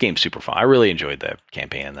 That game's super fun. I really enjoyed the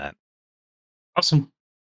campaign in that. Awesome.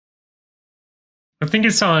 I think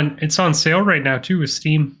it's on sale right now too with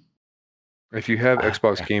Steam. If you have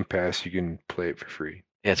Xbox Game Pass, you can play it for free.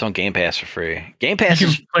 Yeah, it's on Game Pass for free. Game Pass you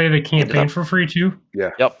can play the campaign for free too?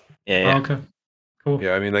 Yeah. Yep. Yeah. Oh, okay. Cool.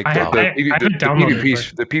 Yeah, I mean, like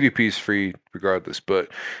the PvP is free regardless,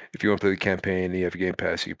 but if you want to play the campaign and you have a Game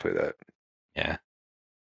Pass, you can play that. Yeah.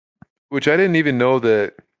 Which I didn't even know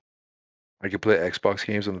that I could play Xbox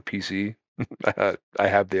games on the PC. I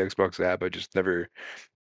have the Xbox app. I just never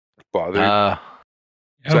bothered.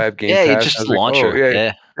 So I have Game Pass. Yeah, you just launcher.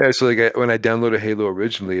 Yeah. So like when I downloaded Halo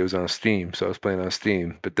originally, it was on Steam, so I was playing on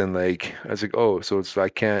Steam. But then like I was like, so it's I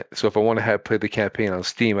can't. So if I want to play the campaign on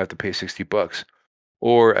Steam, I have to pay $60,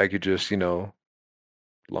 or I could just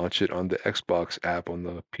launch it on the Xbox app on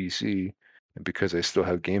the PC. And because I still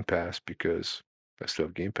have Game Pass, I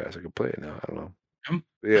can play it now. I don't know.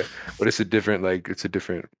 Yeah, but it's a different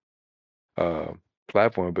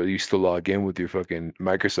platform, but you still log in with your fucking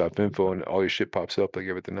Microsoft info and all your shit pops up like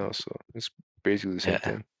everything else. So it's basically the same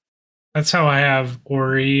thing. That's how I have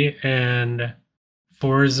Ori and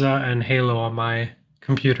Forza and Halo on my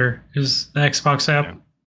computer, is the Xbox app. Yeah.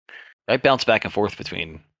 I bounce back and forth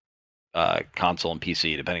between console and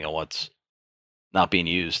PC depending on what's not being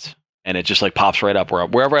used. And it just like pops right up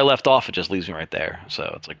wherever I left off, it just leaves me right there.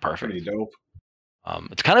 So it's like perfect. Pretty dope.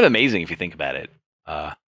 It's kind of amazing if you think about it.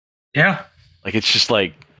 Yeah. Like it's just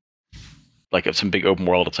like some big open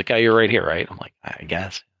world. It's like, oh, you're right here, right? I'm like, I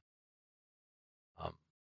guess. A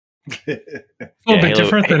little bit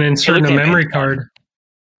different than inserting a memory card.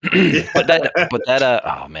 but that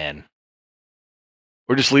oh man,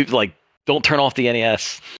 or just leave don't turn off the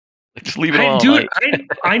NES. Like, just leave it on. Dude,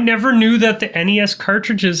 I never knew that the NES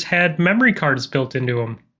cartridges had memory cards built into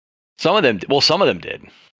them. Some of them did.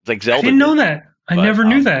 Like Zelda. I didn't know that. I never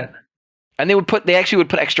knew that. And they actually would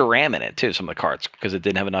put extra RAM in it too, some of the cards, because it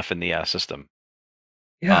didn't have enough in the system.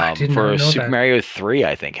 Yeah, I didn't know Super that. Mario 3,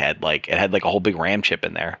 I think had a whole big RAM chip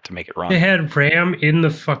in there to make it run. They had RAM in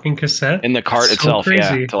the fucking cassette. In the cart itself, crazy.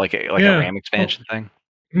 yeah, to a RAM expansion thing.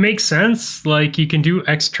 It makes sense. Like you can do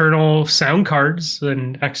external sound cards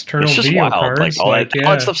and external it's just video wild. cards. Like all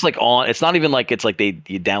that stuff's like on. It's not even like it's like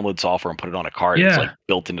you download software and put it on a card. Yeah. It's like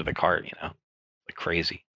built into the card. Like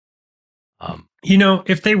crazy.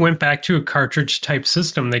 If they went back to a cartridge type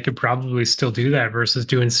system, they could probably still do that versus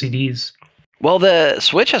doing CDs. Well, the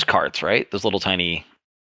Switch has carts, right? Those little tiny.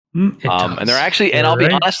 And they're actually, and I'll be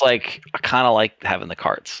honest, like I kind of like having the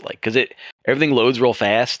carts, like because everything loads real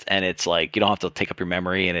fast, and it's like you don't have to take up your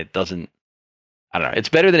memory, and it doesn't. I don't know. It's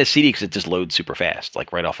better than a CD because it just loads super fast,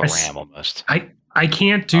 like right off a RAM almost. I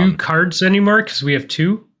can't do cards anymore because we have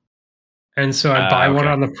two, And so I buy one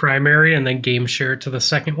on the primary and then game share it to the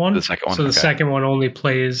second one. The second one. So the second one only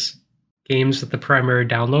plays games that the primary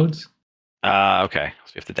downloads. Okay.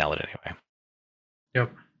 So you have to download it anyway.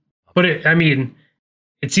 Yep. But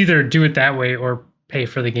it's either do it that way or pay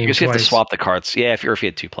for the game twice. You have to swap the cards. Yeah, if you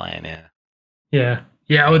had 2 playing, yeah. Yeah.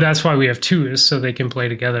 Yeah, oh, that's why we have 2 is so they can play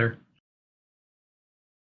together.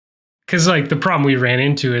 Because like the problem we ran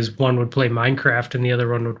into is one would play Minecraft and the other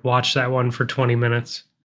one would watch that one for 20 minutes.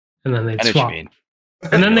 And then they'd swap.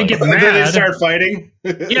 And then they get mad. Then they start fighting.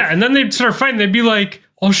 Yeah, and then they'd start fighting. They'd be like,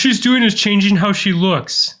 all she's doing is changing how she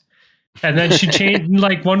looks. And then she changed,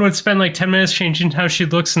 like, one would spend like 10 minutes changing how she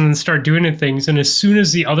looks and then start doing things. And as soon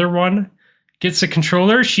as the other one gets a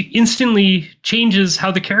controller, she instantly changes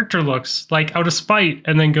how the character looks, like out of spite,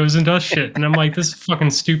 and then goes and does shit. And I'm like, this is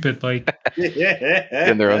fucking stupid. Like,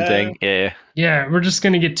 in their own thing. Yeah. Yeah, we're just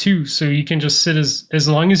going to get 2. So you can just sit as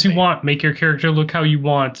long as you want, make your character look how you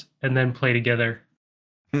want, and then play together.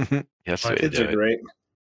 Yes, kids are great.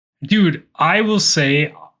 Dude, I will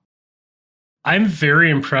say I'm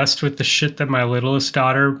very impressed with the shit that my littlest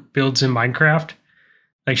daughter builds in Minecraft.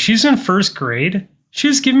 Like, she's in 1st grade. She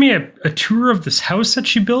was giving me a tour of this house that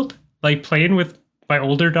she built, like playing with my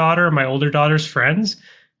older daughter and my older daughter's friends.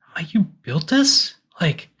 I'm like, you built this?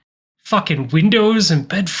 Like, fucking windows and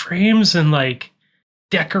bed frames and like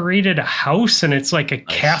decorated a house and it's like a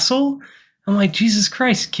castle? I'm like, Jesus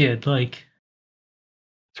Christ, kid. Like,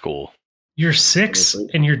 it's cool. You're 6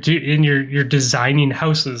 and you're designing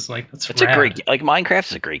houses. Like, it's rad. A great, like, Minecraft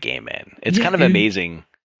is a great game, man. It's kind of amazing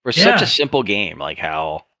for such a simple game. Like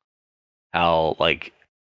how like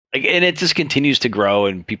and it just continues to grow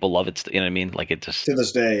and people love it. You know what I mean? Like, it just to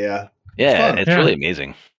this day, yeah. Yeah, it's really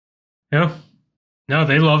amazing. Yeah. No,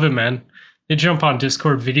 they love it, man. They jump on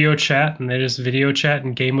Discord video chat and they just video chat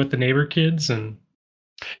and game with the neighbor kids and.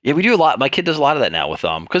 Yeah, we do a lot. My kid does a lot of that now with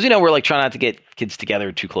because we're like trying not to get kids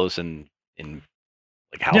together too close in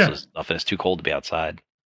like houses and stuff, and it's too cold to be outside.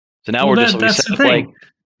 So now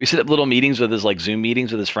we set up little meetings with his like Zoom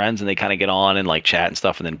meetings with his friends, and they kind of get on and like chat and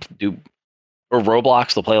stuff, and then or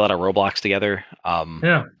Roblox. They'll play a lot of Roblox together.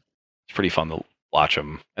 It's pretty fun to watch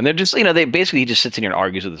them, and they're just he just sits in here and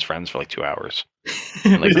argues with his friends for like 2 hours,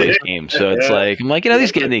 and like plays games. So it's like I'm like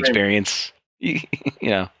these getting the experience,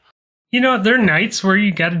 there are nights where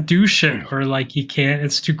you got to do shit or like you can't,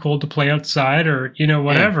 it's too cold to play outside or,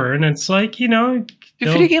 whatever. Yeah. And it's like,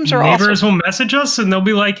 video games are neighbors awesome. will message us and they'll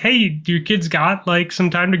be like, hey, your kids got like some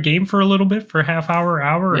time to game for a little bit for a half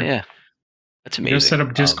hour. Yeah. That's amazing. Set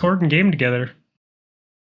up Discord and game together.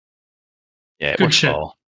 Yeah. It works shit.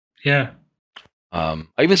 Well. Yeah. I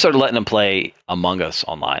even started letting them play Among Us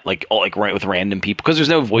online, like right with random people because there's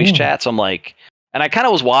no voice chat. So I'm like, and I kind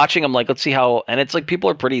of was watching. I'm like, let's see how. And it's like people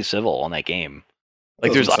are pretty civil on that game.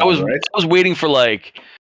 Like I was waiting for like,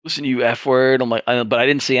 listen, you F word. I'm like, but I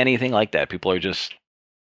didn't see anything like that. People are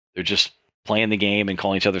they're just playing the game and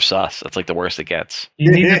calling each other sus. That's like the worst it gets.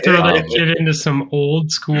 You need to throw that kid into some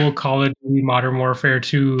old school Call of Duty Modern Warfare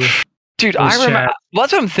 2. Dude, I remember.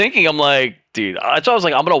 That's what I'm thinking. I'm like, dude. That's why I was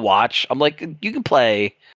like, I'm gonna watch. I'm like, you can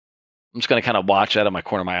play. I'm just gonna kind of watch out of my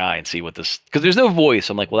corner of my eye and see what this, because there's no voice.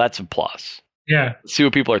 I'm like, well, that's a plus. Yeah. See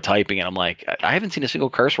what people are typing, and I'm like, I haven't seen a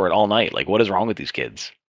single curse word all night. Like, what is wrong with these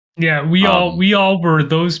kids? Yeah, we all were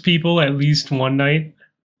those people at least one night,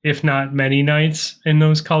 if not many nights, in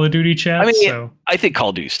those Call of Duty chats. I mean, I think Call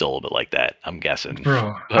of Duty's still a little bit like that. I'm guessing,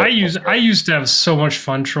 bro. I used to have so much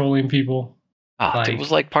fun trolling people. It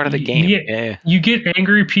was like part of the game. You get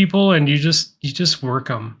angry people, and you just work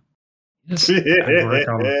them. Work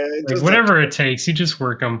them. Like, whatever it takes, you just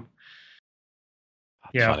work them.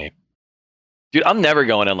 That's funny. Dude, I'm never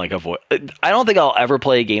going in like a voice. I don't think I'll ever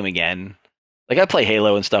play a game again. Like, I play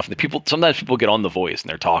Halo and stuff, and sometimes people get on the voice and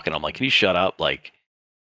they're talking. I'm like, can you shut up? Like,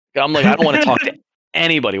 I'm like, I don't want to talk to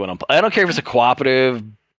anybody when I don't care if it's a cooperative,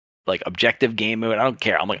 like, objective game mode. I don't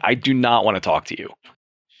care. I'm like, I do not want to talk to you.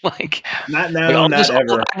 Like, not now, not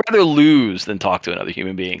ever. I'd rather lose than talk to another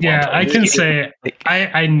human being. Yeah, I can say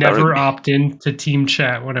I never opt in to team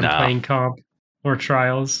chat when I'm playing comp or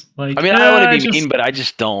trials. Like, I mean, I don't want to be mean, but I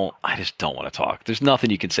just don't want to talk. There's nothing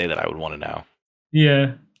you can say that I would want to know.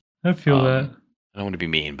 Yeah, I feel that. I don't want to be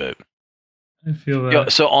mean, but I feel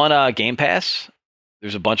that. So on Game Pass,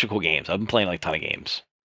 there's a bunch of cool games. I've been playing like a ton of games.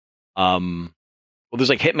 Well, there's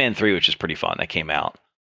like Hitman 3, which is pretty fun. That came out.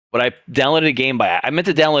 But I downloaded a game I meant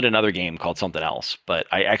to download another game called something else, but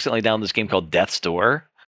I accidentally downloaded this game called Death's Door.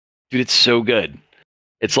 Dude, it's so good.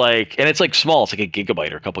 It's like small. It's like a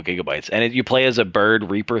gigabyte or a couple gigabytes. And you play as a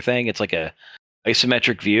bird reaper thing. It's like a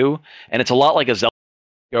isometric view. And it's a lot like a Zelda.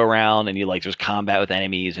 You go around and there's combat with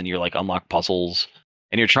enemies and you're like unlock puzzles.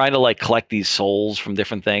 And you're trying to like collect these souls from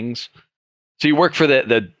different things. So you work for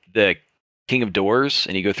the King of Doors,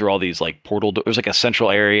 and you go through all these like portal. There's like a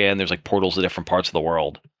central area, and there's like portals to different parts of the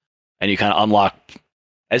world, and you kind of unlock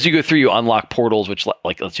as you go through. You unlock portals, which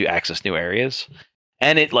like lets you access new areas,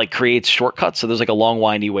 and it like creates shortcuts. So there's like a long,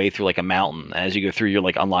 windy way through like a mountain, and as you go through, you're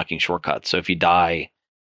like unlocking shortcuts. So if you die,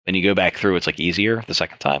 and you go back through, it's like easier the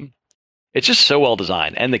second time. It's just so well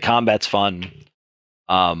designed, and the combat's fun.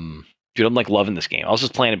 Dude, I'm like loving this game. I was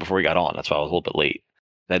just playing it before we got on. That's why I was a little bit late.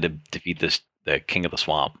 I had to defeat the King of the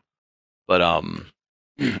Swamp. But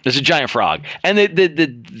there's a giant frog, and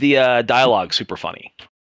the dialogue's super funny.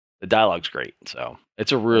 The dialogue's great, so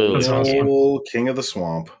it's a really awesome. King of the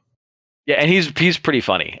Swamp. Yeah, and he's pretty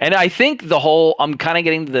funny. And I think the whole I'm kind of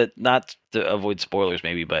getting to not to avoid spoilers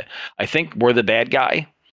maybe, but I think we're the bad guy.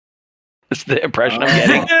 That's the impression I'm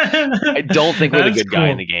getting. I don't think we're the good guy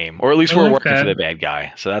in the game, or at least we're working for the bad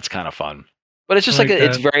guy. So that's kind of fun. But it's just like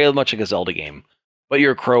it's very much like a Zelda game, but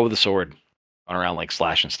you're a crow with a sword, going around like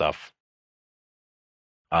slashing stuff,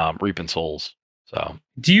 reaping souls. So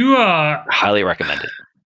do you highly recommend it?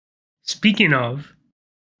 Speaking of,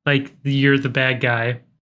 like you're the bad guy.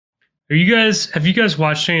 Have you guys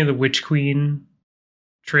watched any of the Witch Queen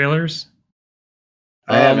trailers?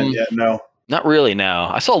 I haven't yet. No. Not really, no.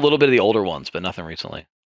 I saw a little bit of the older ones, but nothing recently.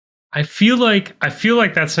 I feel like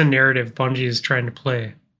that's a narrative Bungie is trying to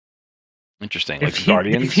play. Interesting. Like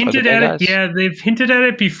Guardians? They've hinted at it. Yeah, they've hinted at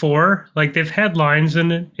it before. Like they've had lines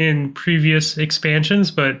in it in previous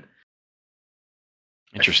expansions, but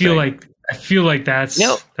interesting. I feel like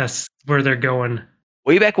that's where they're going.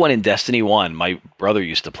 Way back when in Destiny 1, my brother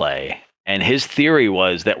used to play, and his theory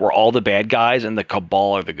was that we're all the bad guys and the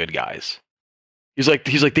Cabal are the good guys. He's like,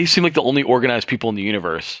 they seem like the only organized people in the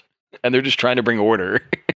universe, and they're just trying to bring order.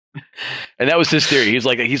 And that was his theory. He's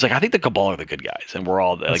like, I think the Cabal are the good guys, and we're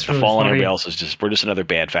all like the Fallen. Everybody else is we're just another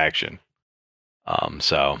bad faction.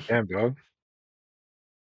 So damn, dog.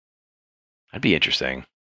 That'd be interesting.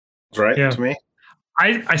 Right to me.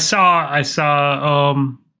 I saw.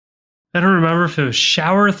 I don't remember if it was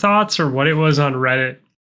Shower Thoughts or what it was on Reddit,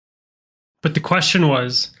 but the question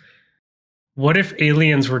was, what if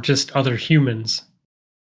aliens were just other humans?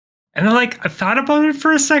 And I thought about it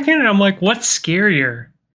for a second, and I'm like, what's scarier?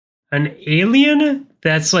 An alien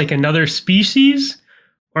that's like another species,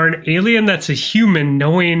 or an alien that's a human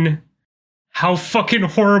knowing how fucking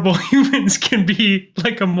horrible humans can be,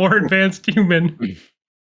 like a more advanced human?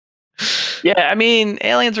 Yeah, I mean,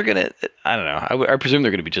 aliens are gonna, I don't know. I presume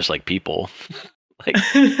they're gonna be just like people. Like,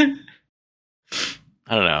 I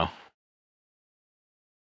don't know.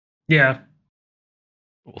 Yeah.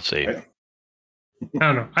 We'll see. I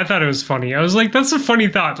don't know. I thought it was funny. I was like, that's a funny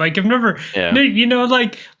thought. Like, I've never, you know,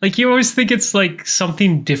 like you always think it's like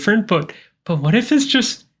something different, but what if it's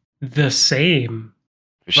just the same?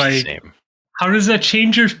 It's like, the same. How does that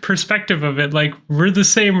change your perspective of it? Like, we're the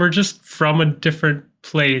same. We're just from a different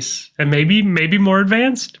place, and maybe more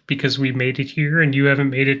advanced because we made it here and you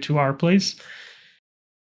haven't made it to our place.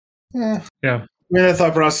 Yeah. I mean, that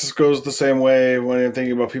thought process goes the same way when you're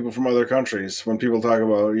thinking about people from other countries. When people talk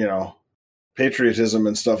about, you know, patriotism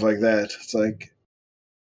and stuff like that, it's like,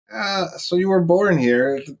 so you were born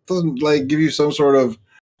here. It doesn't like give you some sort of.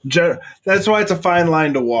 That's why it's a fine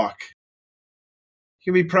line to walk.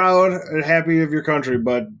 You can be proud and happy of your country,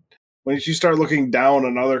 but when you start looking down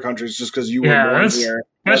on other countries just because you were born here,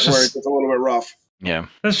 that's where it gets a little bit rough. Yeah,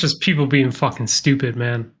 that's just people being fucking stupid,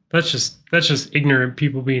 man. That's just ignorant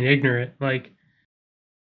people being ignorant. Like,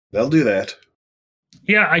 they'll do that.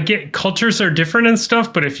 Yeah, I get cultures are different and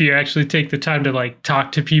stuff, but if you actually take the time to like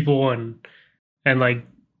talk to people and like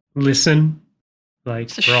listen, like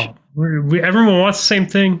everyone wants the same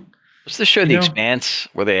thing. What's the show, The Expanse,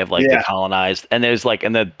 where they have like the colonized, and there's like,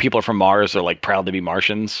 and the people are from Mars are like proud to be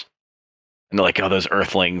Martians, and they're like, oh, those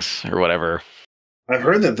Earthlings or whatever. I've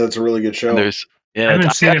heard that that's a really good show.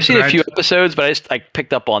 I've seen a few episodes, but I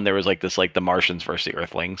picked up on there was like this, like the Martians versus the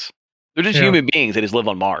Earthlings. They're just human beings. They just live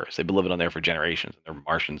on Mars. They've been living on there for generations. They're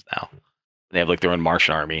Martians now. And they have like their own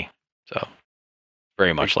Martian army. So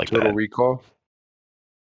very much like Total that. Recall.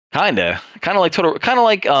 Kind of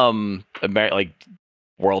like like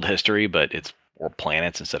world history, but it's more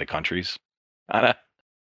planets instead of countries. I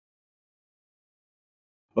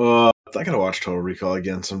gotta watch Total Recall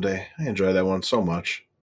again someday. I enjoy that one so much.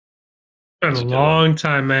 It's been a long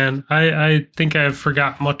time, man. I think I've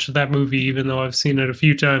forgot much of that movie, even though I've seen it a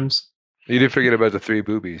few times. You didn't forget about the three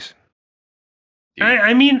boobies.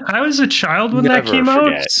 I mean, I was a child when that came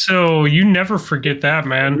out, so you never forget that,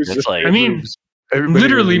 man. It's like, I mean,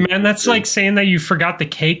 literally, man, that's like saying that you forgot the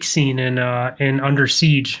cake scene in Under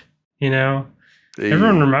Siege, you know?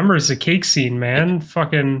 Everyone remembers the cake scene, man.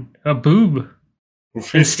 Fucking a boob.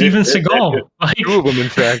 and Steven Seagal. Like, 2 of them, in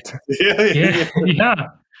fact. yeah.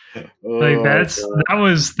 Like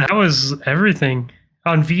that was everything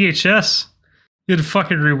on VHS. You had to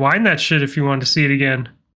fucking rewind that shit if you wanted to see it again.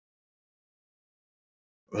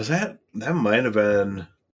 Was that might have been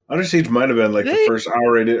Under Siege? Might have been like the first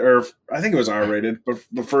R-rated, or I think it was R-rated, but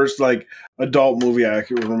the first like adult movie I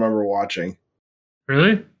can remember watching.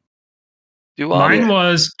 Really? Mine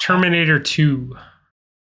was Terminator 2.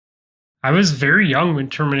 I was very young when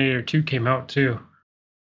Terminator 2 came out too.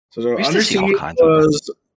 So Under Siege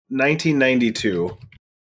was 1992.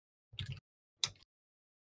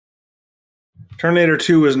 Terminator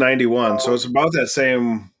 2 was 91, so it's about that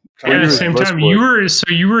same time. Yeah, the same time. You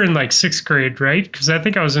were in like 6th grade, right? Because I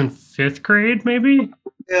think I was in 5th grade, maybe.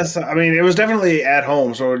 Yes, I mean it was definitely at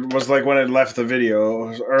home, so it was like when it left the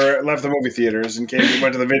video or left the movie theaters and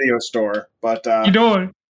went to the video store. But you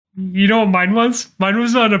know what mine was? Mine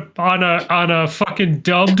was on a fucking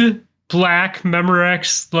dubbed black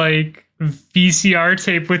Memorex like VCR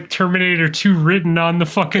tape with Terminator 2 written on the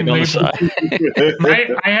fucking label.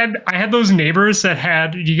 I had those neighbors that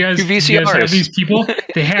had you guys have these people.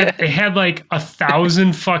 They had like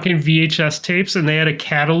 1,000 fucking VHS tapes, and they had a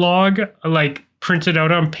catalog like printed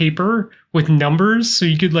out on paper with numbers, so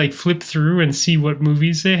you could like flip through and see what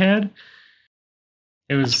movies they had.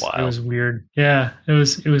 It was weird. Yeah, it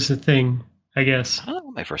was a thing, I guess. I don't know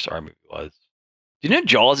what my first horror movie was. Do you know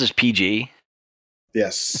Jaws is PG?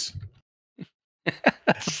 Yes.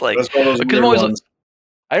 It's like because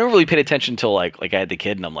I don't really pay attention until like I had the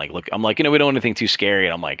kid, and I'm like, we don't want anything too scary,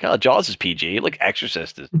 and I'm like, oh, Jaws is PG. Like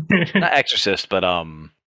Exorcist is not Exorcist, but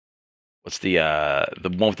what's the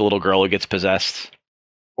one with the little girl who gets possessed?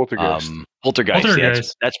 Poltergeist. Poltergeist. Yeah,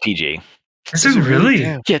 that's PG. Is it really?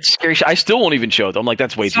 Yeah, it's scary. I still won't even show it. I'm like,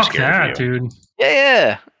 that's way too scary for you, dude.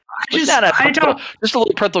 Yeah. Just a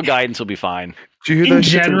little parental guidance will be fine. Do you hear that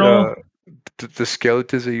general? The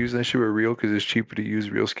skeletons they use in that shit were real because it's cheaper to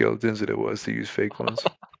use real skeletons than it was to use fake ones.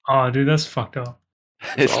 Oh, dude, that's fucked up.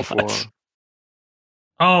 It's awful.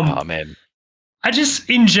 Oh man.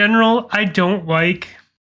 In general, I don't like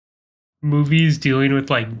movies dealing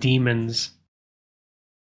with like demons.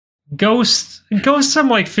 Ghosts, I'm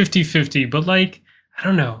like 50-50, but like, I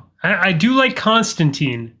don't know. I do like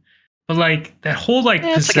Constantine, but like that whole like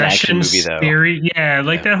possession like scary,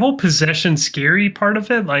 that whole possession scary part of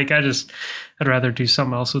it, like I'd rather do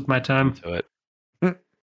something else with my time. Do it.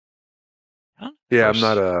 Yeah, I'm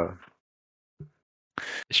not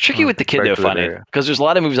It's tricky with the kid though, finding because there's a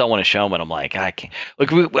lot of movies I want to show him, and I'm like, I can't.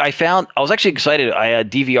 Look, I was actually excited. I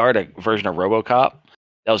DVR'd a version of RoboCop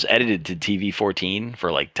that was edited to TV 14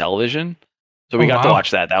 for like television, so we got to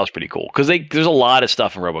watch that. That was pretty cool because there's a lot of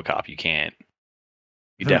stuff in RoboCop you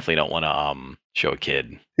definitely don't want to show a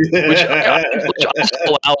kid. Which I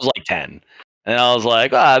was like 10, and I was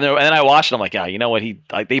like, and then I watched it. I'm like, you know what?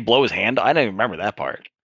 They blow his hand. I didn't even remember that part.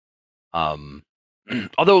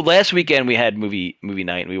 Although last weekend we had movie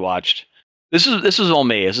night and we watched. This was all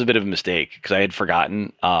me. This is a bit of a mistake because I had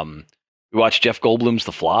forgotten. We watched Jeff Goldblum's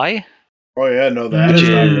The Fly. Oh yeah, no, that is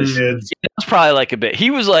not for kids. It was probably like a bit. He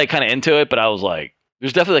was like kind of into it, but I was like,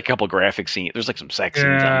 there's definitely like a couple graphic scenes. There's like some sex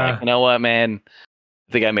scenes. I'm like, you know what, man?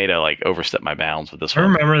 I think I may have like overstepped my bounds with this one. I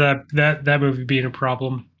remember that movie being a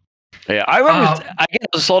problem. Yeah, I remember.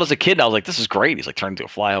 I saw it as a kid, and I was like, "This is great." He's like turning into a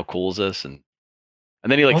fly. How cool is this? And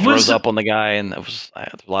then he like throws up on the guy, and there's a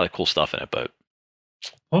lot of cool stuff in it. But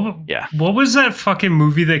yeah, what was that fucking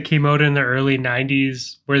movie that came out in the early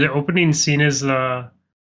 '90s where the opening scene is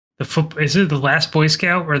is it The Last Boy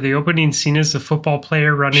Scout, where the opening scene is the football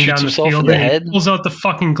player running down the field and he pulls out the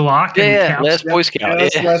fucking Glock? Yeah, Last Boy Scout.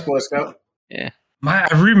 Yeah, Last Boy Scout. Yeah. I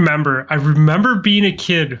remember being a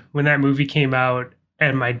kid when that movie came out,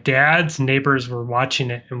 and my dad's neighbors were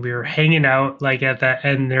watching it, and we were hanging out like at that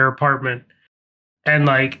in their apartment, and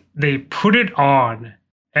like they put it on,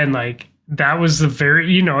 and like that was the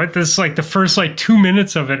very this like the first like 2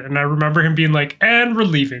 minutes of it, and I remember him being like, "And we're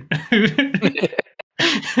leaving."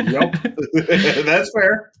 Yep, that's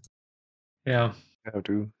fair. Yeah,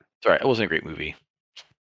 dude. Sorry, it wasn't a great movie.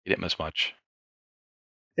 You didn't miss much.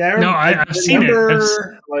 Yeah, I've seen it.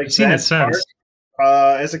 I've seen it since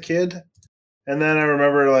as a kid, and then I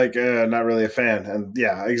remember like not really a fan. And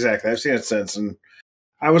yeah, exactly. I've seen it since, and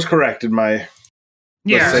I was correct in my.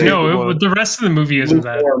 The rest of the movie isn't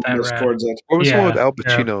that rad. What was the one with Al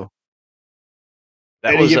Pacino?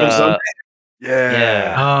 That was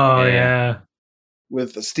yeah. Oh yeah.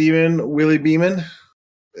 With Steven Willie Beeman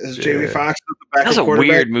as Jamie Foxx at the back. That was a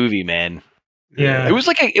weird movie, man. Yeah, it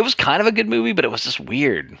was kind of a good movie, but it was just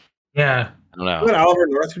weird. Yeah, I don't know. Was it Oliver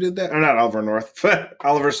North who did that? Or not Oliver North, but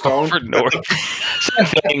Oliver Stone. Oliver North. Same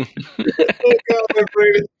thing.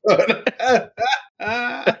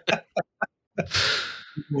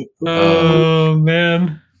 Oh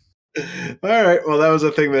man. All right. Well, that was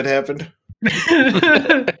a thing that happened.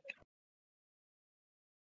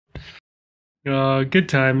 Good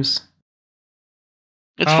times.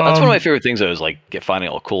 It's fun. It's one of my favorite things, though, is like finding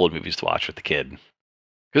all cool movies to watch with the kid.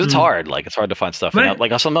 Because it's hard. Like, it's hard to find stuff.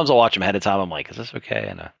 Like, sometimes I'll watch them ahead of time. I'm like, is this okay?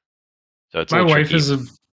 And so it's my wife is a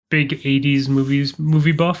big 80s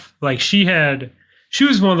movie buff. Like, she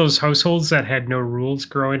was one of those households that had no rules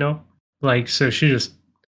growing up. Like, so she just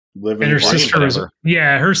living. And her sister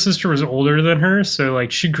her sister was older than her, so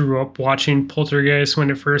like she grew up watching Poltergeist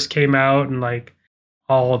when it first came out, and like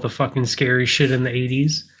all of the fucking scary shit in the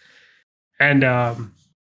 80s. And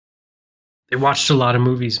they watched a lot of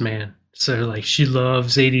movies, man. So like she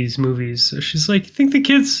loves 80s movies. So she's like, think the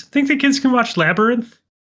kids can watch Labyrinth?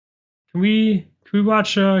 Can we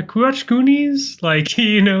watch Goonies? Like,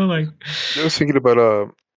 you know, like I was thinking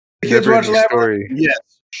about kids watch Labyrinth? Yes.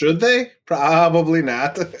 Should they? Probably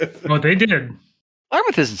not. Well, they did.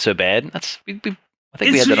 Labyrinth isn't so bad. I think we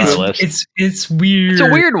had that on our list. It's weird. It's a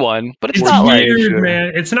weird one, but it's not weird, like,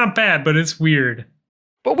 man. It's not bad, but it's weird.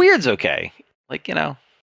 But weird's okay. Like, you know,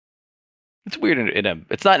 it's weird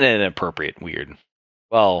it's not an inappropriate weird.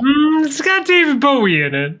 Well, it's got David Bowie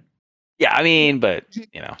in it. Yeah, I mean, but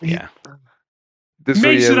you know, yeah. This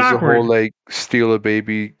makes it was awkward. A whole like steal a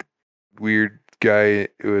baby weird guy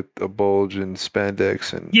with a bulge and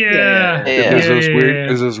spandex and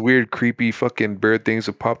there's those weird creepy fucking bird things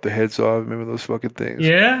that pop their heads off. Remember those fucking things?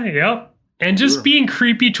 Yeah, yep. And just being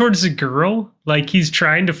creepy towards a girl, like he's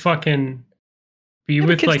trying to fucking be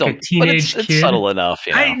with like a teenage kid. It's subtle enough.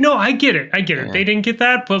 You know? I get it. Yeah. They didn't get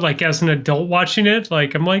that, but like as an adult watching it,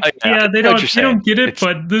 like I'm like, they don't get it.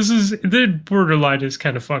 But the borderline is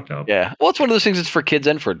kind of fucked up. Yeah. Well, it's one of those things that's for kids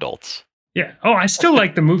and for adults. Yeah. Oh, I still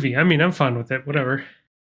like the movie. I mean, I'm fine with it. Whatever.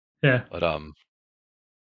 Yeah. But yeah,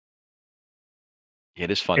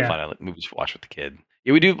 it is fun finding like, movies to watch with the kid.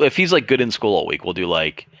 Yeah, we do. If he's like good in school all week, we'll do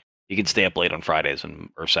like he can stay up late on Fridays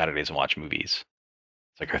or Saturdays and watch movies.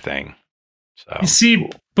 It's like our thing. So you see,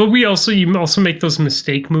 but you also make those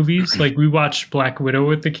mistake movies. Like we watched Black Widow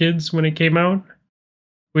with the kids when it came out,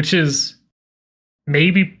 which is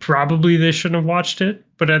probably they shouldn't have watched it.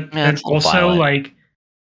 But also like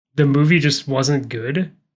the movie just wasn't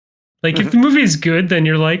good. Like if the movie is good, then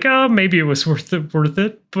you're like, oh, maybe it was worth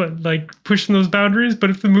it. But like pushing those boundaries. But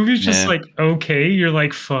if the movie's just like okay, you're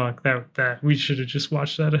like, fuck that we should have just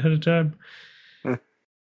watched that ahead of time. Yeah,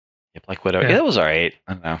 Black Widow. Yeah, that was all right.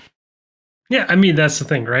 I don't know. Yeah, I mean that's the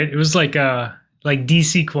thing, right? It was like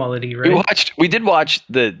DC quality, right? We did watch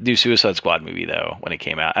the new Suicide Squad movie though when it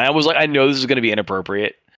came out, and I was like, I know this is going to be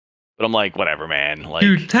inappropriate, but I'm like, whatever, man. Like,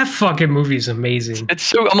 dude, that fucking movie is amazing. It's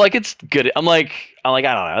so. I'm like, it's good. I'm like, I don't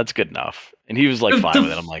know, that's good enough. And he was like, fine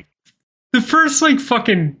with it. I'm like, the first like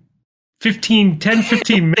fucking 15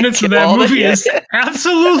 minutes of that movie is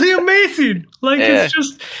absolutely amazing. Like it's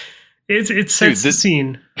just, it sets the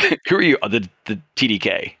scene. Who are you? The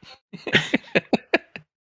TDK.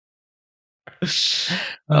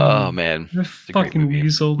 Oh man, fucking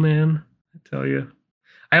weasel, man! I tell you,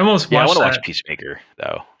 I almost watched. I want to watch Peacemaker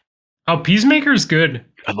though. Oh, Peacemaker is good.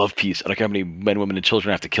 I love Peace. I don't care how many men, women, and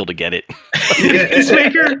children I have to kill to get it.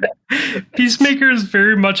 Peacemaker is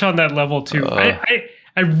very much on that level too.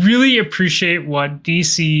 I really appreciate what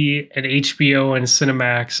DC and HBO and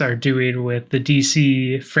Cinemax are doing with the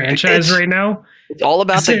DC franchise right now. It's all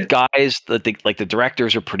about the guys that like the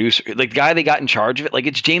directors or producers, like the guy they got in charge of it. Like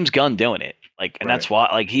it's James Gunn doing it. Like, and that's why,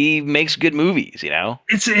 like, he makes good movies. You know,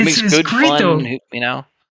 he makes good great, fun. Though. You know,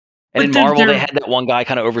 and in Marvel they had that one guy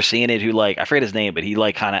kind of overseeing it who, like, I forget his name, but he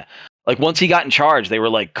like kind of like once he got in charge, they were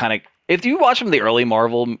like kind of. If you watch them the early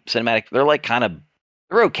Marvel cinematic, they're like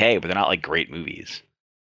they're okay, but they're not like great movies.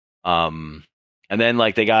 And then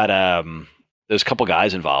like they got there's a couple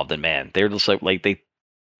guys involved, and man, they're just like they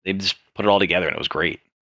just put it all together, and it was great.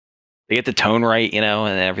 They get the tone right, you know,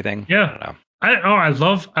 and everything. Yeah, I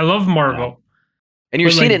love Marvel. And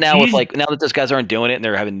you're seeing it now with like now that those guys aren't doing it, and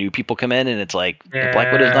they're having new people come in, and it's like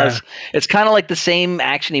Black Widow's not. It's kind of like the same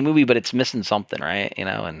actiony movie, but it's missing something, right? You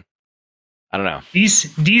know, and I don't know.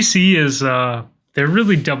 DC is they're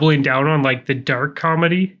really doubling down on like the dark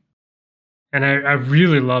comedy. And I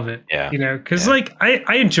really love it. Yeah. You know, because like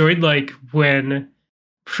I enjoyed like when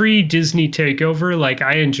pre-Disney takeover, like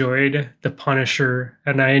I enjoyed The Punisher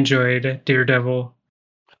and I enjoyed Daredevil.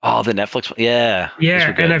 Oh, the Netflix. Yeah.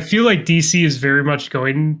 Yeah. And I feel like DC is very much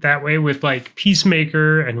going that way with like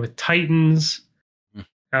Peacemaker and with Titans.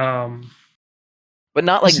 but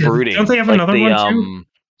not like brooding. Don't they have like another one too?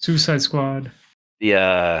 Suicide Squad.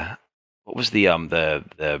 The what was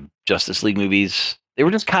the Justice League movies? They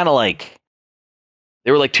were just kind of like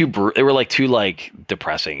they were like too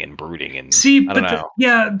depressing and brooding and I don't know.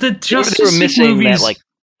 The Justice they were missing League movies, that like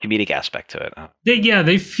comedic aspect to it.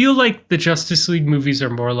 They feel like the Justice League movies are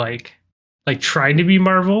more like trying to be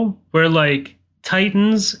Marvel, where like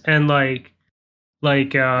Titans and like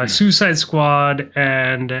Suicide Squad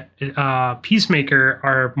and Peacemaker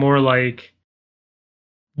are more like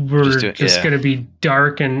we're just gonna be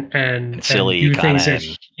dark and silly, and do things and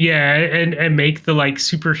make the like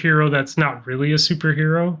superhero that's not really a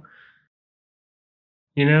superhero.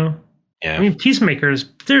 You know? Yeah. I mean,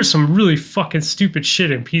 there's some really fucking stupid shit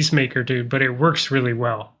in Peacemaker, dude, but it works really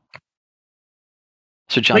well.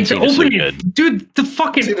 So John Cena's so good. Dude, the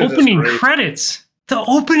fucking opening credits. The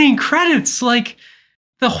opening credits, like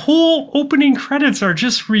the whole opening credits are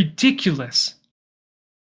just ridiculous.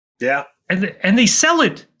 Yeah. And they sell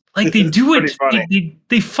it. Like they do it.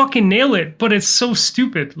 They fucking nail it, but it's so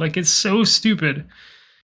stupid. Like it's so stupid.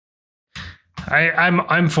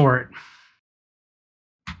 I'm for it.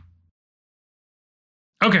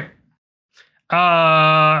 Okay.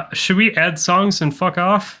 Should we add songs and fuck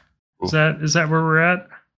off? Is that where we're at? I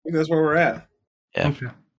think that's where we're at. Yeah. Okay.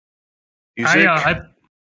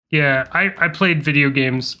 I played video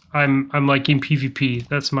games. I'm liking PvP.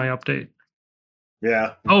 That's my update.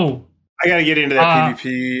 Yeah. Oh, I gotta get into that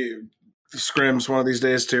PvP scrims one of these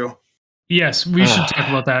days too. Yes, we should talk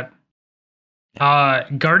about that.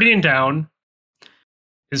 Guardian Down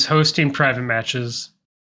is hosting private matches,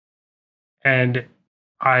 and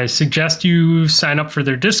I suggest you sign up for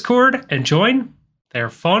their Discord and join.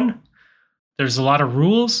 They're fun. There's a lot of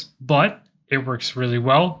rules, but it works really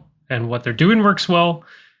well, and what they're doing works well.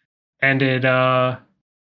 And it, I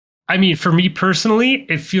mean, for me personally,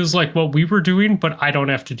 it feels like what we were doing, but I don't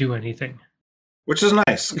have to do anything. Which is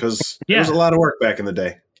nice, because it was a lot of work back in the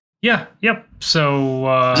day. Yeah, yep.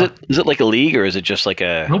 So... Is it like a league, or is it just like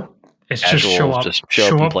a... Nope. It's casual, just show up. Just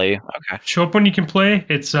show up and play? Okay. Show up when you can play.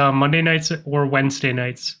 It's Monday nights or Wednesday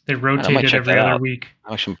nights. They rotate it every other week.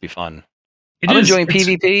 That should be fun. I'm enjoying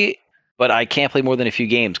PvP, but I can't play more than a few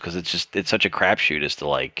games because it's such a crapshoot as to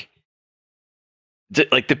like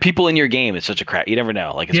the people in your game. It's such a crap. You never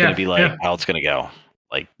know. Like it's going to be like how it's going to go.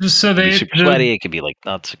 Like so they super sweaty. It could be like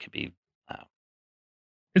nuts. It could be.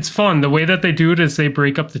 It's fun. The way that they do it is they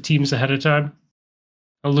break up the teams ahead of time.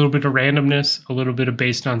 A little bit of randomness, a little bit of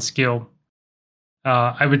based on skill.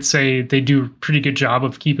 I would say they do a pretty good job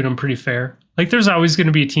of keeping them pretty fair. Like there's always going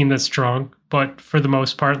to be a team that's strong, but for the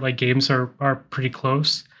most part, like games are pretty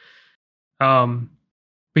close. But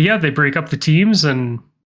yeah, they break up the teams and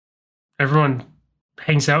everyone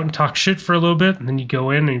hangs out and talks shit for a little bit, and then you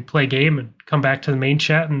go in and you play a game and come back to the main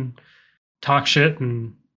chat and talk shit,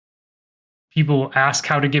 and people ask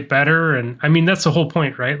how to get better. And I mean, that's the whole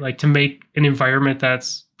point, right? Like to make an environment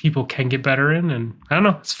that's people can get better in. And I don't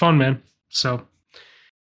know, it's fun, man. So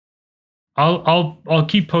I'll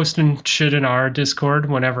keep posting shit in our Discord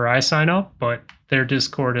whenever I sign up, but their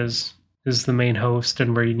Discord is the main host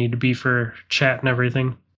and where you need to be for chat and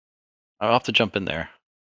everything. I'll have to jump in there.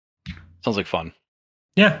 Sounds like fun.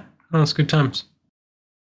 Yeah, it's good times.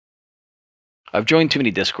 I've joined too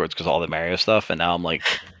many Discords because of all the Mario stuff, and now I'm like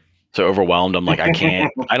so overwhelmed. I'm like, I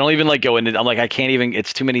can't. I don't even like go into. I'm like, I can't even.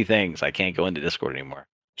 It's too many things. I can't go into Discord anymore.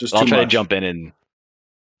 I'll try to jump in and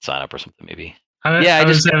sign up or something maybe.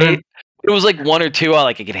 It was like one or two.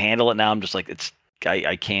 I could handle it. Now I'm just like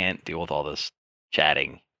I can't deal with all this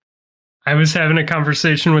chatting. I was having a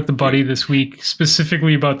conversation with the buddy this week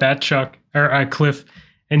specifically about that, Chuck or Cliff,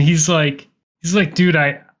 and he's like, dude,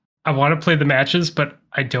 I want to play the matches, but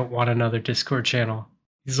I don't want another Discord channel.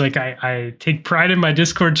 He's like, I take pride in my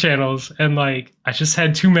Discord channels, and like I just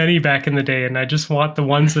had too many back in the day, and I just want the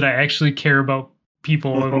ones that I actually care about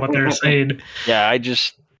people and what they're saying. Yeah, I do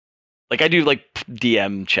like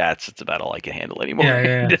DM chats. It's about all I can handle anymore.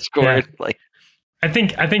 Yeah. Discord. Yeah. Like, I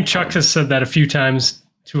think Chuck has said that a few times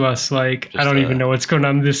to us. Like, I don't even know what's going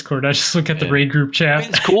on in Discord. I just look at the raid group chat. I mean,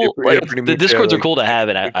 it's cool. Like, the Discords are cool to have,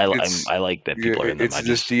 and I like that people are in them. It's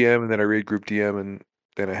just DM, and then I raid group DM, and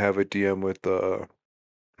then I have a DM with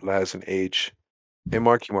Laz and H and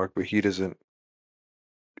Marky Mark, but he doesn't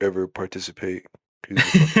ever participate.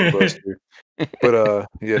 But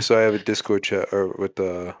yeah, so I have a Discord chat with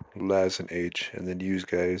Laz and H, and then you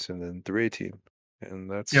guys, and then the raid team, and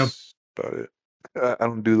that's about it. I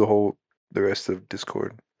don't do the rest of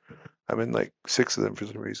Discord. I'm in like 6 of them for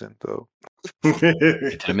some reason, though.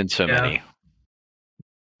 I'm in so many.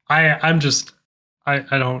 I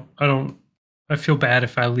feel bad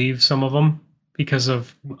if I leave some of them. because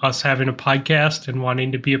of us having a podcast and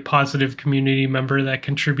wanting to be a positive community member that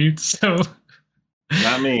contributes. So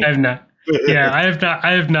not me. I have not. Yeah,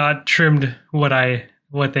 I have not trimmed what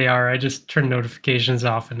they are. I just turn notifications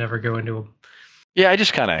off and never go into them. Yeah, I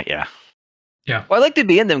just kind of Yeah. Well, I like to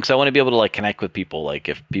be in them because I want to be able to like connect with people. Like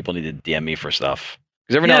if people need to DM me for stuff,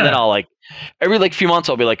 because every now and then I'll like every like few months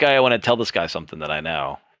I'll be like, hey, I want to tell this guy something that I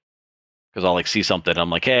know, because I'll like see something. And I'm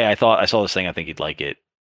like, hey, I saw this thing. I think he'd like it.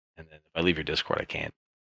 And then if I leave your Discord, I can't.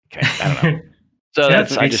 Okay, I don't know. So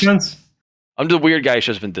that makes sense. I'm the weird guy who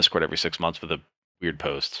shows up in Discord every 6 months with a weird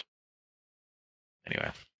post.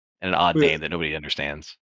 Anyway, and an odd name that nobody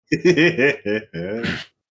understands. I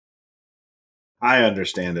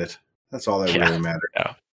understand it. That's all that really matters.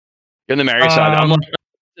 Yeah. You're on the Mario side. I'm like,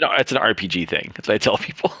 it's an RPG thing. That's what I tell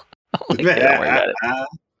people. I'm like, don't worry about it.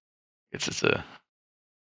 It's just an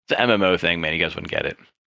MMO thing, man. You guys wouldn't get it.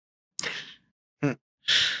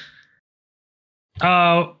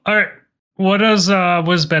 All right. What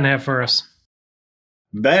does Ben have for us?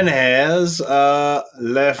 Ben has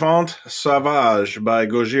L'Enfant Sauvage by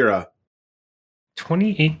Gojira.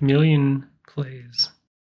 28 million plays.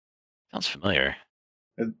 Sounds familiar.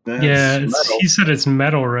 Yeah, he said it's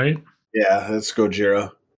metal, right? Yeah, it's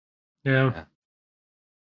Gojira. Yeah.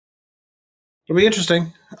 It'll be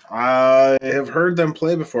interesting. I have heard them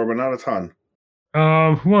play before, but not a ton.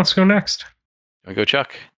 Who wants to go next? Can we go,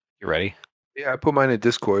 Chuck? You ready? Yeah, I put mine in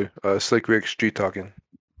Discord. Slick Rick Street Talking.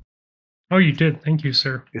 Oh, you did. Thank you,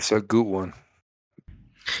 sir. It's a good one.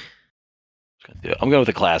 I'm going with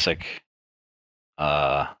a classic.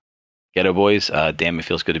 Ghetto Boys. Damn, it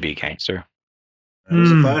feels good to be a gangster.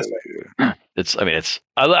 It's a classic. I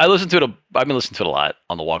listen to it. I've been listening to it a lot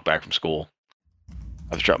on the walk back from school.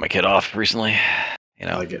 I've dropped my kid off recently. You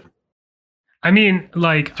know, I like it. I mean,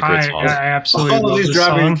 like I absolutely all love of these this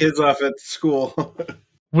dropping song. kids off at school.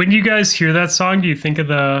 When you guys hear that song, do you think of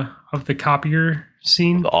the copier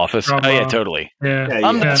scene? The Office. From, yeah, totally. Yeah.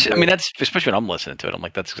 I mean, that's especially when I'm listening to it. I'm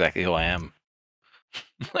like, that's exactly who I am.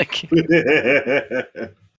 Like.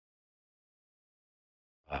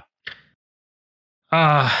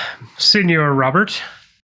 Senor Robert.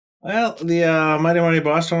 Well, the Mighty Mighty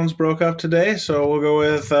Bosstones broke up today, so we'll go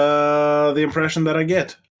with the impression that I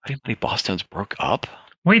get. Mighty Mighty Bosstones broke up?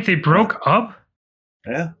 Wait, they broke up?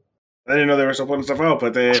 Yeah. I didn't know they were still putting stuff out,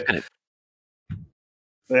 but they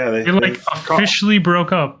officially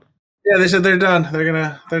broke up. Yeah, they said they're done.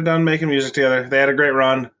 They're done making music together. They had a great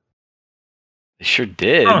run. They sure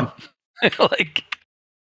did. Huh. Like,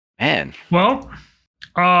 man. Well,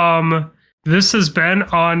 this has been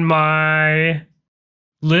on my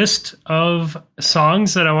list of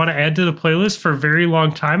songs that I want to add to the playlist for a very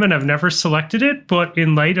long time, and I've never selected it. But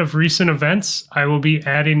in light of recent events, I will be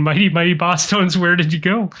adding Mighty Mighty Bosstones. Where did you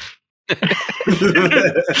go?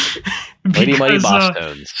 Mighty Mighty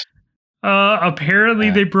Bosstones.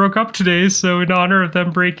 Apparently they broke up today, so in honor of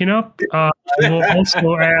them breaking up, I will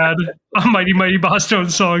also add a Mighty Mighty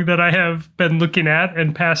Bosstones song that I have been looking at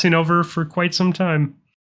and passing over for quite some time.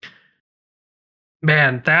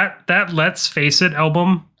 Man, that Let's Face It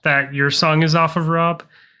album that your song is off of, Rob,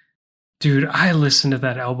 dude, I listened to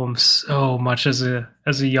that album so much as a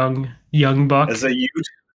young buck. As a youth?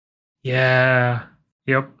 Yeah.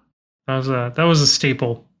 Yep. That was a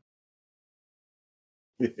staple.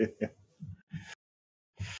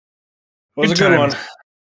 Was a good one.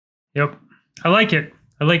 Yep. I like it.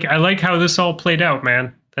 I like how this all played out,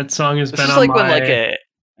 man. That song has been on like my... when like a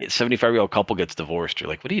 75-year-old couple gets divorced. You're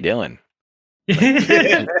like, what are you doing?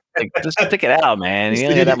 Like, just stick it out, man. You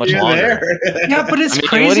don't have that much longer. Yeah, but it's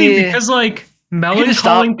crazy because like Melon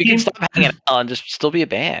calling you can stop hanging out and just still be a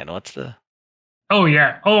band. What's the... Oh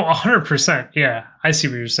yeah. Oh, 100%. Yeah. I see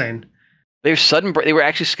what you're saying. They were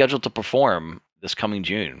actually scheduled to perform this coming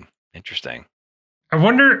June. Interesting. I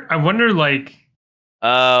wonder like...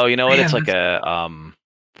 Oh, you know what? It's like a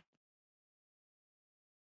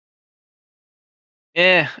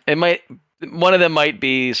it might... One of them might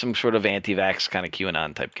be some sort of anti-vax kind of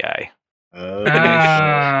QAnon type guy.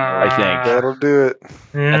 I think that'll do it.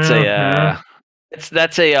 That's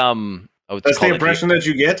that's the impression that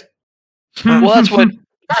you get. Well, that's what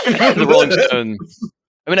the Rolling Stone.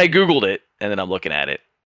 I mean, I Googled it and then I'm looking at it.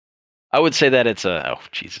 I would say that it's a... Oh,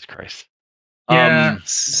 Jesus Christ. Yeah.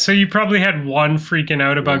 So you probably had one freaking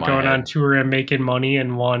out about going on tour and making money,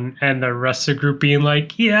 and the rest of the group being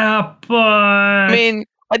like, yeah, but... I mean,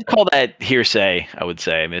 I'd call that hearsay, I would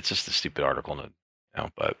say. I mean, it's just a stupid article,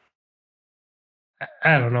 but...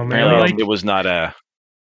 I don't know, man. It was not a...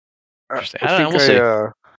 I don't know, we'll see.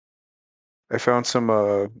 I found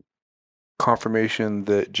some confirmation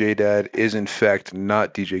that J-Dad is in fact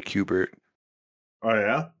not DJ Qbert. Oh,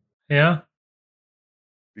 yeah? Yeah?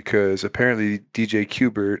 because apparently DJ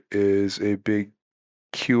Qbert is a big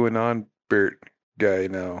QAnon Bert guy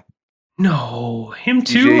now. No, him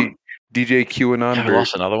too. DJ QAnon Yeah, Bert.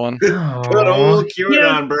 lost another one. Good old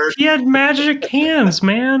QAnon Bert. He had magic hands,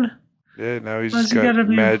 man. Yeah, now he's got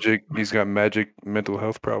magic. He's got magic mental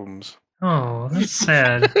health problems. Oh, that's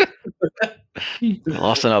sad.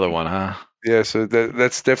 Lost another one, huh? Yeah, so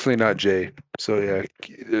that's definitely not Jay. So yeah,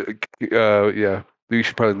 we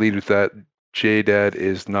should probably lead with that. Jay Dad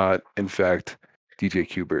is not, in fact, DJ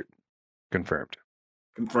Qbert. Confirmed.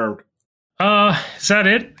 Confirmed. Is that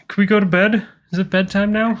it? Can we go to bed? Is it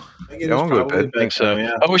bedtime now? I think so.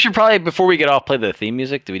 Yeah. Oh, we should probably, before we get off, play the theme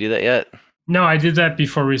music. Did we do that yet? No, I did that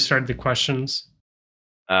before we started the questions.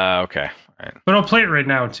 Okay. All right. But I'll play it right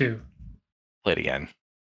now too. Play it again.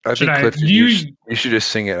 I think Cliff, you should just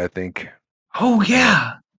sing it, I think. Oh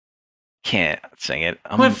yeah. Can't sing it.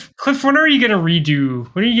 Cliff, when are you gonna redo?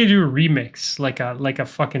 When are you gonna do a remix, like a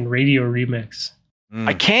fucking radio remix?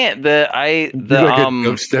 I can't. The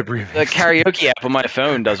karaoke app on my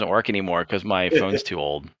phone doesn't work anymore because my phone's too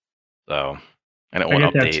old. So I don't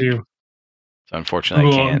want to update. So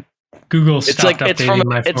unfortunately, I can't. Google stopped updating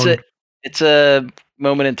my phone. It's a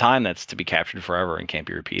moment in time that's to be captured forever and can't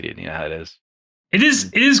be repeated. You know how it is. It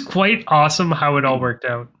is quite awesome how it all worked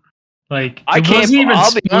out. Like it wasn't even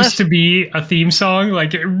supposed to be a theme song.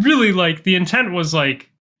 Like it really, like the intent was like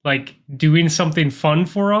doing something fun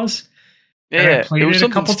for us. Yeah, and I played it a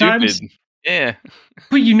couple times. Yeah,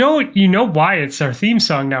 but you know why it's our theme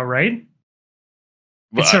song now, right?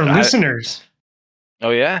 It's our listeners. Oh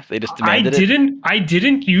yeah, they just demanded I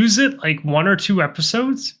didn't use it like 1 or 2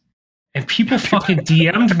 episodes, and people fucking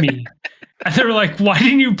DM'd me, and they were like, "Why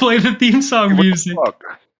didn't you play the theme song music?"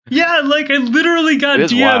 Yeah, like I literally got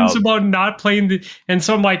DMs about not playing and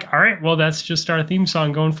so I'm like, all right, well, that's just our theme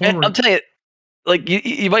song going forward. And I'll tell you, like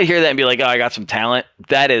you might hear that and be like, oh, I got some talent.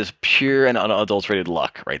 That is pure and unadulterated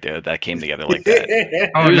luck right there. That came together like that.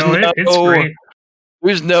 It's great.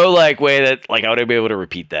 There's no like way that like I would be able to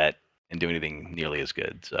repeat that and do anything nearly as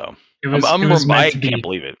good. So I can't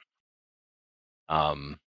believe it.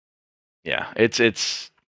 Yeah, it's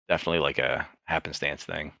definitely like a happenstance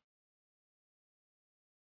thing.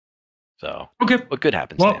 So okay, what good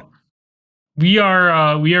happens? Well, we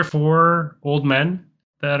are 4 old men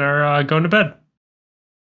that are going to bed.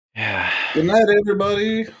 Yeah. Good night,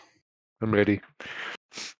 everybody. I'm ready.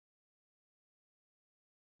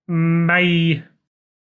 Bye.